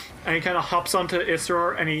that, and he kind of hops onto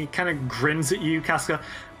Isseror, and he kind of grins at you, Casca.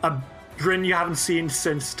 A grin you haven't seen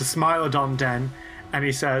since the Smilodon Den, and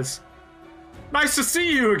he says, "Nice to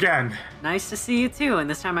see you again." Nice to see you too, and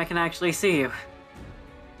this time I can actually see you.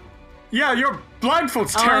 Yeah, your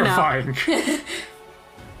blindfold's Oh, I know. terrifying.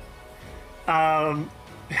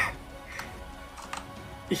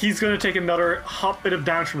 He's going to take another hot bit of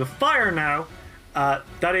damage from the fire now.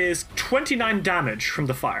 That is 29 damage from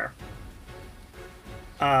the fire.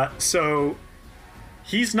 So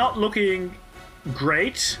he's not looking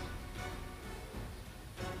great,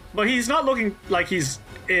 but he's not looking like he's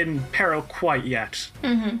in peril quite yet.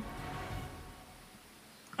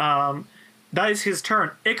 That is his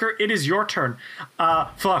turn. Iker, it is your turn.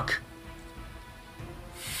 Fuck.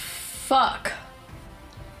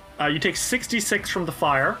 You take 66 from the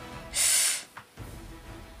fire.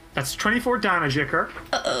 That's 24 damage, Iker.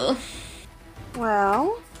 Uh-oh.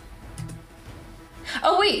 Well,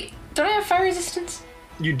 Oh wait, don't I have fire resistance?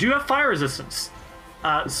 You do have fire resistance.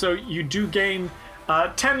 So you do gain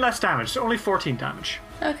 10 less damage, so only 14 damage.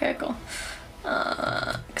 Okay, cool.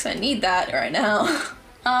 Because I need that right now.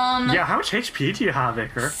 Yeah, how much HP do you have,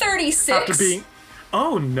 Iker? 36. After being...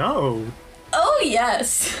 Oh no. Oh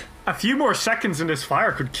yes. A few more seconds in this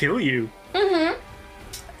fire could kill you.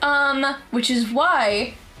 Which is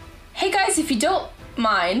why, hey guys, if you don't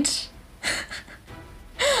mind,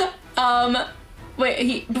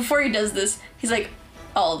 before he does this, he's like,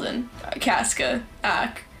 Alden, Casca,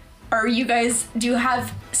 Ak, do you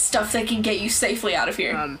have stuff that can get you safely out of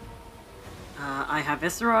here? I have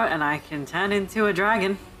Isseror, and I can turn into a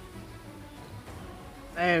dragon.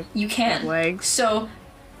 I have You can. legs. So,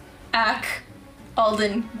 Ak,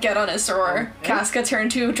 Alden, get on Isseror. Okay. Casca, turn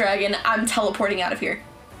to a dragon. I'm teleporting out of here.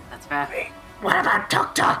 That's fair. What about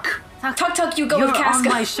Tuk Tuk? Tuk Tuk, you go You're with Casca.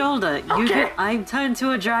 on my shoulder. I turn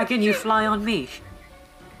to a dragon, you fly on me.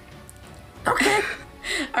 Okay.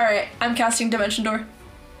 Alright, I'm casting Dimension Door.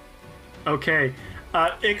 Okay.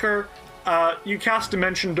 Iker, you cast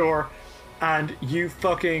Dimension Door, and you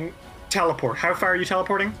fucking teleport. How far are you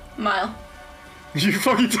teleporting? Mile. You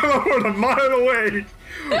fucking teleport a mile away!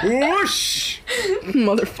 Whoosh!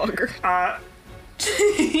 Motherfucker.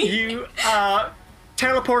 You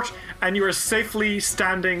teleport, and you are safely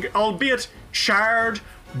standing, albeit charred,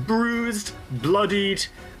 bruised, bloodied,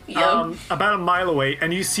 Yep. about a mile away,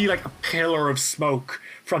 and you see like a pillar of smoke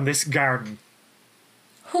from this garden.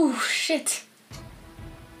 Oh shit.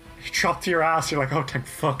 You drop to your ass, you're like, oh, thank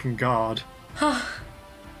fucking God.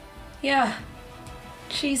 Yeah.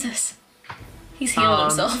 Jesus. He's healing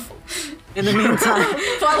himself. In the meantime,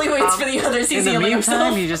 While he waits for the others, he's in the healing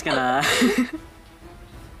meantime, himself. you're just gonna.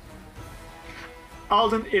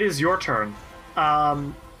 Alden, it is your turn.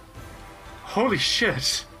 Holy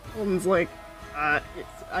shit. Alden's like,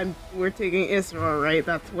 We're taking Isra, right?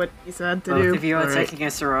 That's what he said to Both do. of you are Alright. taking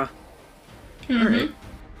Isra. Alright.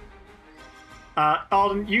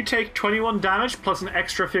 Alden, you take 21 damage plus an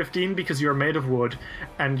extra 15 because you're made of wood,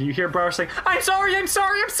 and you hear Briar saying, I'm sorry. It's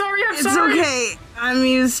okay. I'm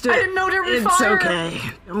used to it. I didn't know there was It's fire. okay.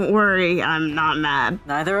 Don't worry. I'm not mad.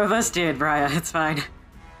 Neither of us did, Briar. It's fine.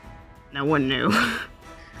 No one knew.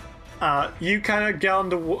 You kind of get on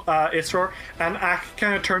the Isror, and Ak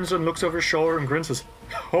kind of turns and looks over his shoulder and grins and says,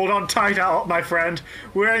 hold on tight, my friend.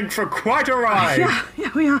 We're in for quite a ride.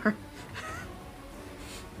 yeah, we are.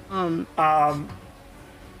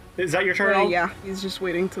 Is that your turn, Alden? Yeah, he's just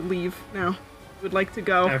waiting to leave now. Would like to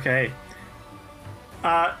go. Okay.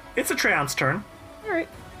 It's a Treant's turn. Alright.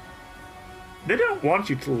 They don't want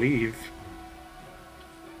you to leave.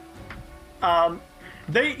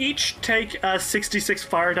 They each take 66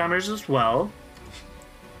 fire damage as well.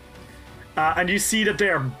 And you see that they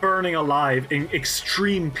are burning alive in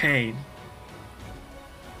extreme pain.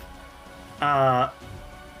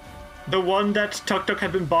 The one that Tuk Tuk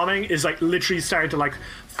had been bombing is like literally starting to like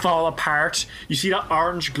fall apart. You see that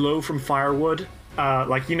orange glow from firewood,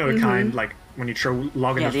 like you know the kind like when you throw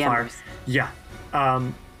log in the the fire. embers. Yeah.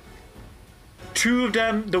 Two of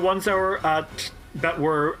them, the ones that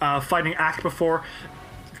were fighting Act before,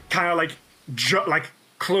 kind of like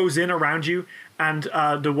close in around you, and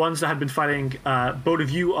the ones that had been fighting both of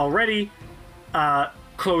you already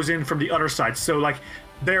close in from the other side. So like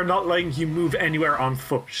they're not letting you move anywhere on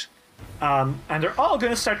foot. And they're all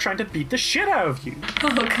gonna start trying to beat the shit out of you.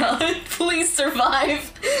 Oh god, please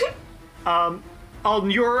survive.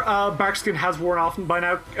 Alden, your bark skin has worn off by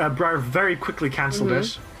now. Briar very quickly cancelled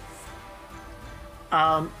it.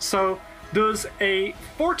 So does a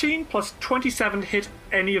 14 plus 27 hit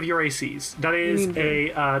any of your ACs? That is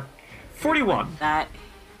a 41. That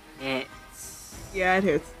hits. Yeah, it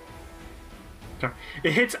hits. Sorry.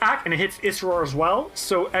 It hits Ak and it hits Isror as well.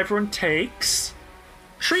 So everyone takes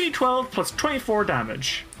 3d12 plus 24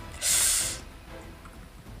 damage.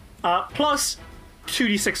 Plus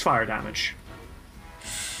 2d6 fire damage.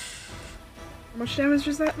 How much damage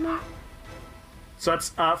is that now? So that's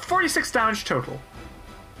 46 damage total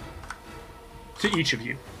to each of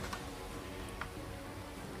you.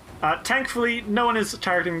 Thankfully, no one is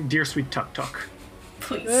targeting dear sweet Tuk Tuk.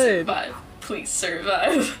 Please Good. survive. Please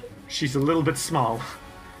survive. She's a little bit small.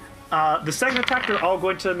 The second attack they're all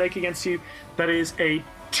going to make against you, that is a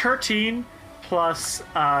 13 plus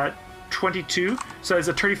 22, so it's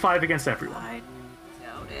a 35 against everyone. I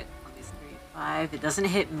doubt it. Let me see. 5. It doesn't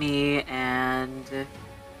hit me, and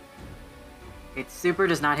it super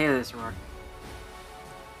does not hit this roar.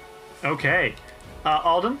 Okay.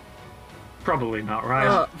 Alden? Probably not, right?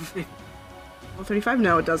 Well, 35?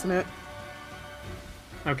 No, it doesn't hit.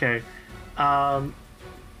 Okay.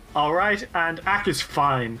 Alright, and Ak is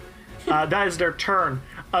fine. That is their turn.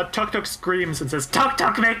 Tuk Tuk screams and says, Tuk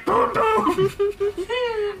Tuk, make boom boom!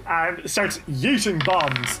 And starts yeeting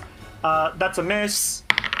bombs. That's a miss.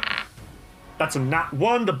 That's a nat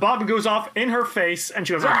 1. The bomb goes off in her face, and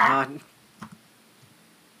she goes, "Ah!"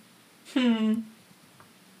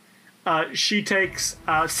 She takes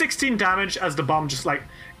 16 damage as the bomb just like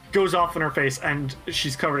goes off in her face, and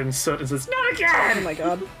she's covered in soot and says, not again! Oh my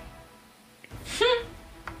god.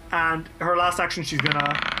 And her last action, she's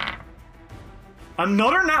gonna...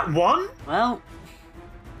 Another nat 1? Well,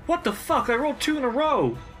 What the fuck? I rolled 2 in a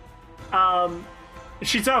row.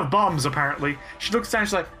 She's out of bombs, apparently. She looks down,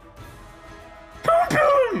 she's like, boom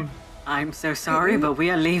boom! I'm so sorry, but we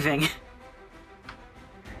are leaving.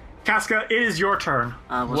 Casca, it is your turn.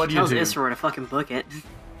 Well, What she do you tells do? Isra to fucking book it.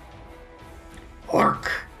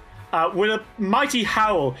 Orc. With a mighty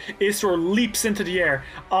howl, Isror leaps into the air.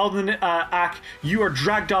 Alden, Ak, you are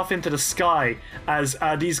dragged off into the sky as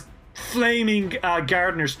these flaming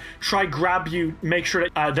gardeners try grab you, make sure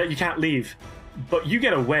that you can't leave. But you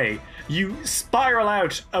get away. You spiral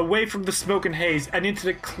out, away from the smoke and haze, and into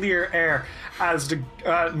the clear air as the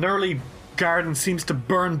gnarly garden seems to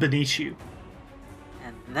burn beneath you.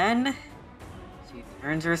 And then she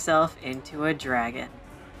turns herself into a dragon.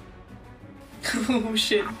 Oh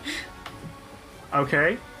shit.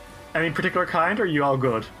 Okay. Any particular kind, or are you all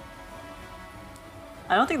good?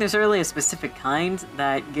 I don't think there's really a specific kind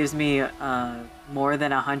that gives me more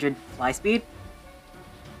than 100 fly speed.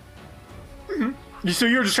 So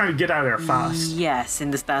you're just trying to get out of there fast. Yes,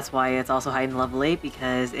 and that's why it's also heightened level 8,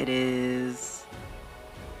 because it is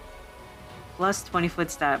plus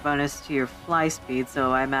 20-foot stat bonus to your fly speed,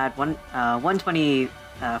 so I'm at 120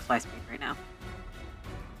 fly speed right now.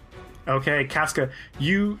 Okay, Casca,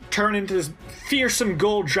 you turn into this fearsome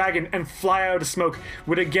gold dragon and fly out of smoke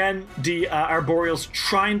with again the arboreals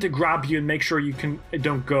trying to grab you and make sure you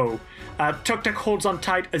don't go. Tuk Tuk holds on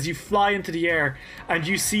tight as you fly into the air and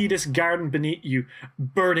you see this garden beneath you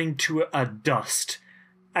burning to a dust.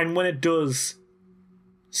 And when it does,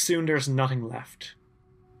 soon there's nothing left.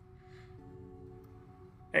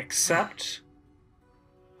 Except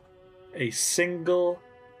a single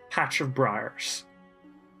patch of briars.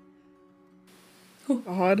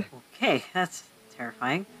 God. Okay, that's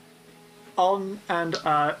terrifying. On and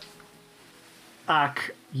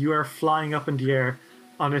Ak, you are flying up in the air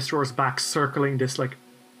on Isror's back, circling this like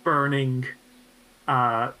burning,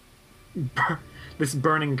 this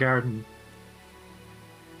burning garden.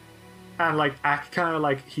 And like Ak kind of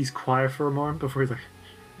like he's quiet for a moment before he's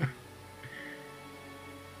like,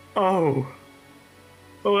 oh,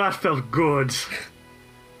 that felt good.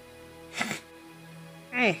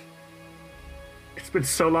 Hey. It's been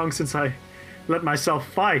so long since I let myself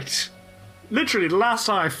fight. Literally, the last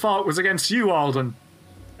time I fought was against you, Alden.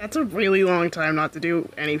 That's a really long time not to do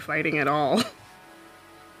any fighting at all.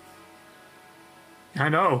 I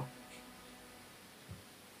know.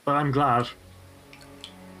 But I'm glad.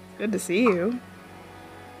 Good to see you.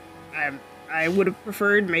 I would have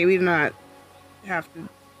preferred maybe to not have to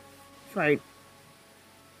fight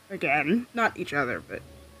again. Not each other, but...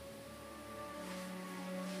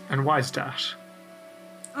 And why's that?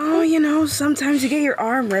 Oh, you know, sometimes you get your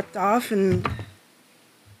arm ripped off and...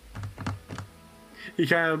 He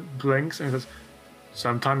kind of blinks and says,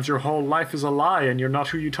 sometimes your whole life is a lie and you're not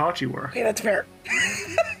who you thought you were. Okay, that's fair.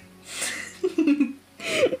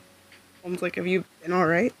 Mom's like, have you been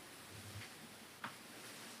alright?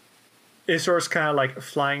 Isror's kind of like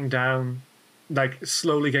flying down, like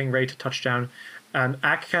slowly getting ready to touch down, and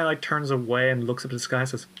Ak kind of like turns away and looks up at the sky and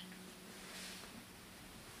says,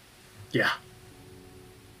 yeah.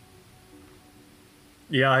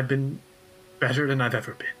 Yeah, I've been better than I've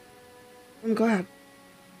ever been. I'm glad.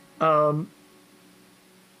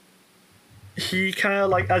 He kind of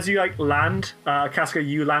like, as you like land, Casca,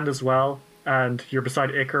 you land as well, and you're beside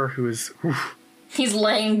Iker, who is... Oof. He's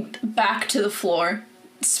laying back to the floor,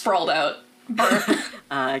 sprawled out, burnt,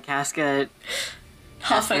 Casca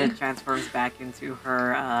huffing. transforms back into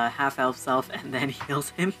her half-elf self and then heals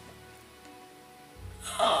him.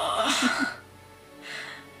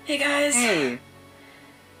 Hey guys. Hey.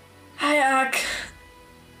 Hi, Ak.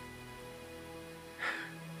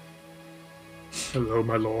 Hello,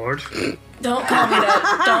 my lord. Don't call me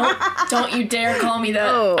that. Don't you dare call me that.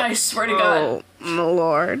 Oh. I swear to God. Oh, my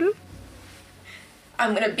lord.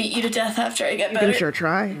 I'm gonna beat you to death after I get You better. can sure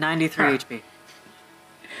try. 93 HP.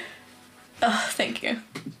 Oh, thank you.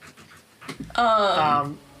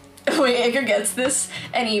 Um, Wait, Iker gets this,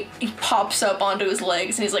 and he pops up onto his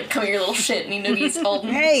legs, and he's like, come here, you little shit, and he noogies Alden.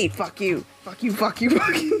 Hey, fuck you. Fuck you, fuck you,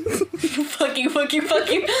 fuck you. Fuck you, fuck you,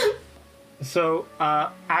 fuck you. so,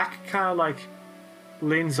 Ak kind of like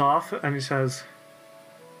leans off and he says,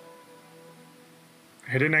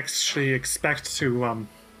 I didn't actually expect to,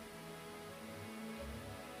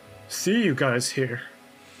 see you guys here.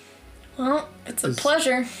 Well, it's a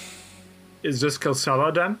pleasure. Is this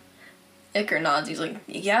Kilsella then? Iker nods, he's like,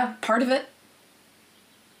 yeah, part of it.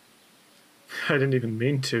 I didn't even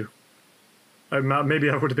mean to. Maybe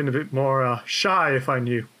I would have been a bit more shy if I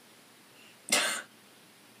knew.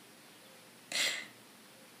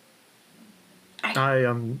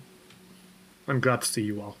 I'm glad to see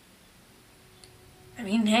you all. I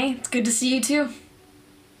mean, hey, it's good to see you too.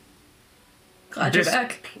 Glad you're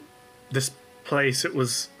back. This place,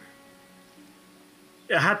 it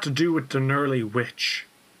had to do with the Nurly Witch.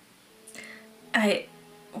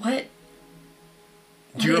 What?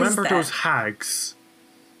 Do you What is remember that? those hags?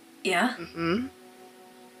 Yeah? Mm-hmm.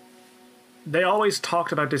 They always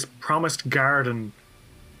talked about this promised garden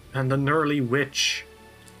and the Nurly Witch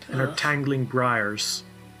and her tangling briars.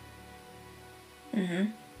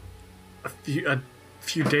 Mm-hmm. A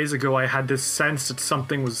few days ago, I had this sense that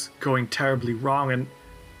something was going terribly wrong, and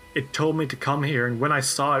it told me to come here. And when I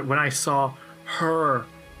saw her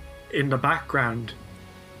in the background,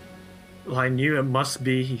 well, I knew it must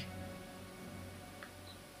be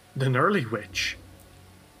the Nurly Witch.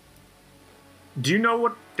 Do you know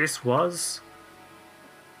what this was?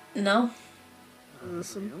 No?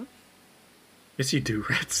 Yes, you do,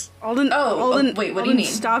 Ritz. Alden, wait, what do you Alden mean?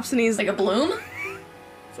 stops and he's Like a bloom?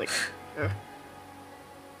 It's like,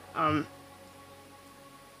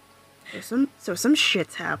 so some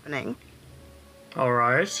shit's happening. All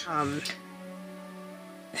right.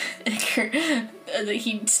 Iker,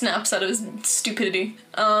 he snaps out of his stupidity.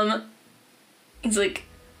 He's like,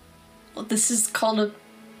 well, this is called a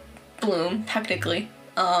bloom, technically.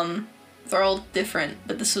 They're all different,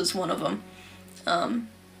 but this was one of them.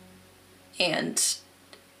 And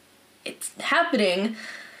it's happening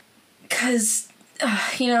because,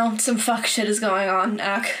 some fuck shit is going on,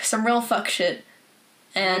 Ak. Some real fuck shit.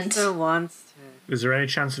 And... Krista wants to... Is there any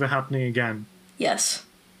chance of it happening again? Yes.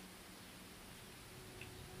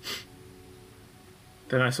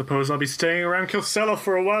 Then I suppose I'll be staying around Kilsella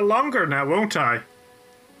for a while longer now, won't I?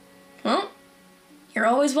 Well, you're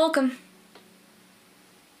always welcome.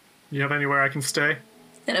 You have anywhere I can stay?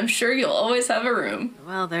 And I'm sure you'll always have a room.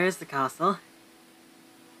 Well, there's the castle.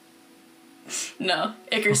 No,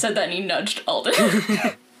 Iker said that and he nudged Alden.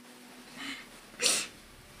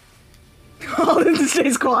 Alden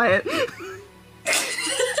stays quiet.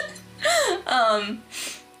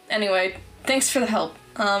 Anyway, thanks for the help.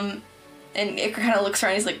 And Iker kind of looks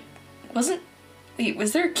around, he's like, was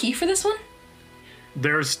there a key for this one?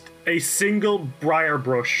 There's a single briar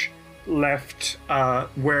brush left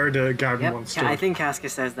where the garden once stood. I think Casca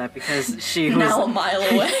says that because she was... Now a mile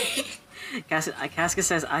away. Casca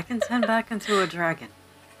says, I can turn back into a dragon.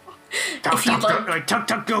 If you'd like...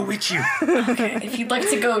 Tuck, go with you. Okay, if you'd like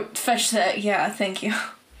to go fetch that, yeah, thank you.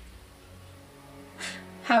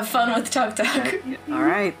 Have fun with Tuk Tuk.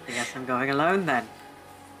 Alright, I guess I'm going alone then.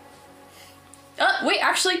 Wait,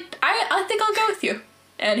 actually, I think I'll go with you.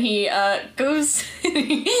 And he goes,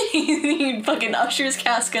 he fucking ushers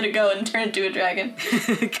Casca to go and turn into a dragon.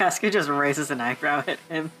 Casca just raises an eyebrow at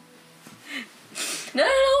him. No,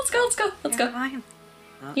 let's go. Fine.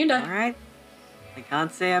 You're done. Alright. I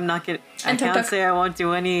can't say I'm not gonna... I And Tuk can't Tuk. say I won't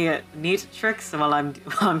do any neat tricks while I'm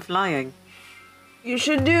flying. You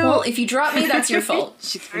should do... Well, if you drop me, that's your fault.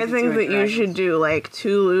 I think that you should do, like,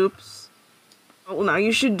 2 loops. Oh, no,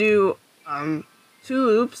 you should do, 2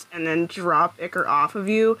 loops and then drop Iker off of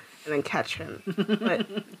you and then catch him. But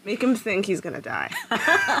make him think he's gonna die.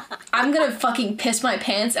 I'm gonna fucking piss my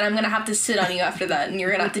pants and I'm gonna have to sit on you after that and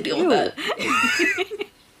you're gonna have to deal with that.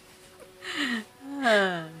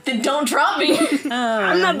 Then don't drop me!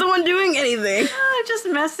 I'm not the one doing anything. I'm just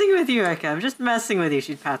messing with you, Eka. I'm just messing with you.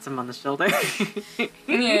 She pats him on the shoulder.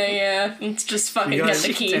 Yeah. It's just fucking You get guys-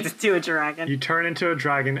 the key. to a dragon. You turn into a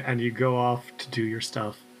dragon and you go off to do your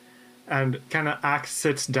stuff. And kind of Axe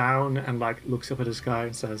sits down and like looks up at the sky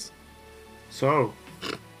and says, "So,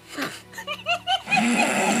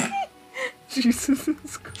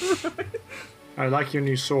 Jesus Christ. I like your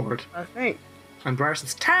new sword." Thanks. And Briar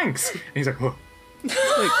says, "Thanks!" And he's like, "Oh,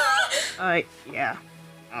 Yeah.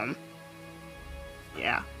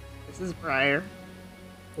 Yeah. This is Briar.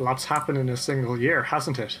 lots happened in a single year,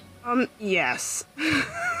 hasn't it?" Yes.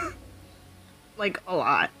 Like, a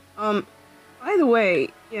lot. By the way,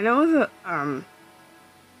 the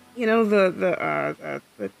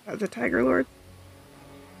Tiger Lord?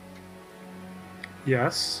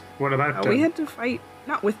 Yes. What about them? We had to fight,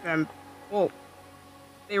 not with them. Well,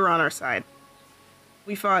 they were on our side.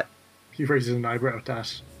 We fought. He raises an eyebrow at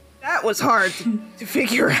that. That was hard to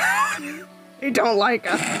figure out. They don't like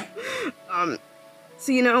us.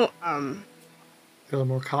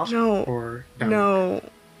 Villamore Cott? No. Or down? No.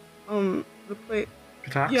 The plate.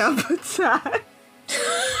 Patax? Yeah, but that.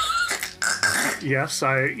 Yes,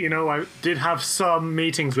 I did have some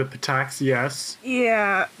meetings with Patax, yes.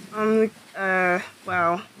 Yeah, we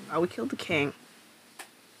killed the king.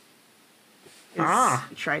 He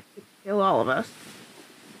tried to kill all of us.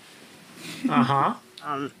 Uh-huh.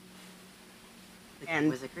 And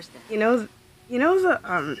was it Krista?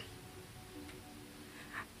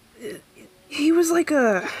 He was like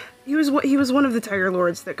he was one of the Tiger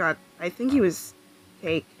Lords that got, I think he was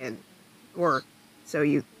taken, or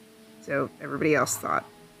so everybody else thought.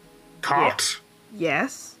 Cott?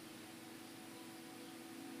 Yes.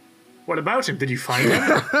 What about him? Did you find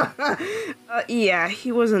him? Yeah,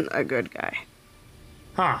 he wasn't a good guy.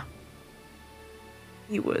 Huh.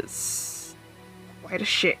 He was quite a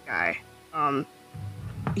shit guy.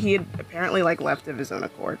 He had apparently left of his own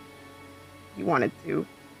accord. He wanted to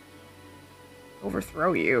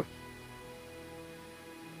overthrow you.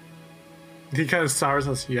 He kind of sours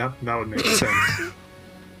us. Yeah, that would make sense.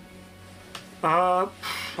 I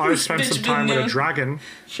spent some time with a dragon.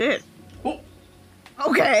 Shit.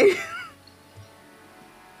 Okay.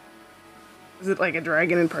 Is it like a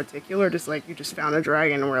dragon in particular? Just like you just found a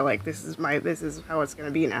dragon and we're like, this is how it's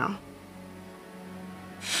gonna be now.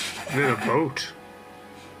 In a boat.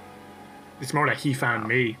 It's more like he found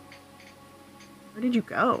me. Where did you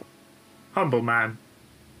go? Humble man.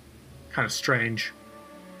 Kind of strange.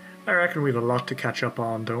 I reckon we've a lot to catch up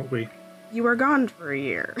on, don't we? You were gone for a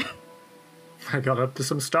year. I got up to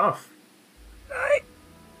some stuff.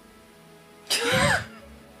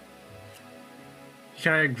 He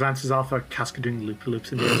kind of glances off at Casca doing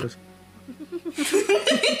loop-loops in the air.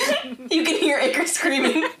 You can hear Icar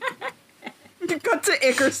screaming. Cut to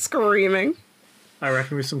Icar screaming. I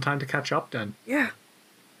reckon we have some time to catch up then. Yeah.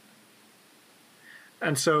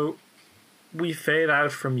 And so we fade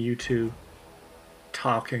out from you two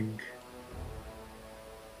talking,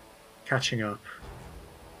 catching up.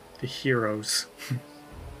 The heroes.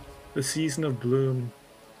 The season of bloom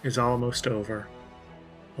is almost over.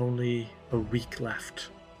 Only a week left.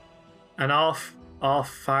 And off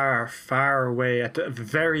far, far away at the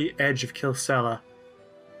very edge of Kilsella,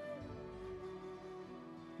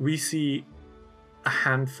 we see a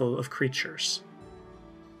handful of creatures.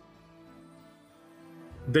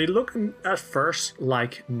 They look at first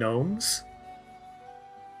like gnomes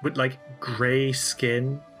with like grey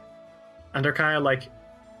skin, and they're kind of like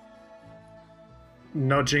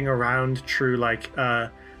nudging around through like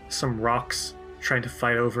some rocks, trying to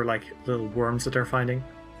fight over like little worms that they're finding.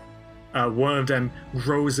 One of them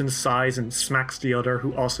grows in size and smacks the other,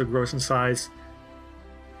 who also grows in size.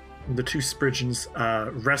 And the two Spridgeons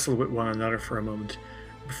wrestle with one another for a moment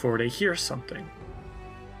before they hear something.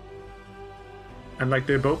 And like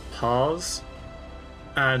they both pause,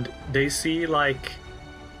 and they see like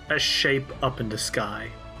a shape up in the sky.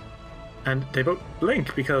 And they both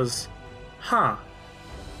blink because,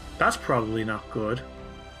 that's probably not good.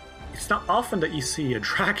 It's not often that you see a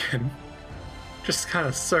dragon just kind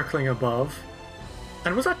of circling above.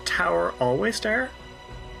 And was that tower always there?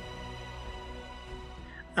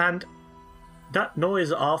 And that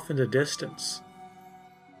noise off in the distance,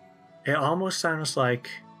 it almost sounds like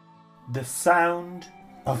the sound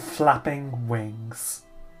of flapping wings.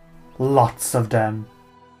 Lots of them.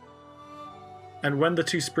 And when the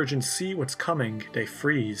two Spridgeons see what's coming, they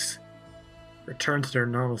freeze, return to their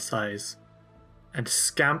normal size, and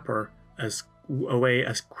scamper away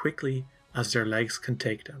as quickly as their legs can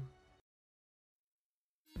take them.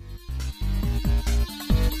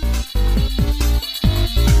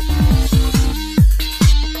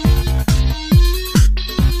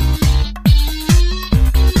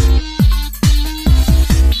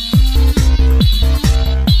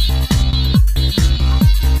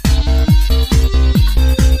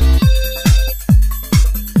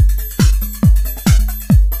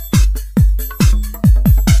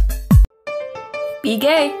 Be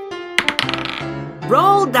gay.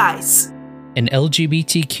 Roll dice. An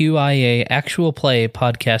LGBTQIA actual play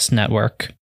podcast network.